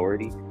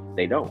authority,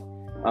 they don't.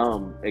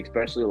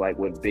 Especially like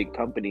with big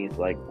companies,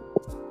 like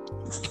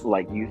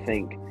you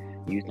think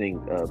You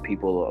think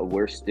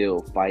we're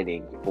still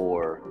fighting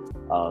for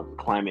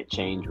climate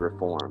change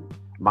reform.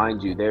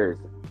 Mind you, there's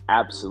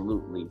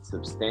absolutely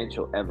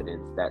substantial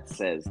evidence that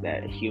says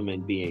that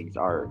human beings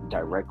are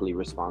directly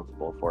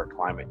responsible for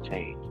climate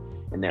change.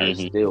 And there are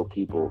still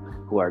people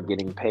who are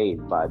getting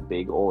paid by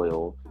big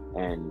oil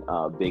and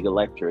big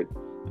electric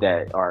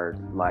that are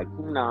like,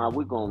 nah,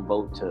 we're going to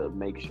vote to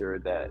make sure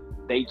that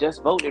they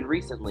just voted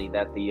recently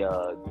that the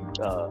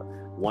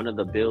one of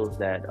the bills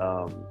that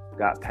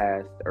got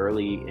passed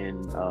early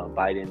in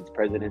Biden's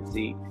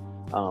presidency,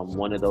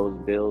 one of those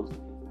bills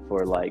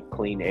for like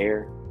clean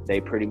air, they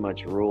pretty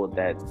much ruled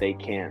that they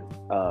can't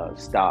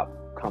stop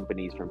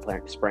companies from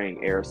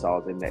spraying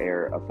aerosols in the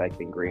air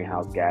affecting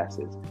greenhouse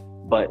gases.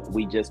 But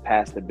we just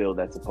passed a bill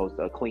that's supposed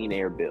to, a clean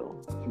air bill.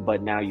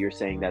 But now you're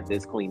saying that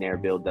this clean air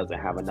bill doesn't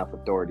have enough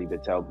authority to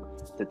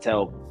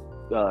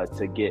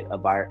get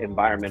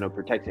environmental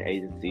protection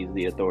agencies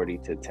the authority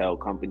to tell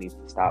companies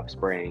to stop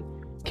spraying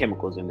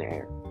chemicals in the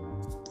air.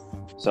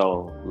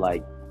 So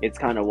like, it's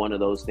kind of one of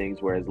those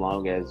things where as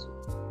long as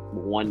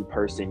one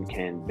person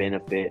can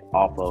benefit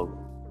off of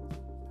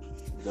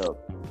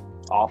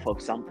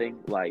something,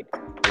 like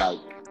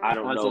I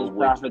don't know, there's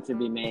profit to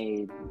be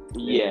made.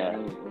 Yeah,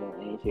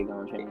 ain't shit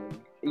gonna change.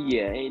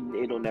 Yeah,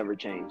 it'll never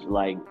change.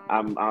 Like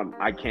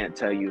I can't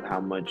tell you how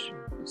much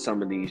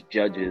some of these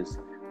judges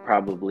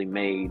probably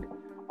made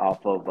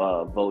off of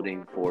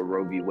voting for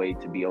Roe v. Wade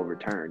to be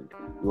overturned.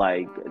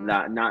 Like,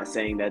 not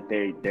saying that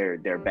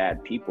they're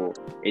bad people.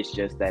 It's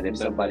just that if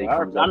somebody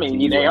comes up to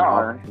you, they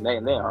are.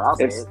 I'll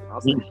say it.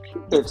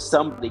 If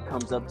somebody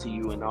comes up to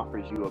you and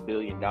offers you $1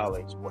 billion,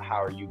 well,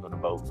 how are you going to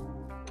vote?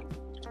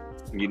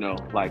 You know,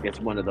 like, it's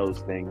one of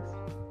those things.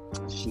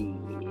 Shit,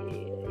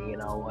 you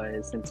know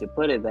what? Since you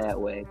put it that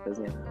way,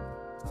 because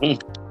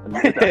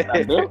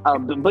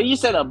but you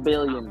said $1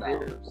 billion,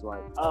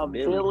 like $1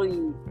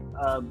 billion.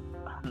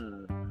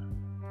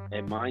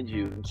 And mind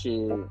you,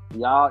 shit,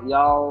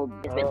 y'all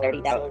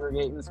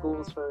segregating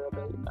schools for $1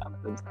 billion.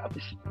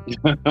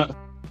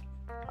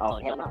 Oh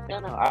hell no!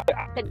 I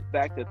think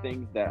back to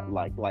things that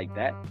like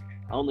that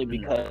only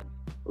because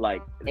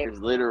like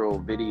there's literal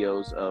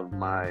videos of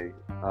my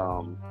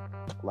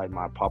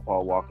my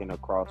papa walking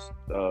across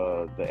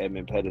the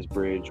Edmund Pettus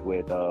Bridge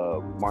with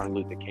Martin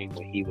Luther King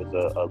when he was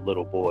a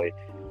little boy.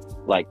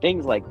 Like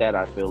things like that,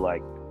 I feel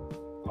like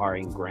are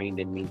ingrained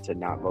in me to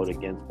not vote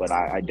against, but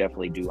I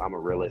definitely do. I'm a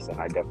realist, and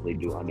I definitely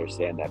do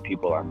understand that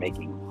people are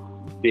making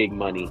big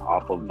money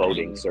off of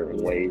voting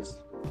certain ways.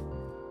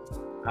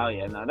 Oh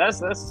yeah, no,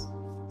 that's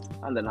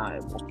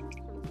undeniable.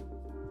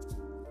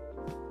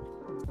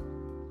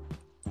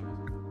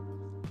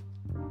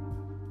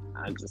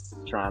 I just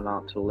try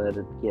not to let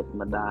it get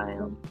my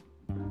dime.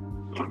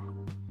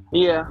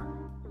 Yeah,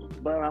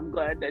 but I'm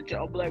glad that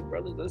y'all black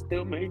brothers are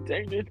still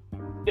maintaining.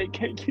 They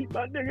can't keep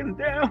my niggas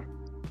down.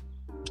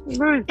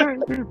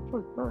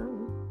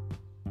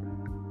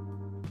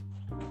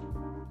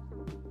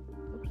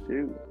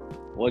 Shoot.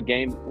 What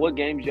games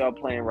y'all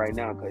playing right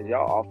now? Cause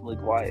y'all awfully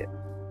quiet.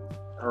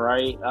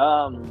 Right.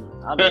 I'll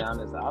be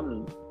honest.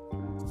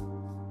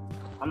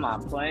 I'm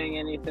not playing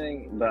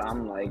anything, but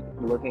I'm like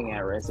looking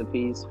at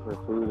recipes for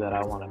food that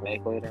I want to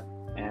make later,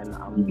 and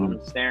I'm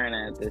staring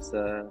at this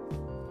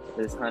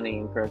honey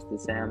encrusted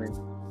salmon,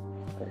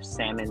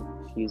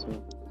 excuse me.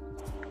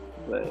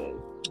 But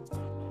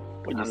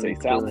when you I'm say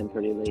feeling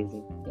pretty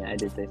lazy. Yeah, I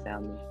did say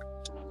salmon.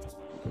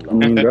 I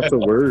mean, that's a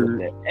word. With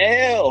the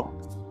L.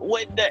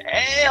 With the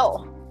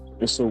L.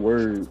 It's a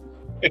word.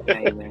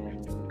 Hey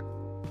man.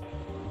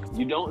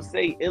 You don't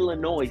say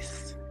Illinois.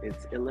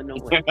 It's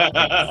Illinois. So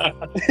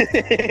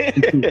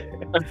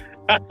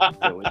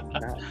it's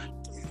not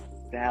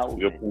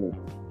salmon.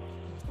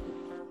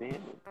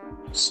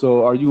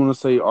 So are you going to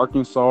say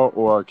Arkansas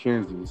or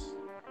Arkansas?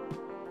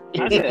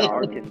 I said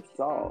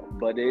Arkansas,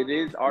 but it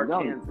is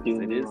Arkansas.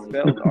 It is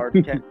spelled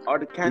Arkansas.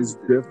 It's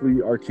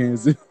definitely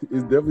Arkansas.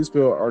 It's definitely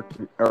spelled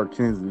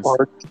Arkansas.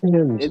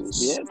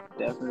 It's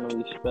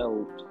definitely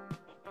spelled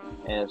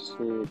as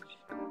such.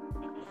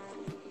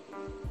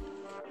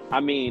 I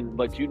mean,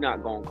 but you're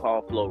not gonna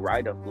call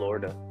Florida,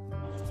 Florida.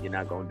 You're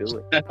not gonna do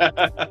it.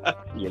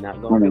 You're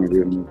not gonna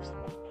do it.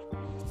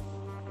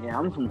 Yeah,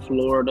 I'm from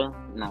Florida.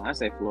 No, I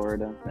say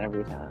Florida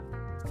every time.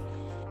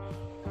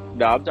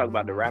 No, I'm talking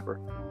about the rapper.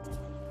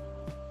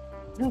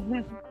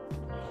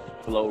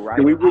 Florida.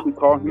 Can we really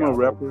call him a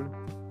rapper?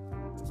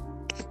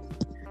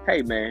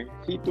 Hey man,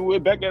 he threw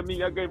it back at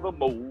me. I gave him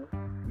more.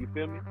 You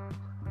feel me?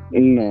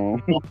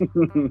 No.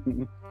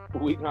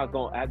 We not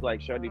gonna act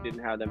like Shorty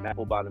didn't have them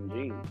apple bottom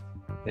jeans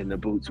and the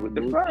boots with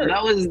the fur.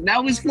 That was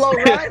Flo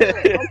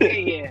Rida.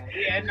 Okay,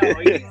 yeah, no,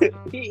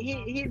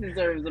 he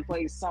deserves a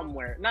place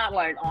somewhere. Not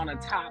like on a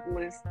top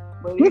list,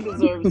 but he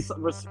deserves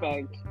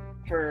respect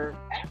for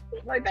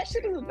like that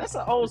shit. That's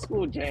an old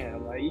school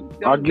jam. Like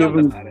I'll give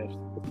him.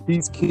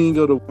 He's king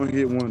of the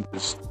one-hit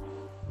wonders.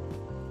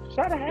 Should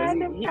have had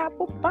them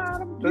apple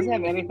bottom. Does he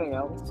have anything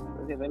else?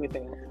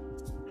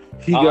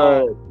 He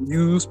got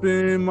you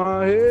spin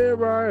my head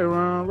right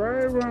around.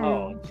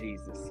 Oh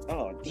Jesus!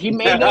 Oh, he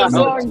made that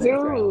song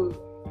too.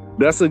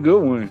 That's a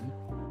good one.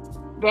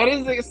 That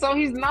is so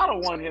he's not a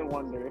one-hit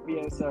wonder if he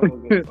has several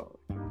good songs.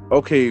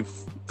 Okay,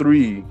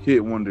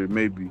 3-hit wonder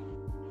maybe.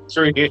 A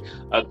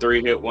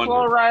 3-hit wonder.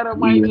 Flow Rider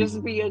might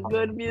just be a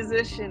good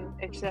musician,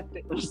 except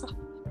it was.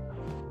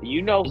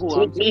 You know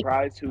who I'm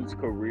surprised whose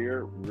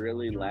career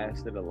really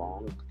lasted a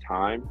long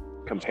time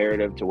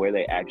comparative to where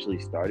they actually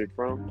started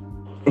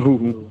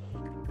from?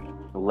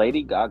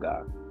 Lady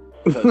Gaga.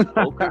 Because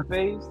Poker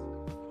Face,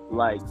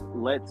 like,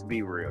 let's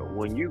be real.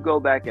 When you go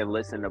back and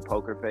listen to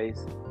Poker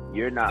Face,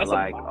 you're not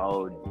like,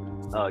 oh,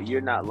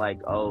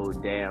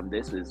 damn,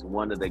 this is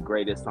one of the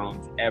greatest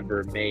songs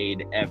ever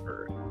made,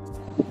 ever.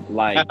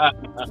 Like,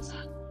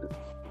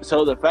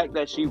 so the fact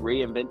that she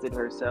reinvented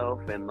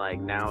herself and, like,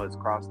 now is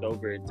crossed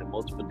over into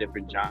multiple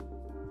different genres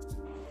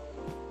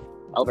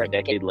over a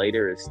decade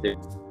later is still...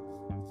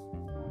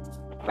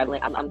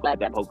 I'm glad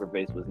that Poker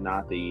Face was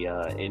not the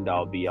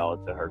end-all, be-all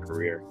to her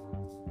career.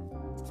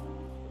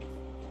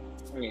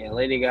 Yeah,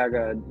 Lady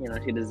Gaga,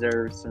 she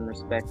deserves some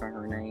respect for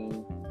her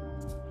name.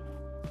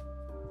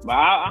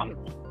 But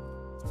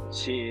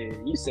shit,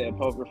 you said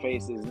Poker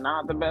Face is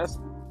not the best.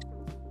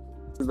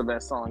 This is the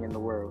best song in the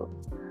world.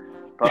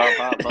 Poker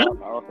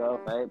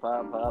face,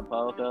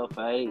 poker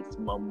face,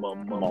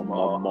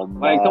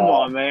 Like, come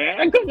on,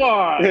 man, come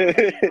on.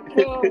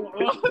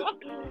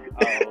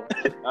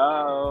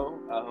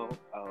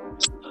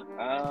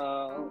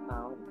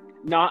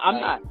 No, I'm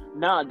not.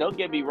 No, don't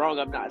get me wrong.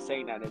 I'm not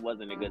saying that it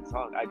wasn't a good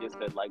song. I just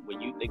said, like, when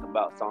you think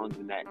about songs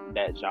in that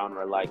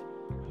genre, like,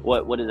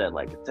 what is that,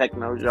 like, a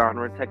techno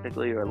genre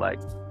technically, or like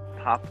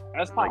pop?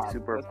 That's pop. Like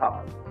super That's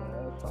pop.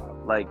 That's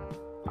pop. Like,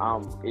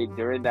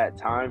 during that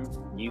time,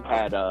 you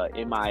had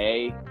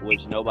MIA,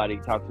 which nobody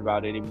talks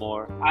about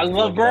anymore. I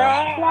love, bro.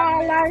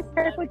 Fly like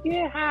paper,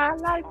 get high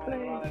like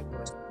play.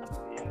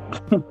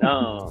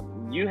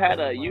 You had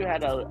a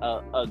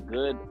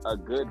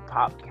good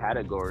pop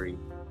category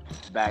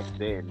back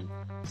then.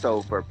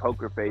 So for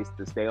Poker Face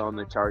to stay on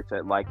the charts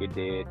like it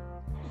did,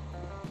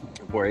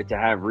 for it to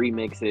have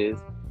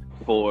remixes,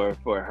 for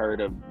her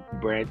to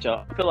branch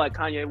up, I feel like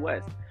Kanye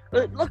West.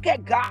 Look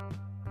at God.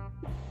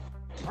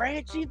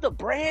 She's the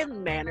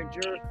brand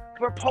manager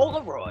for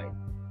Polaroid.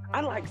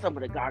 I like some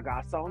of the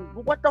Gaga songs,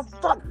 but what the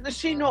fuck does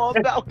she know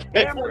about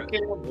cameras?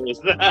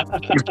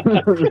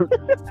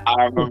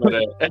 I remember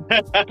that.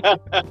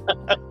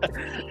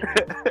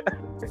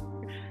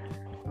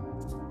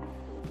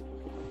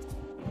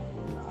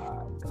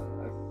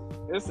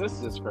 This is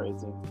just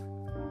crazy,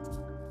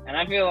 and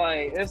I feel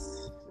like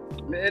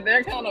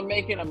they're kind of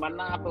making a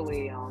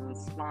monopoly on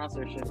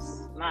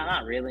sponsorships.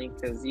 Not really,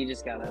 because you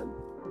just gotta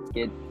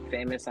get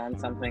famous on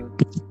something.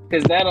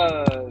 Because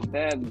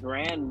that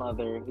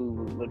grandmother who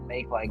would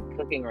make like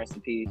cooking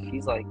recipes,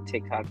 she's like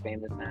TikTok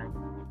famous now.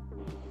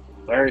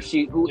 Or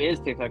who is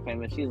TikTok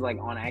famous? She's like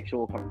on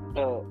actual.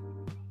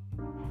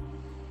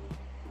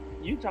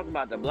 You talking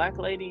about the black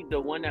lady, the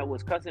one that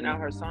was cussing out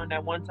her son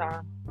that one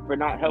time for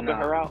not helping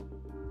her out?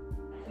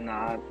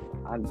 Nah,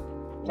 you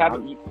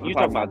talking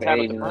about the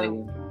Tabitha Asian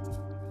Brown?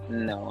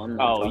 lady. No, I'm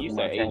not. Oh, you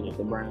said Asian.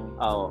 Tabitha Brown.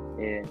 Oh,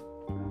 yeah.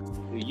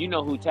 You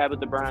know who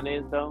Tabitha Brown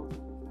is, though?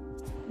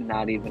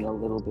 Not even a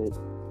little bit.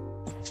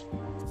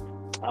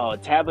 Oh,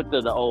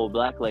 Tabitha, the old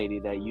black lady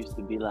that used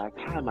to be like,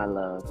 "Hi, my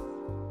love.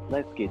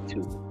 Let's get to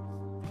it.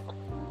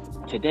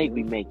 Today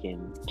we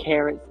making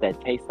carrots that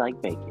taste like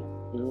bacon."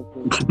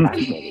 Mm-hmm. I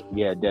said it.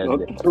 Yeah,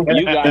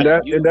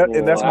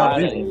 that's my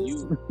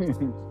business.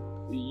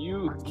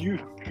 You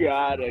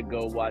gotta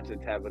go watch a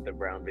Tabitha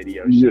Brown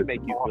video. She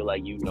make you feel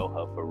like you know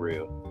her for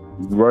real.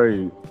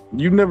 Right.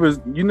 You never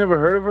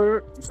heard of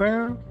her,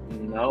 Sam?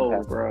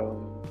 No, bro.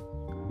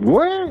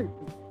 What?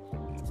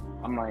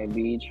 I might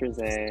beat your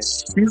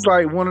ass. She's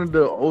like one of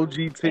the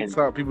OG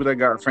TikTok people that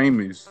got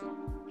famous.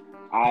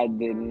 I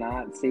did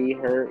not see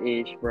her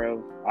ish,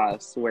 bro. I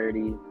swear to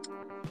you.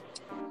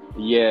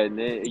 Yeah, and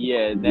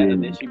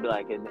then she'd be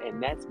like, and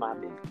that's my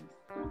business.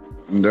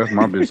 And that's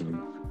my business.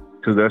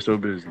 Because that's your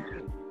business.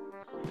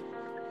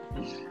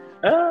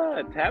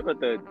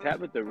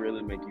 Tabitha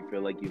really make you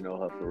feel like you know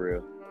her for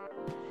real.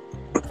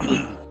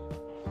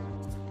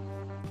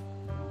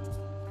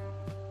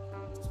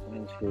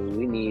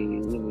 We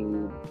need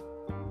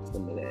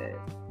some of that.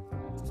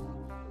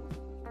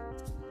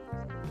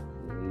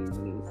 We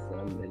need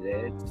some of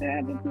that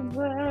Tabitha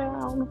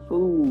Brown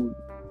food.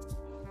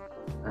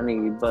 I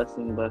need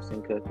busting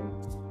cooking.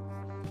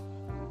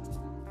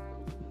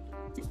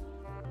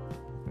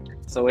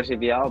 So what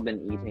have y'all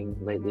been eating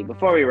lately?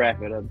 Before we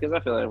wrap it up, because I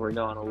feel like we're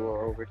going a little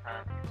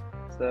overtime.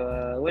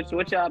 So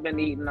what y'all been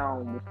eating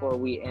on before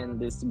we end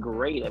this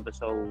great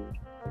episode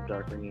of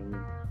Dark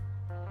Reunion?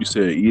 You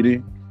said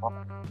eating?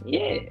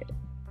 Yeah.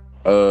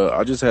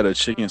 I just had a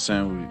chicken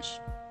sandwich.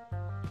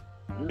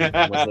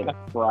 Was it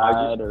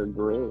fried or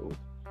grilled?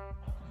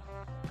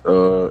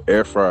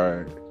 Air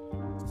fried.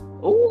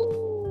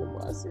 Ooh,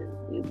 what's it?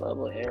 We love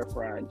an air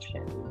fried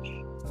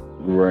sandwich.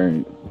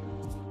 Right.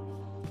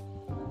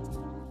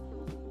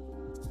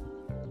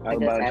 What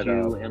about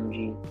you,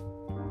 MG?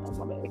 Oh,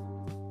 my bad.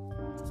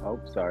 Oh,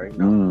 sorry.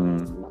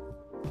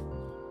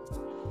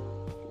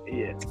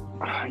 Yeah.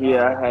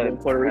 Yeah, I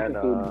had Puerto Rican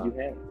had, food did you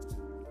have?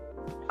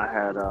 I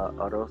had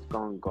arroz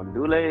con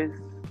gandules.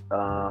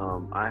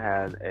 I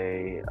had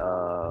a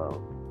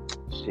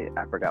shit,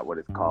 I forgot what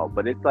it's called,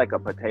 but it's like a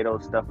potato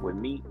stuffed with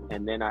meat,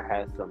 and then I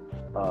had some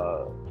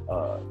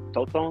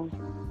totons.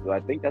 I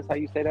think that's how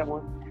you say that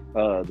one.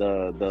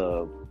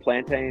 The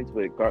plantains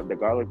with the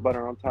garlic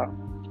butter on top.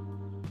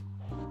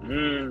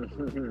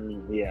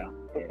 Yeah.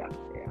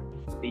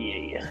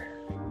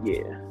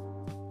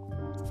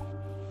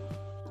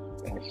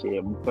 That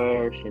shit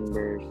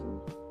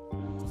bursting.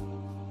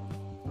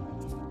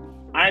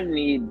 I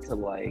need to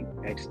like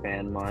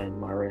expand my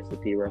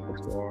recipe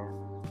repertoire.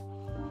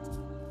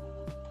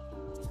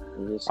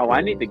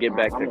 I need to get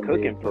back to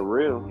cooking for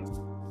real.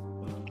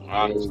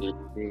 Honestly,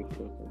 Big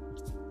cooking.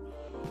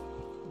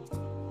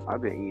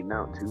 I've been eating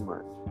out too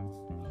much.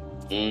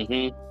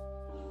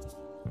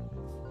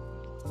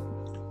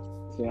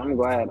 See, I'm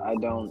glad I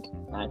don't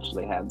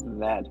actually have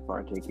that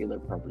particular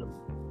problem.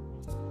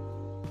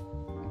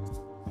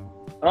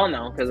 Oh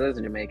no, because there's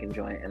a Jamaican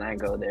joint, and I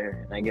go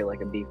there and I get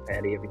like a beef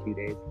patty every 2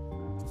 days.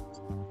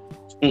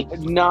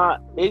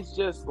 It's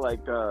just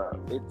like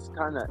it's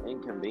kind of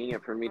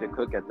inconvenient for me to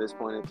cook at this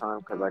point in time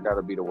because I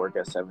gotta be to work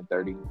at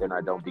 7:30. Then I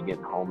don't be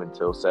getting home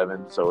until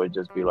 7, so it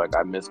just be like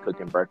I miss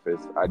cooking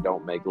breakfast. I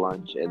don't make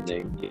lunch, and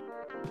then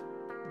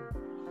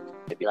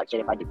it'd be like shit.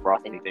 If I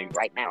defrost anything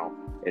right now,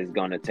 it's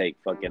gonna take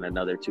fucking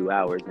another 2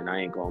 hours, and I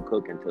ain't gonna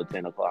cook until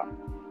 10 o'clock.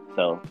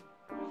 So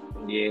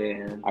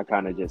Yeah. I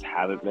kind of just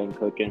haven't been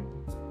cooking.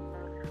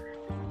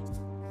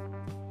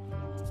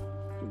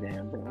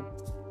 Damn, bro.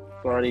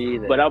 Sorry.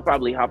 But I'll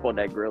probably hop on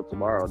that grill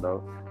tomorrow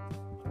though.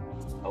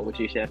 Oh, what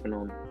you chefing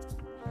on?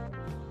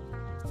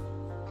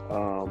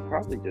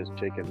 Probably just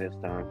chicken this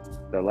time.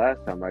 The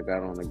last time I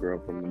got on the grill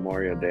for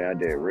Memorial Day, I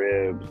did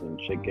ribs and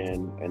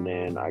chicken, and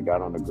then I got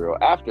on the grill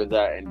after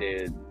that and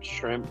did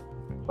shrimp,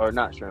 or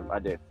not shrimp. I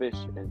did fish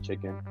and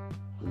chicken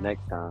the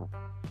next time.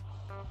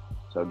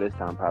 So this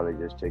time probably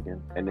just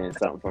chicken, and then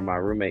something for my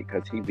roommate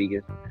because he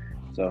vegan.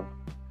 So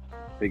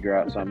figure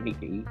out something he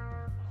can eat.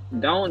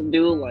 Don't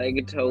do like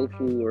a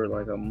tofu or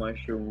like a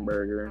mushroom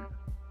burger.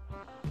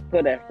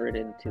 Put effort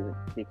into it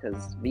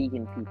because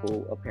vegan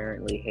people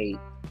apparently hate,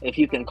 if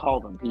you can call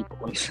them people.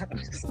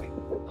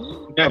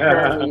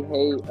 apparently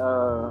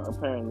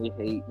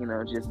hate,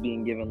 just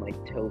being given like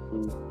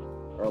tofu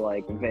or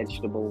like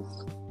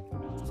vegetables.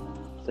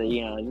 So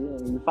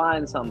you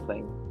find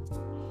something,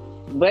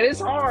 but it's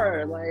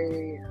hard. Like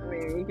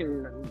you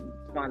can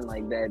find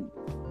like that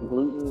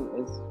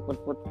gluten is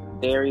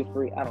what dairy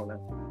free. I don't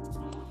know.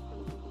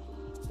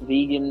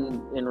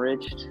 Vegan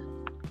enriched.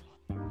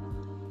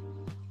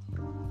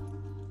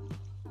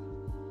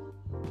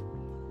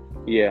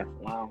 Yeah.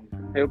 Wow.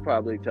 He'll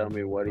probably tell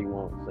me what he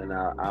wants, and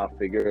I'll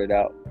figure it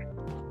out.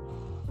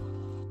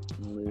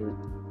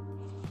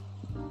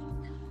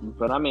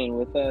 But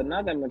with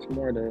not that much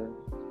more to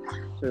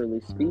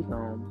really speak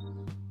on,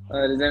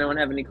 does anyone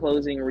have any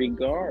closing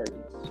regards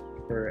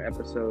for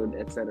episode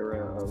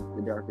etc. of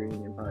the Dark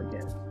Reunion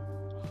podcast?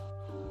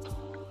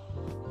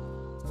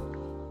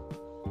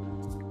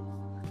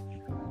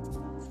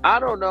 I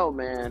don't know,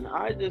 man.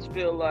 I just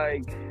feel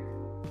like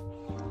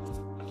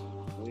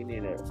we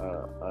need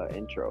a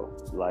intro,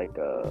 like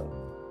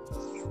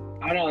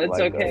I know it's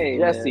like okay.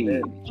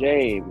 Jesse,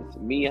 James,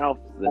 Meow's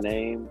the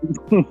name.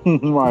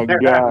 My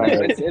God.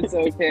 It's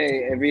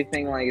okay.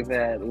 Everything like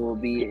that will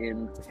be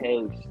in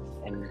post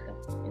and.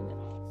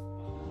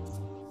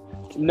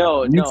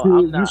 No, You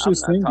I'm should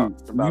sing not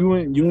it. about, You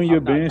and your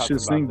I'm not band talking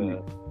should sing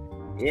about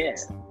it. Yeah.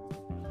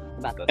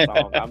 Not the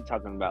song. I'm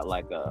talking about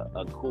like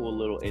a cool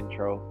little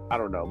intro. I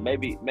don't know.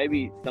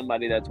 Maybe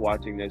somebody that's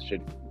watching this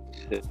should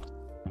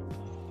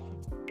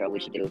we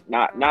should do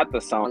not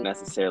the song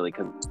necessarily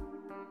because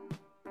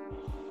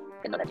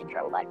that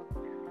intro like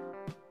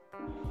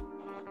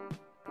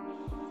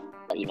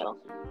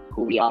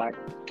who we are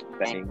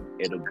thing.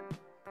 It'll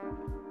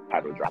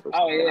title drop or something.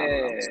 Oh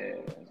yeah.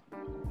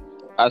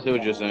 I see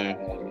what you're saying.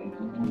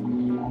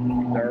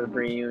 Dark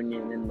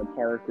reunion in the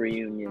park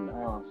reunion.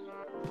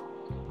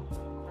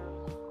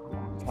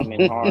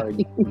 Coming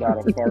hard. Got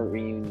a fart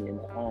reunion.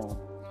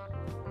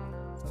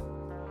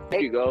 There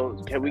you go.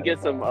 Can we get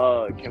some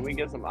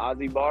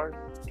Aussie bars?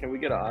 Can we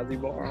get an Aussie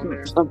bar on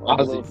there?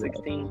 Aussie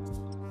 16.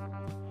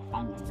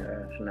 Oh my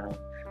gosh, no.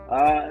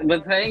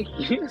 But thank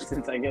you.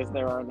 Since I guess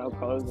there are no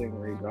closing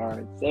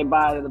regards. Say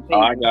bye to the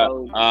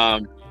people.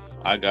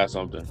 I got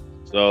something.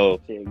 So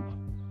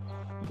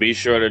be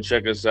sure to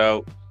check us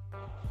out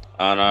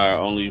on our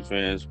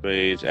OnlyFans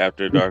page,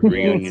 After Dark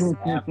Reunion.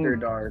 After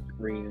Dark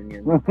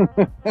Reunion.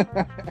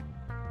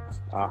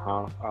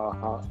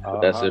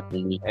 That's it for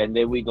me. And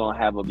then we gonna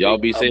have Y'all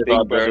be safe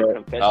out there.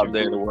 Out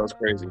there, group. the world's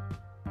crazy.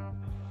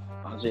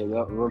 Oh, shit,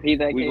 repeat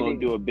that. We Katie. gonna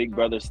do a Big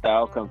Brother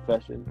style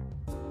confession.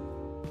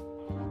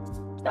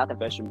 Style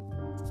confession.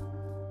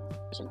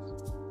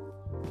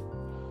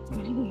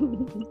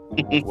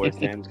 Where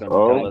Sam's gonna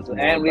tell us more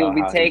and we'll about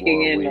be how he taking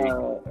wore a in. wig.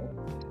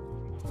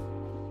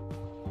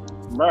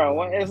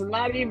 Bro, it's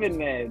not even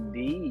that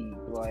deep.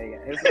 Like,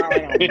 it's not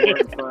like I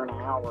worked for an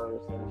hour or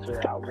some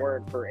shit. I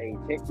worked for a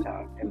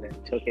TikTok and then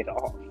took it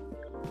off.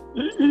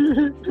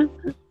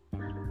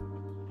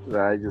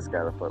 Nah, I just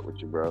gotta fuck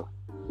with you, bro.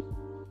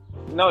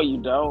 No, you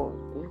don't.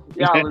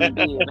 Y'all is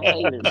being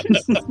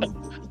haters.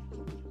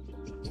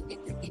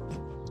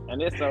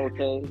 And it's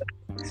okay.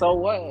 So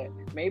what?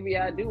 Maybe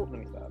I do. Let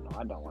me stop. No,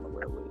 I don't want to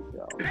wear wigs,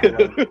 y'all.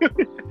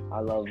 I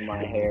love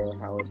my hair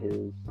how it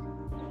is.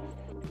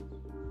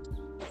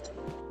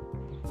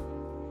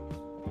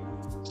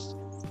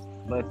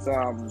 But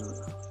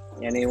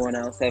anyone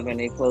else have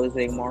any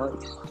closing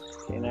marks?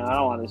 You know, I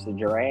don't want us to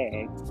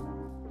drag.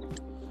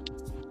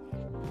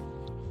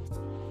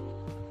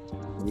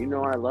 You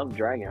know I love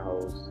dragon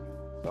hoes,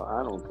 so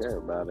I don't care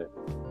about it.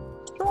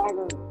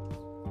 Dragon.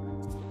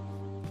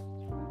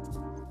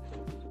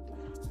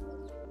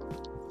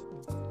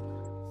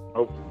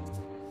 Nope.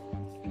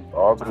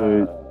 All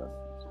good.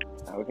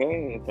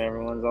 Okay, if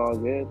everyone's all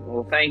good.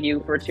 Well, thank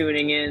you for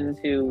tuning in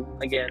to,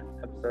 again,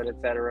 episode,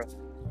 etc.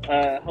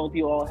 Hope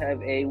you all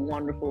have a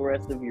wonderful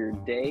rest of your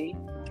day.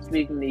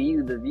 Speaking to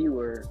you, the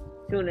viewer,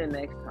 tune in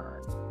next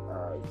time,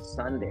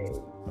 Sunday,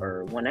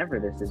 or whenever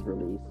this is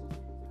released,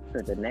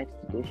 for the next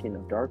edition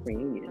of Dark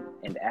Reunion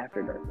and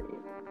After Dark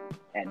Reunion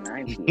at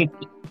 9 p.m.